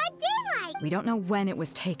in broad daylight? We don't know when it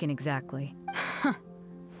was taken exactly.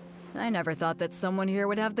 I never thought that someone here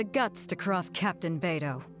would have the guts to cross Captain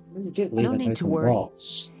Beto. No need to worry.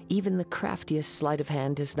 Even the craftiest sleight of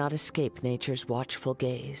hand does not escape nature's watchful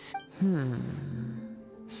gaze.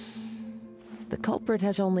 The culprit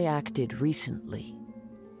has only acted recently.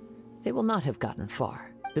 They will not have gotten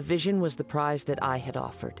far. The vision was the prize that I had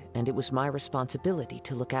offered, and it was my responsibility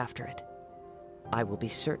to look after it. I will be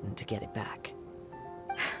certain to get it back.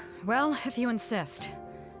 Well, if you insist.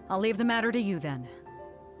 I'll leave the matter to you then.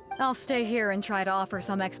 I'll stay here and try to offer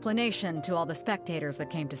some explanation to all the spectators that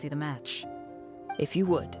came to see the match. If you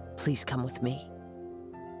would, please come with me.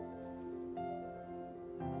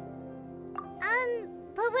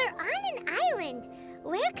 But we're on an island.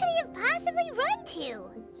 Where could he have possibly run to?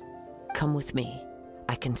 Come with me.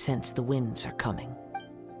 I can sense the winds are coming.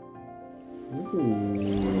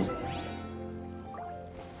 Ooh.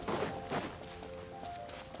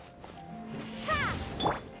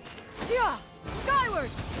 Yeah!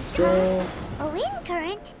 Skyward! A wind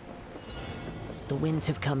current? The winds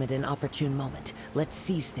have come at an opportune moment. Let's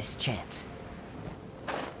seize this chance.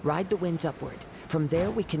 Ride the winds upward. From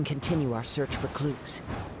there, we can continue our search for clues.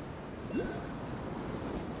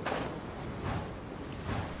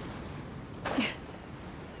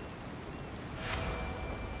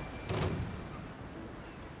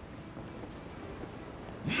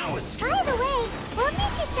 By the way, what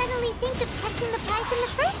made you suddenly think of checking the prize in the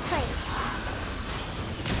first place?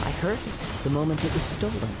 I heard it the moment it was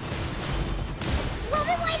stolen. Well,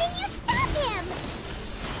 then why didn't you stop him?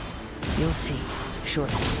 You'll see,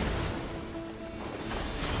 shortly.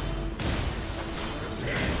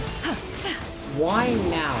 Why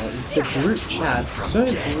now is the group chat so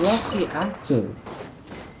bloody active?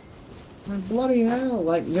 Like, bloody hell,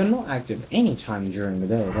 like, you're not active any time during the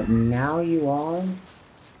day, but now you are?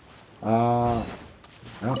 Oh.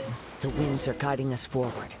 The winds are guiding us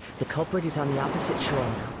forward. The culprit is on the opposite shore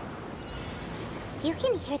now. You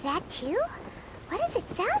can hear that too? What does it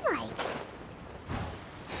sound like?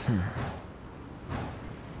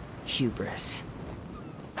 Hubris.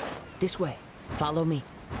 This way. Follow me.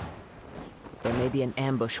 There may be an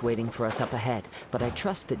ambush waiting for us up ahead, but I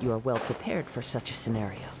trust that you are well prepared for such a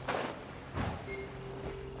scenario.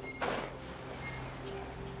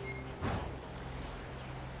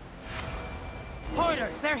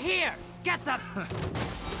 Hoarders, they're here! Get them!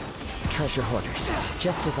 Treasure hoarders,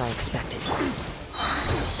 just as I expected.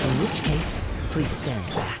 In which case, please stand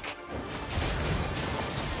back.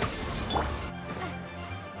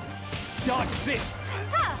 Dodge this!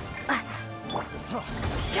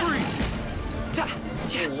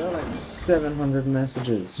 There are like 700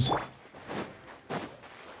 messages.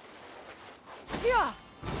 Yeah!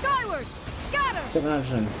 Skyward! Scatter!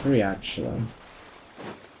 703 actually.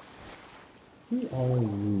 Who are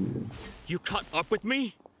you? You caught up with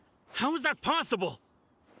me? How is that possible?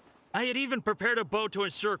 I had even prepared a boat to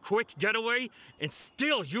ensure a quick getaway, and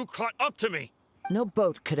still you caught up to me! No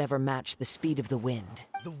boat could ever match the speed of the wind.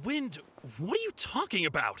 The wind? What are you talking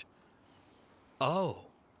about? Oh,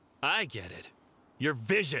 I get it. Your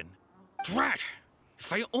vision. Drat!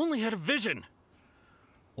 If I only had a vision!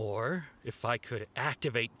 Or, if I could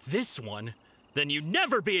activate this one, then you'd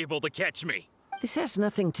never be able to catch me! This has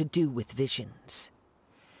nothing to do with visions.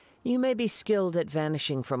 You may be skilled at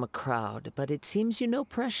vanishing from a crowd, but it seems you know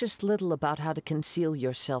precious little about how to conceal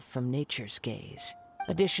yourself from nature's gaze.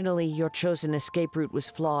 Additionally, your chosen escape route was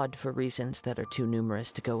flawed for reasons that are too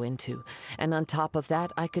numerous to go into. And on top of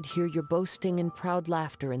that, I could hear your boasting and proud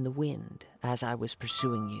laughter in the wind as I was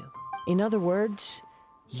pursuing you. In other words,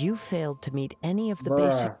 you failed to meet any of the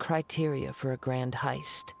basic criteria for a grand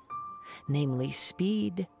heist. Namely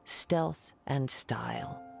speed, stealth, and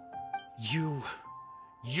style. You...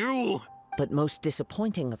 But most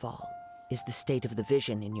disappointing of all is the state of the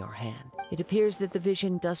vision in your hand. It appears that the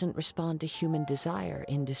vision doesn't respond to human desire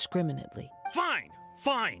indiscriminately.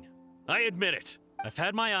 Fine. I admit it. I've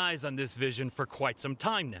had my eyes on this vision for quite some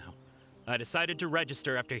time now. I decided to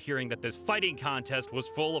register after hearing that this fighting contest was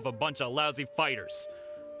full of a bunch of lousy fighters.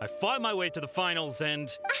 I fought my way to the finals and...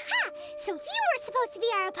 Aha! So you were supposed to be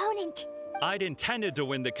our opponent! I'd intended to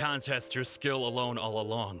win the contest through skill alone all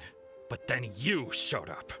along. But then you showed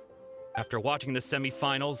up. After watching the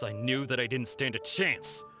semifinals, I knew that I didn't stand a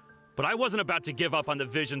chance. But I wasn't about to give up on the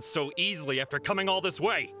vision so easily after coming all this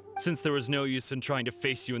way. Since there was no use in trying to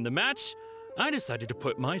face you in the match, I decided to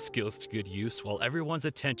put my skills to good use while everyone's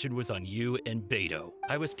attention was on you and Beto.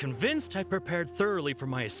 I was convinced I prepared thoroughly for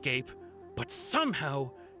my escape, but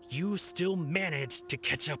somehow, you still managed to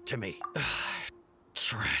catch up to me.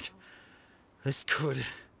 Drat. This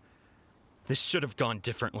should have gone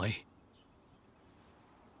differently.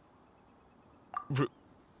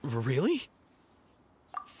 Really?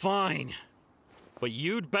 Fine. But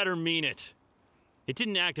you'd better mean it. It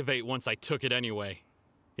didn't activate once I took it anyway.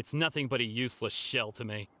 It's nothing but a useless shell to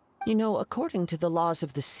me. You know, according to the laws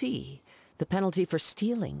of the sea, the penalty for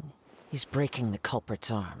stealing is breaking the culprit's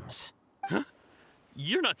arms. Huh?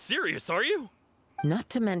 You're not serious, are you? Not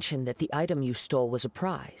to mention that the item you stole was a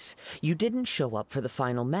prize. You didn't show up for the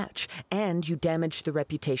final match, and you damaged the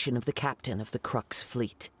reputation of the captain of the Crux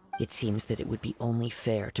fleet. It seems that it would be only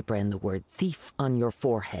fair to brand the word thief on your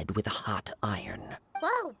forehead with a hot iron.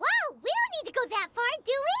 Whoa, whoa! We don't need to go that far,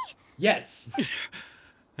 do we? Yes!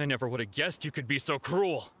 I never would have guessed you could be so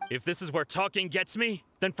cruel. If this is where talking gets me,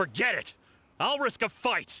 then forget it. I'll risk a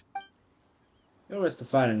fight. You'll risk a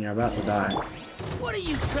fight and you're about to die. What are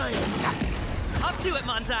you trying to... Up to it,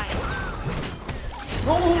 Manzai!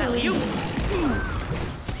 Oh. Alley-oop!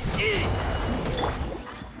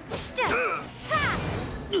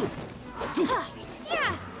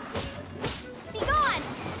 Be gone!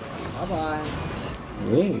 Bye-bye.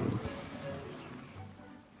 Ooh.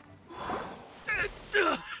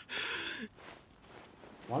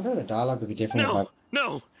 Wonder the dialogue would be different. No,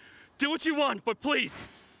 no! Do what you want, but please,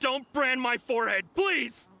 don't brand my forehead,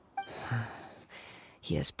 please!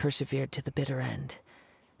 He has persevered to the bitter end,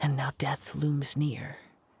 and now death looms near.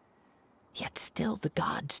 Yet still the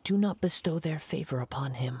gods do not bestow their favor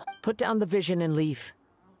upon him. Put down the vision and leave.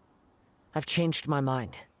 I've changed my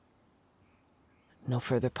mind. No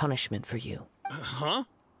further punishment for you. Huh?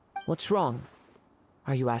 What's wrong?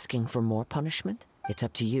 Are you asking for more punishment? It's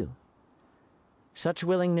up to you. Such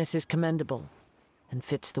willingness is commendable, and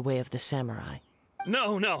fits the way of the samurai.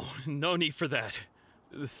 No need for that.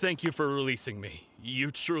 Thank you for releasing me.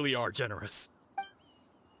 You truly are generous.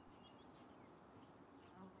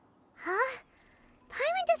 Huh?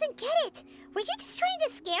 Paimon doesn't get it. Were you just trying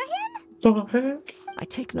to scare him? The heck? I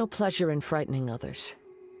take no pleasure in frightening others.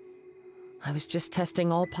 I was just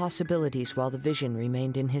testing all possibilities while the vision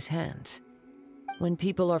remained in his hands. When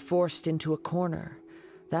people are forced into a corner,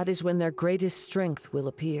 that is when their greatest strength will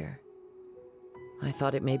appear. I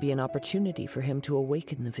thought it may be an opportunity for him to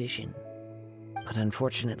awaken the vision. But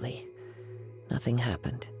unfortunately, nothing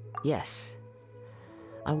happened. Yes,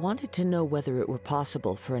 I wanted to know whether it were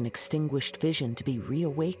possible for an extinguished vision to be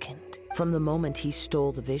reawakened. From the moment he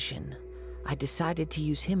stole the vision, I decided to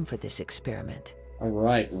use him for this experiment.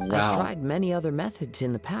 Alright, wow. I've tried many other methods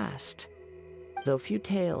in the past, though few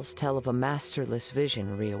tales tell of a masterless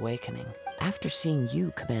vision reawakening. After seeing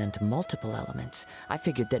you command multiple elements, I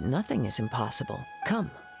figured that nothing is impossible. Come,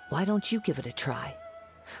 why don't you give it a try?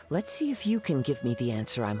 Let's see if you can give me the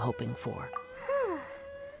answer I'm hoping for.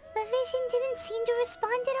 The vision didn't seem to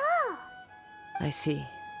respond at all. I see.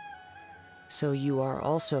 So you are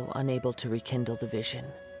also unable to rekindle the vision.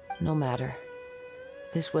 No matter.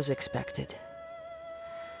 This was expected.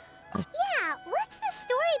 Yeah, what's the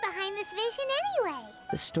story behind this vision anyway?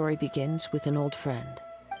 The story begins with an old friend.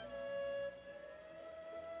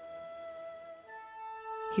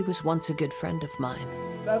 He was once a good friend of mine.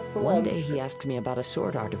 That's the one day he asked me about a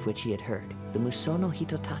sword art of which he had heard, the Musono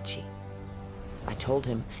Hitotachi. I told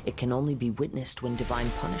him it can only be witnessed when divine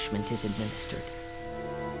punishment is administered.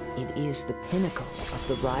 It is the pinnacle of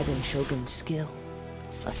the Raiden Shogun's skill,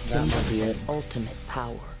 a symbol of ultimate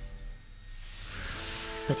power.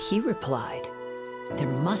 But he replied, there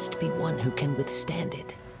must be one who can withstand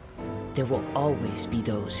it. There will always be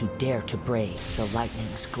those who dare to brave the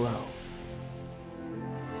lightning's glow.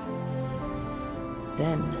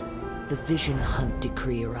 Then, the Vision Hunt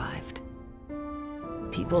decree arrived.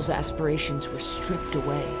 People's aspirations were stripped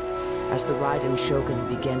away as the Raiden Shogun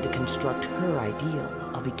began to construct her ideal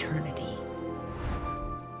of eternity.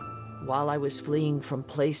 While I was fleeing from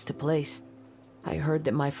place to place, I heard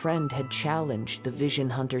that my friend had challenged the Vision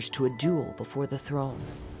Hunters to a duel before the throne.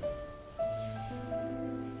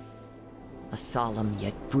 A solemn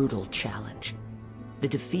yet brutal challenge. The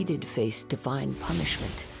defeated face divine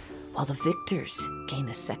punishment, while the victors gain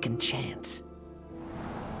a second chance.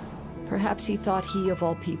 Perhaps he thought he of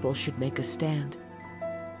all people should make a stand.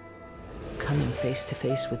 Coming face to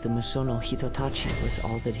face with the Musono Hitotachi was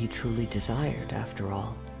all that he truly desired, after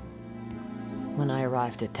all. When I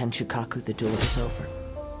arrived at Tenshukaku, the duel was over.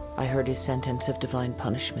 I heard his sentence of divine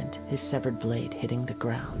punishment, his severed blade hitting the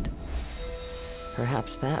ground.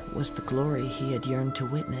 Perhaps that was the glory he had yearned to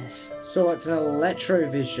witness. So it's an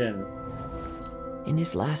electrovision. In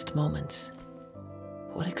his last moments,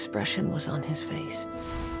 what expression was on his face?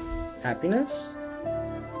 Happiness?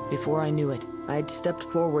 Before I knew it, I had stepped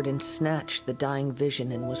forward and snatched the dying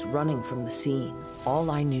vision and was running from the scene.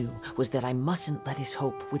 All I knew was that I mustn't let his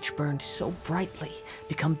hope, which burned so brightly,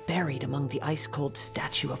 become buried among the ice-cold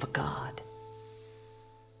statue of a god.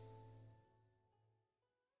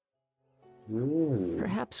 Ooh.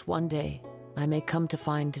 Perhaps one day, I may come to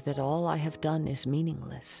find that all I have done is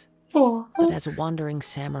meaningless. But as a wandering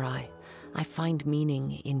samurai, I find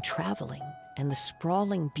meaning in traveling and the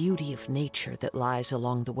sprawling beauty of nature that lies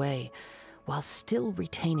along the way, while still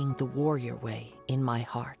retaining the warrior way in my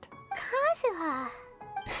heart. Kazuha!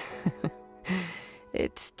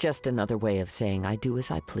 It's just another way of saying I do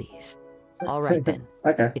as I please. All right then.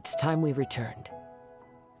 Okay. It's time we returned.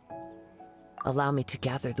 Allow me to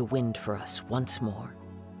gather the wind for us once more.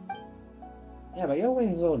 Yeah, but your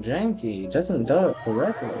wind's all janky. It doesn't do it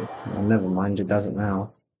correctly. Oh, never mind, it doesn't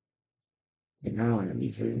now. Now I'm gonna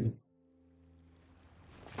be free.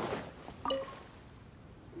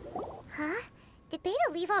 Huh? Did Beta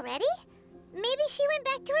leave already? Maybe she went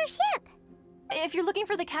back to her ship. If you're looking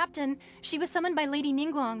for the captain, she was summoned by Lady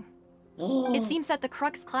Ningguang. It seems that the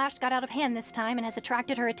Crux clash got out of hand this time and has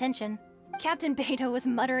attracted her attention. Captain Beidou was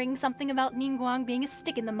muttering something about Ningguang being a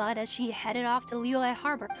stick in the mud as she headed off to Liyue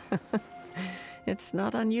Harbor. It's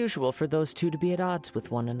not unusual for those two to be at odds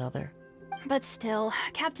with one another. But still,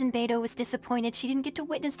 Captain Beidou was disappointed she didn't get to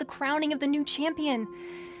witness the crowning of the new champion.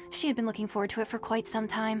 She had been looking forward to it for quite some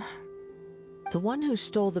time. The one who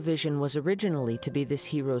stole the vision was originally to be this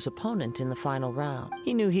hero's opponent in the final round.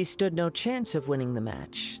 He knew he stood no chance of winning the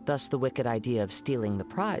match, thus the wicked idea of stealing the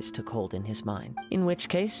prize took hold in his mind. In which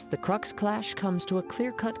case, the Crux clash comes to a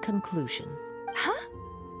clear-cut conclusion. Huh?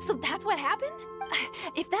 So that's what happened?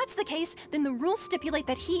 If that's the case, then the rules stipulate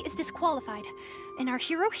that he is disqualified, and our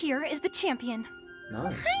hero here is the champion.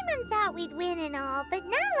 Nice. Paimon thought we'd win and all, but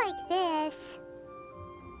not like this.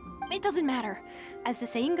 It doesn't matter. As the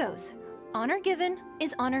saying goes, honor given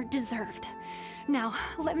is honor deserved. Now,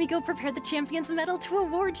 let me go prepare the champion's medal to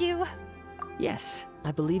award you. Yes,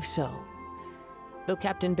 I believe so. Though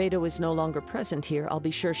Captain Beidou is no longer present here, I'll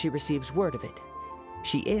be sure she receives word of it.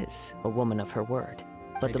 She is a woman of her word.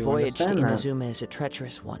 But the voyage to Inazuma is a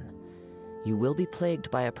treacherous one. You will be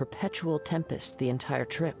plagued by a perpetual tempest the entire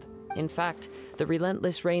trip. In fact, the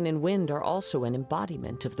relentless rain and wind are also an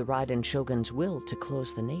embodiment of the Raiden Shogun's will to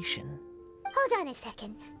close the nation. Hold on a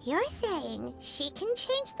second. You're saying she can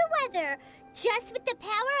change the weather just with the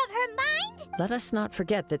power of her mind? Let us not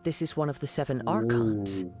forget that this is one of the 7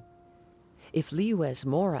 Archons. If Liyue's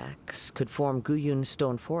Morax could form Guyun's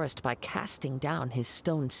stone forest by casting down his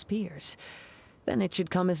stone spears, then it should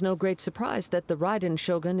come as no great surprise that the Raiden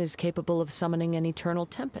Shogun is capable of summoning an eternal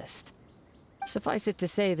tempest. Suffice it to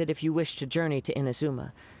say that if you wish to journey to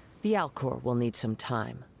Inazuma, the Alcor will need some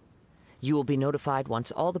time. You will be notified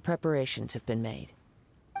once all the preparations have been made.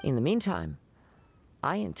 In the meantime,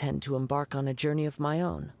 I intend to embark on a journey of my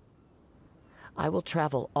own. I will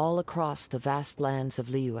travel all across the vast lands of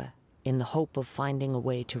Liyue in the hope of finding a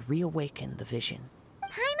way to reawaken the vision.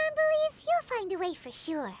 Paimon believes you'll find a way for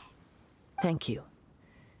sure. Thank you.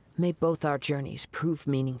 May both our journeys prove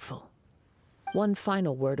meaningful. One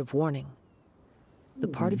final word of warning. The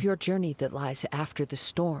part of your journey that lies after the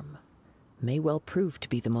storm may well prove to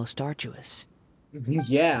be the most arduous.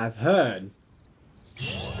 Yeah, I've heard.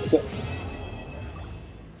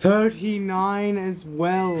 39 as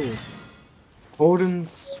well.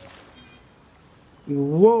 Odin's...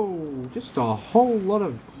 Whoa, just a whole lot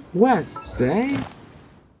of quests, eh?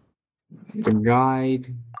 The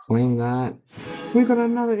guide, claim that. We got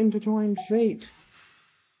another intertwined fate.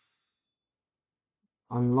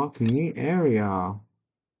 Unlock new area.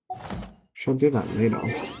 Should do that later.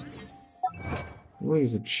 What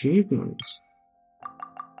is achievements?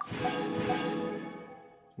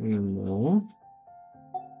 Any more?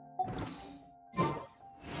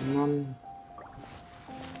 None.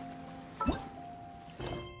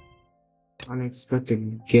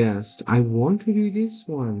 Unexpected guest. I want to do this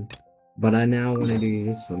one, but I now want to do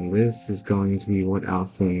this one. This is going to be what our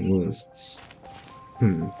thing was.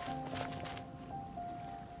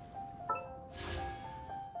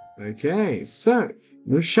 Okay, so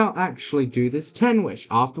we shall actually do this 10 wish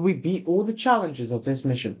after we beat all the challenges of this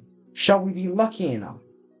mission. Shall we be lucky enough?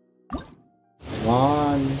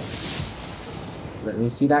 1. Let me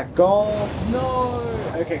see that goal. No.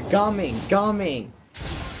 Okay, gumming.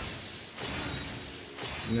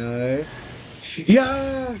 No.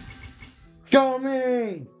 Yes! Got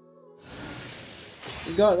me!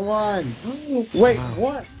 We got one! Wait,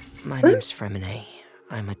 what? My name's Fremine.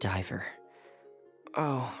 I'm a diver.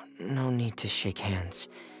 Oh, no need to shake hands.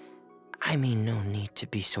 I mean, no need to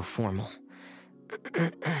be so formal.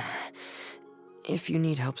 If you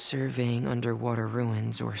need help surveying underwater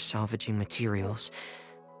ruins or salvaging materials,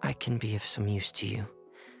 I can be of some use to you.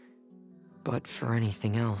 But for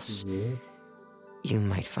anything else, you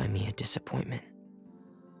might find me a disappointment.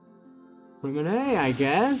 Fremine, I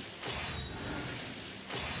guess.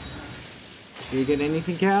 Do you get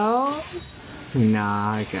anything else?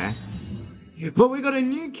 Nah, okay. But we got a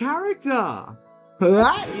new character!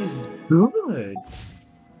 That is good!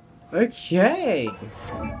 Okay.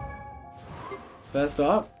 First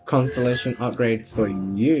up, constellation upgrade for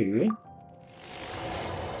you.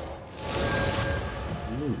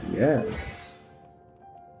 Ooh, yes.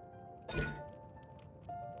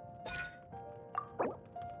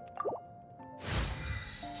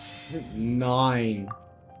 Nine.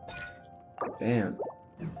 Damn.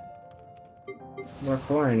 Not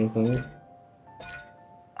for anything.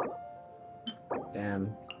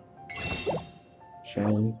 Damn.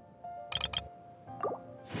 Shame.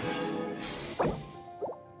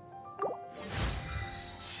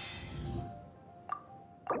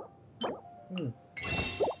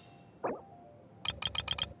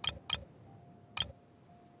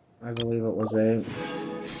 I believe it was 8.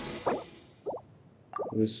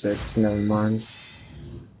 It was 6, never mind.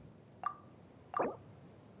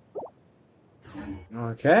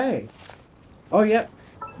 Okay. Oh, yep.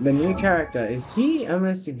 The new character. Is he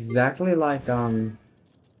almost exactly like,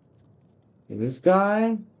 this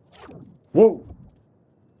guy? Whoa!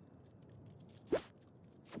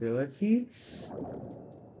 Abilities?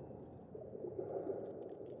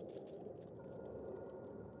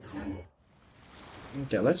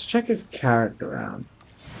 Okay, let's check his character out.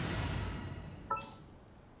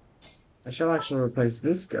 I shall actually replace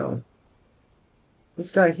this girl.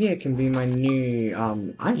 This guy here can be my new,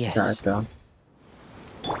 ice character.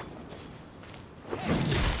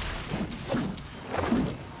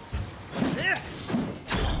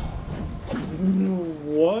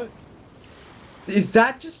 What? Is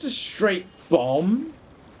that just a straight bomb?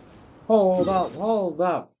 Hold up, hold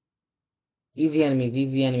up. Easy enemies,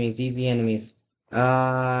 easy enemies, easy enemies.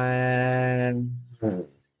 I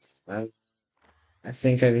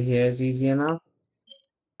think over here is easy enough.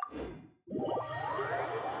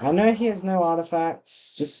 I know he has no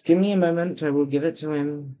artifacts. Just give me a moment, I will give it to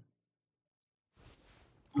him.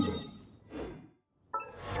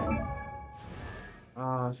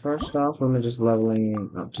 First off, I'm just leveling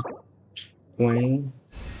up to 20.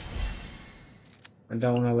 I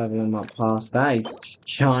don't want to level him up past that. He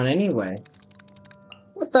can't anyway.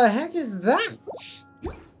 What the heck is that?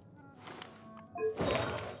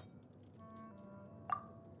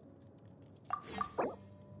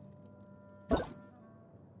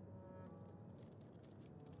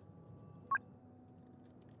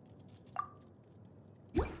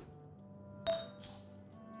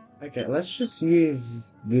 Okay, let's just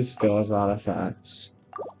use this guy's artifacts.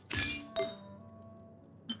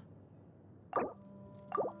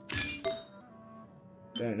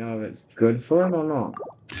 Don't know if it's good for him or not.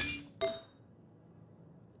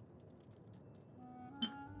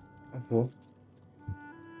 Okay.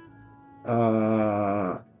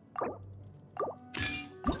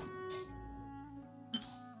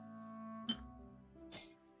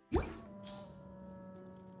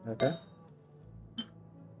 Okay.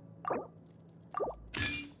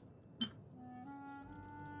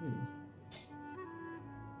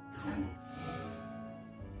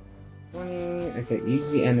 Okay,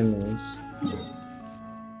 easy enemies.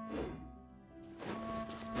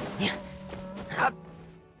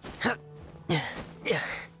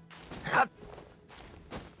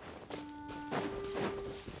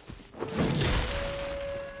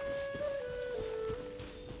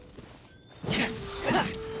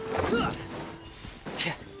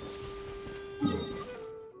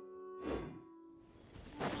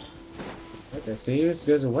 Okay, so he just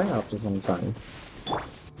goes away after some time.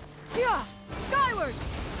 Yeah, skyward,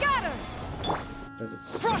 scatter. Does it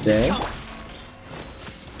stay? No,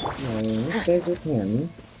 it stays with him.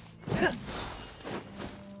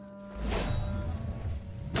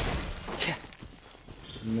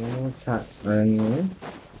 More attacks only.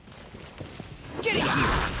 Getting you!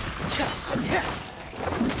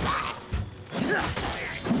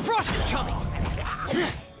 Frost is coming!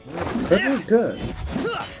 Pretty good.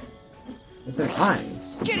 It's an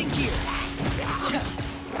eyes. Getting gear!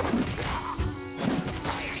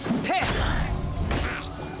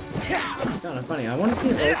 Kind of funny. I want to see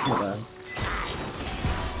his ultimate though.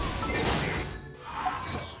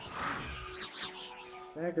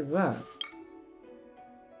 The heck is that?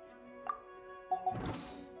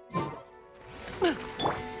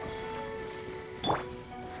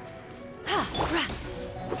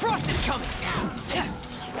 Frost is coming!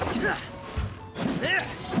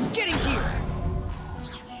 Getting here!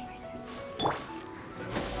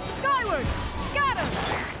 Skyward! Scatter!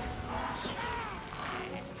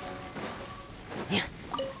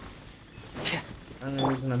 The only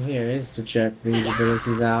reason I'm here is to check these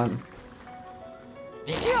abilities out.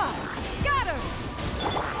 Scatter!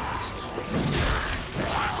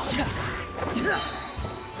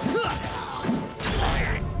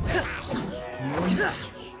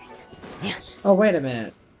 Oh, wait a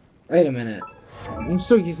minute. Wait a minute. I'm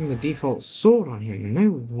still using the default sword on him.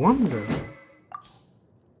 No wonder.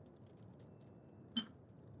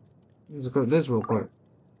 Let's look at this real quick.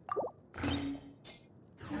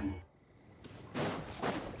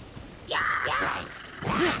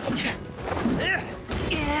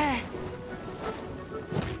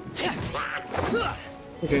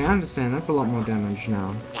 Okay, I understand. That's a lot more damage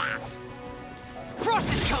now.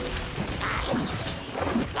 Frost is coming!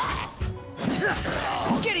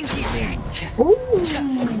 Getting here! Ooh!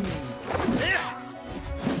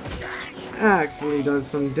 Actually does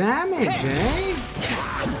some damage, eh?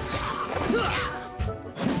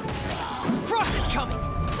 Frost is coming!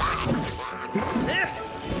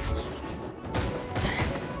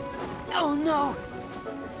 Oh no!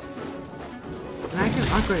 And I can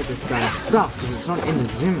upgrade this guy's stuff because it's not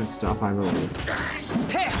Inazuma stuff, I believe.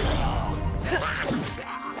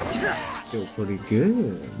 Feel pretty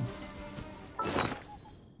good.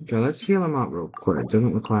 Okay, let's heal him up real quick.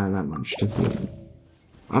 Doesn't require that much to heal.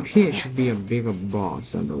 Up here should be a bigger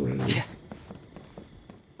boss, I believe.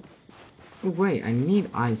 Oh wait, I need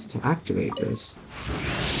ice to activate this.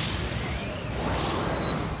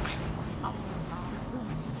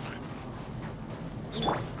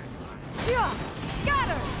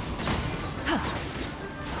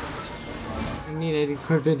 I need to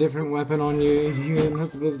equip a different weapon on you. You're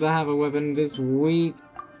not supposed to have a weapon this weak.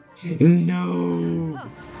 No!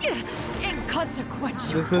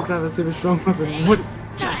 Inconsequential. You're supposed to have a super strong weapon. What?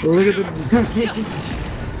 Look at the damage.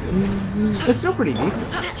 It's still pretty decent.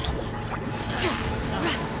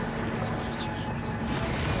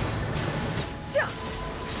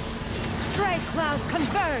 Stray clouds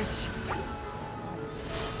converge.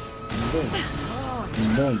 Boom.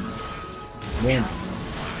 Boom. Boom.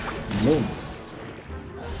 Boom.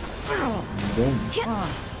 Boom. Boom.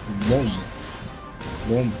 Boom.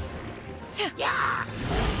 Boom.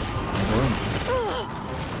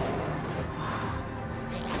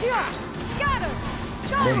 Scatter!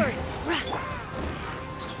 Skyward!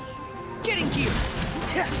 Getting here!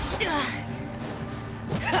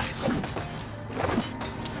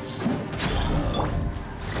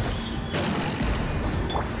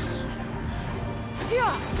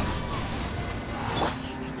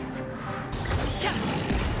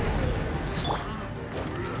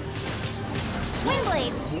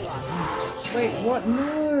 Windblade! Wait, what?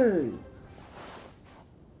 No!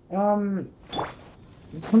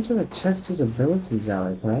 Come to the test his abilities,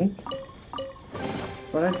 Alec, right?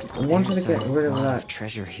 But I wanted to get rid of that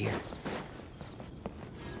treasure here.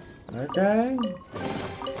 Okay.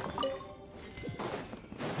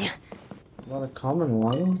 Yeah. A lot of common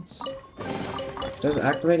ones. Does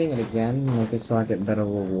activating it again make it so I get better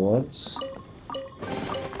rewards?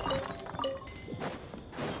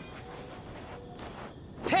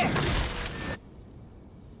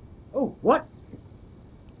 Oh, what?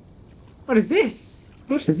 What is this?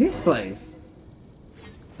 What is this place?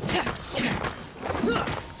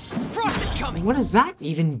 Frost is coming! What is that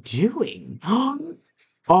even doing?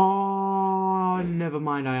 Oh, never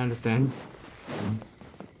mind, I understand.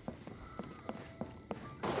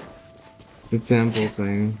 It's the temple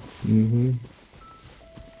thing.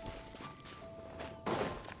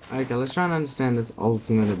 Okay, let's try and understand this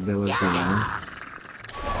ultimate ability now.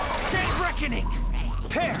 Dead reckoning!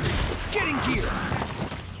 Pair! Getting gear!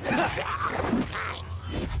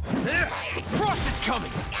 Frost is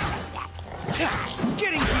coming!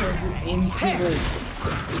 Getting gear! Instantly.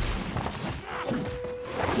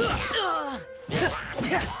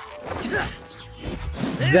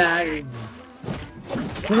 That is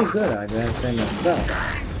pretty good, I gotta say myself.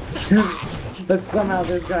 But somehow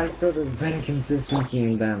this guy still does better consistency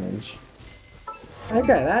and damage.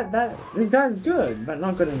 Okay, this guy's good, but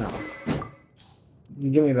not good enough. You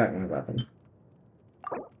give me back my weapon.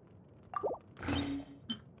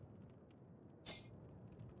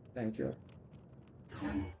 Thank you.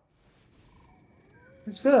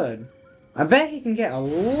 It's good. I bet he can get a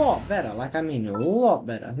lot better, like I mean a lot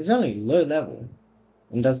better. He's only low level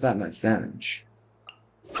and does that much damage.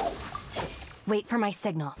 Wait for my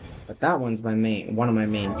signal. But that one's one of my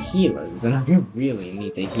main healers, and I really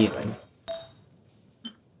need the healing.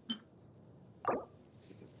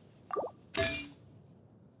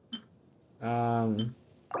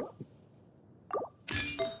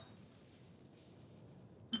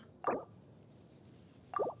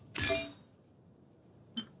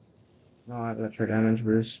 No, I have extra damage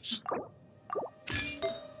boosts.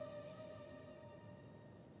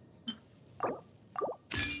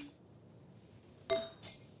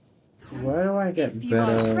 Where do I get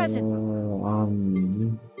better,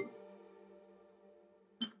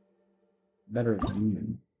 better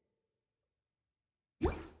human?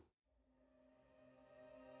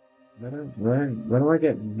 Where do I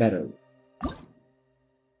get better?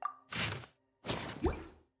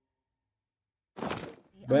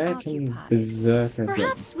 Where can Berserker get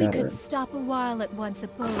Perhaps we better? could stop a while at one's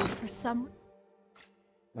abode for some...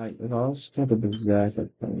 Like, if I was to the Berserker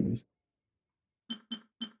thing.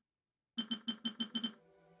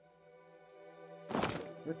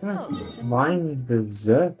 Where can I find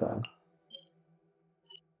Berserker?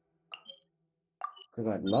 Because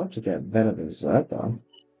I'd love to get better Berserker.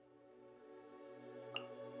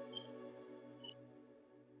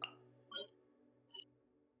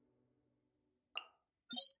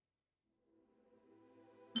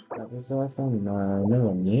 That Berserker? No,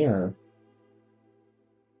 nowhere near.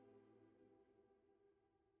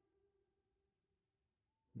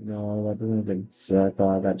 No, that doesn't get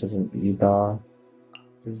Berserker, that doesn't either.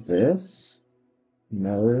 Is this?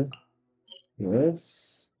 No.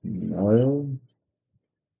 This? No.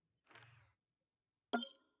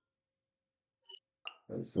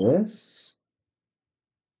 Is this?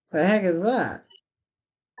 The heck is that?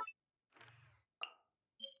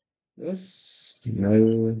 This?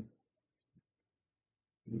 No.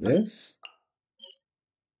 This?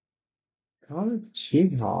 Kind of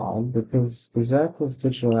too hard because Berserk was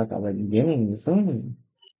literally like at the beginning of the thing.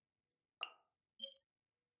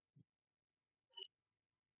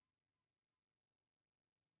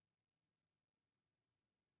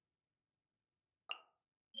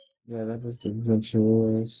 Yeah, that was the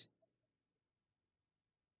adventures.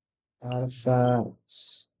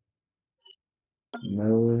 Artifacts.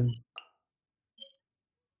 No.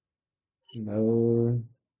 No.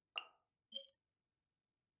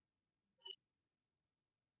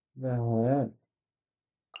 The heck?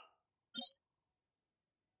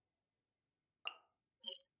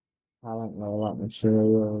 I don't know about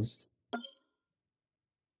materials.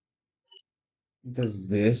 Does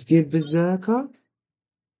this give Berserker?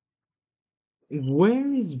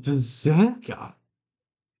 Where is Berserker?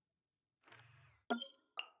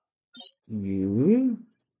 You?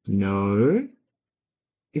 No.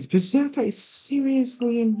 Is Berserker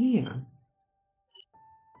seriously in here?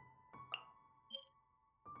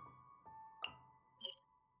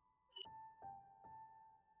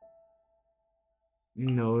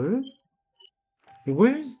 No.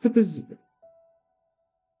 Where's the Berserker?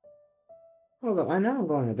 Hold up, I know I'm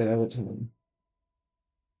going a bit over time.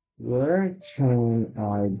 Where can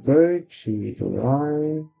I go to the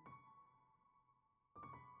line?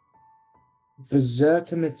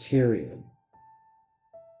 Berserker material.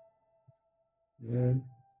 Yeah.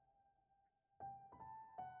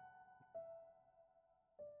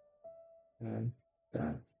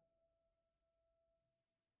 That.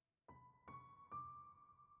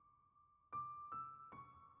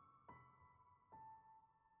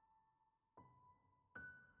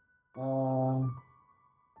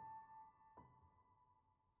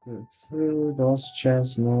 Good food, lost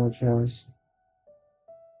chest, more chest.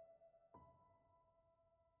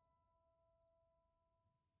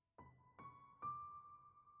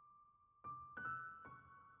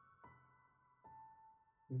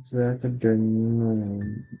 Berserker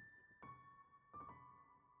domain.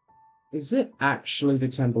 Is it actually the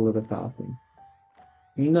Temple of the Falcon?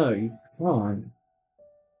 No, you can't.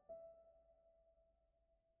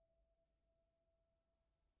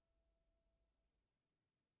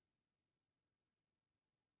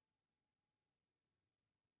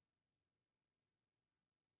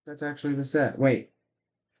 That's actually the set. Wait.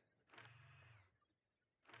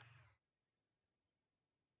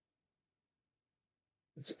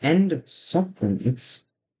 It's end of something. It's...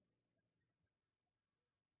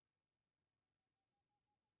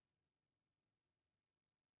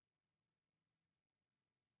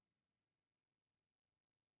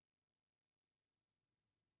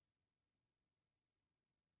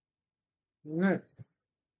 What?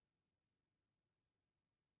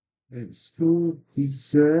 It's school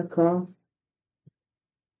Berserker.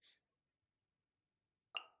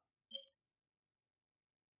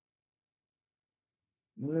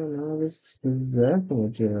 No, this is berserker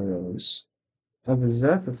materials. A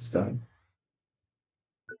berserker stuff.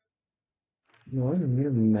 No, I need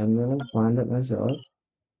to manually find it myself.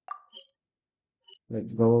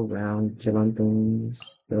 Like, go around, kill on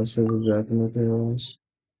things, those for berserker materials.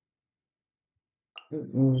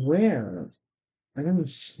 Where? I never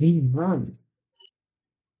seen none.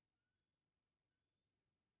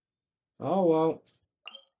 Oh well.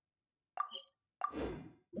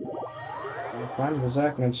 I'll find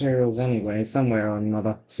berserker materials anyway, somewhere or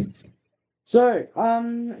another. So,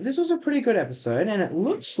 this was a pretty good episode, and it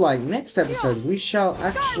looks like next episode we shall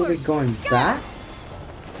actually be going back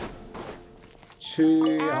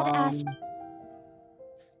to,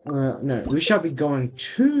 no, we shall be going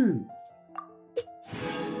to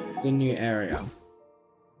the new area.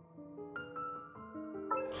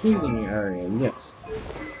 To the new area, yes.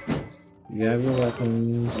 You have your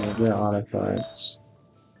weapons, you have your artifacts.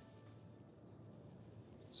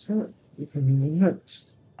 So, you can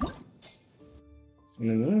next. In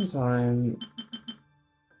the meantime,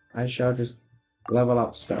 I shall just level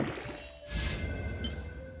up stuff.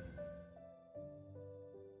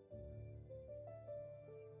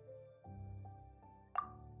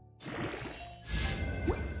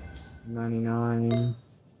 $99,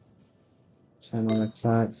 10 on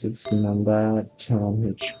attack, 16 on that, 10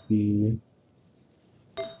 on HP.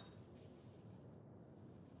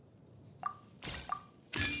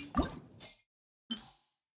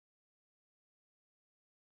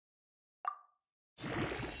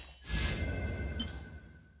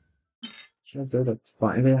 Should I go to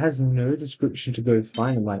find? It has no description to go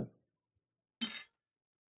find. I'm like,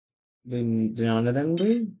 then none of them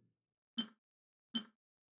do.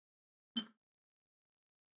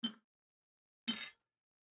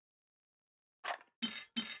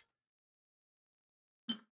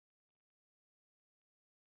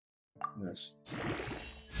 Yes.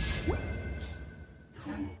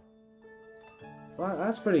 Well,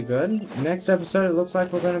 that's pretty good. Next episode, it looks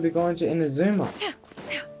like we're going to be going to Inazuma.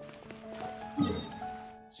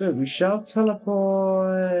 So we shall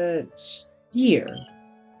teleport here.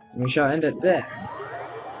 We shall end it there.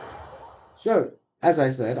 So, as I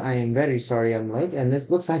said, I am very sorry I'm late, and this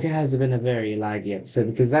looks like it has been a very laggy episode,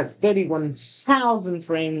 because that's 31,000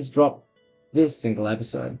 frames dropped this single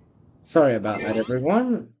episode. Sorry about that,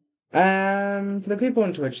 everyone. For the people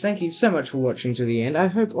on Twitch, thank you so much for watching to the end. I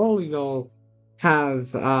hope all of y'all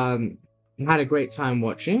have had a great time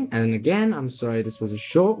watching, and again, I'm sorry this was a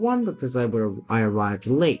short one because I arrived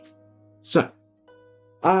late. So,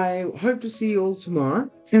 I hope to see you all tomorrow,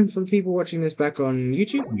 and for the people watching this back on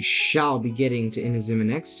YouTube, we shall be getting to Inazuma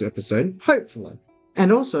next episode, hopefully. And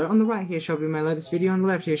also, on the right here shall be my latest video, on the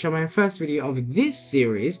left here shall be my first video of this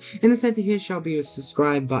series, in the center here shall be a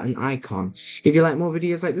subscribe button icon. If you like more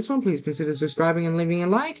videos like this one, please consider subscribing and leaving a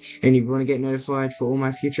like, and if you want to get notified for all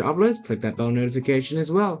my future uploads, click that bell notification as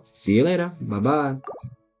well. See you later, bye bye.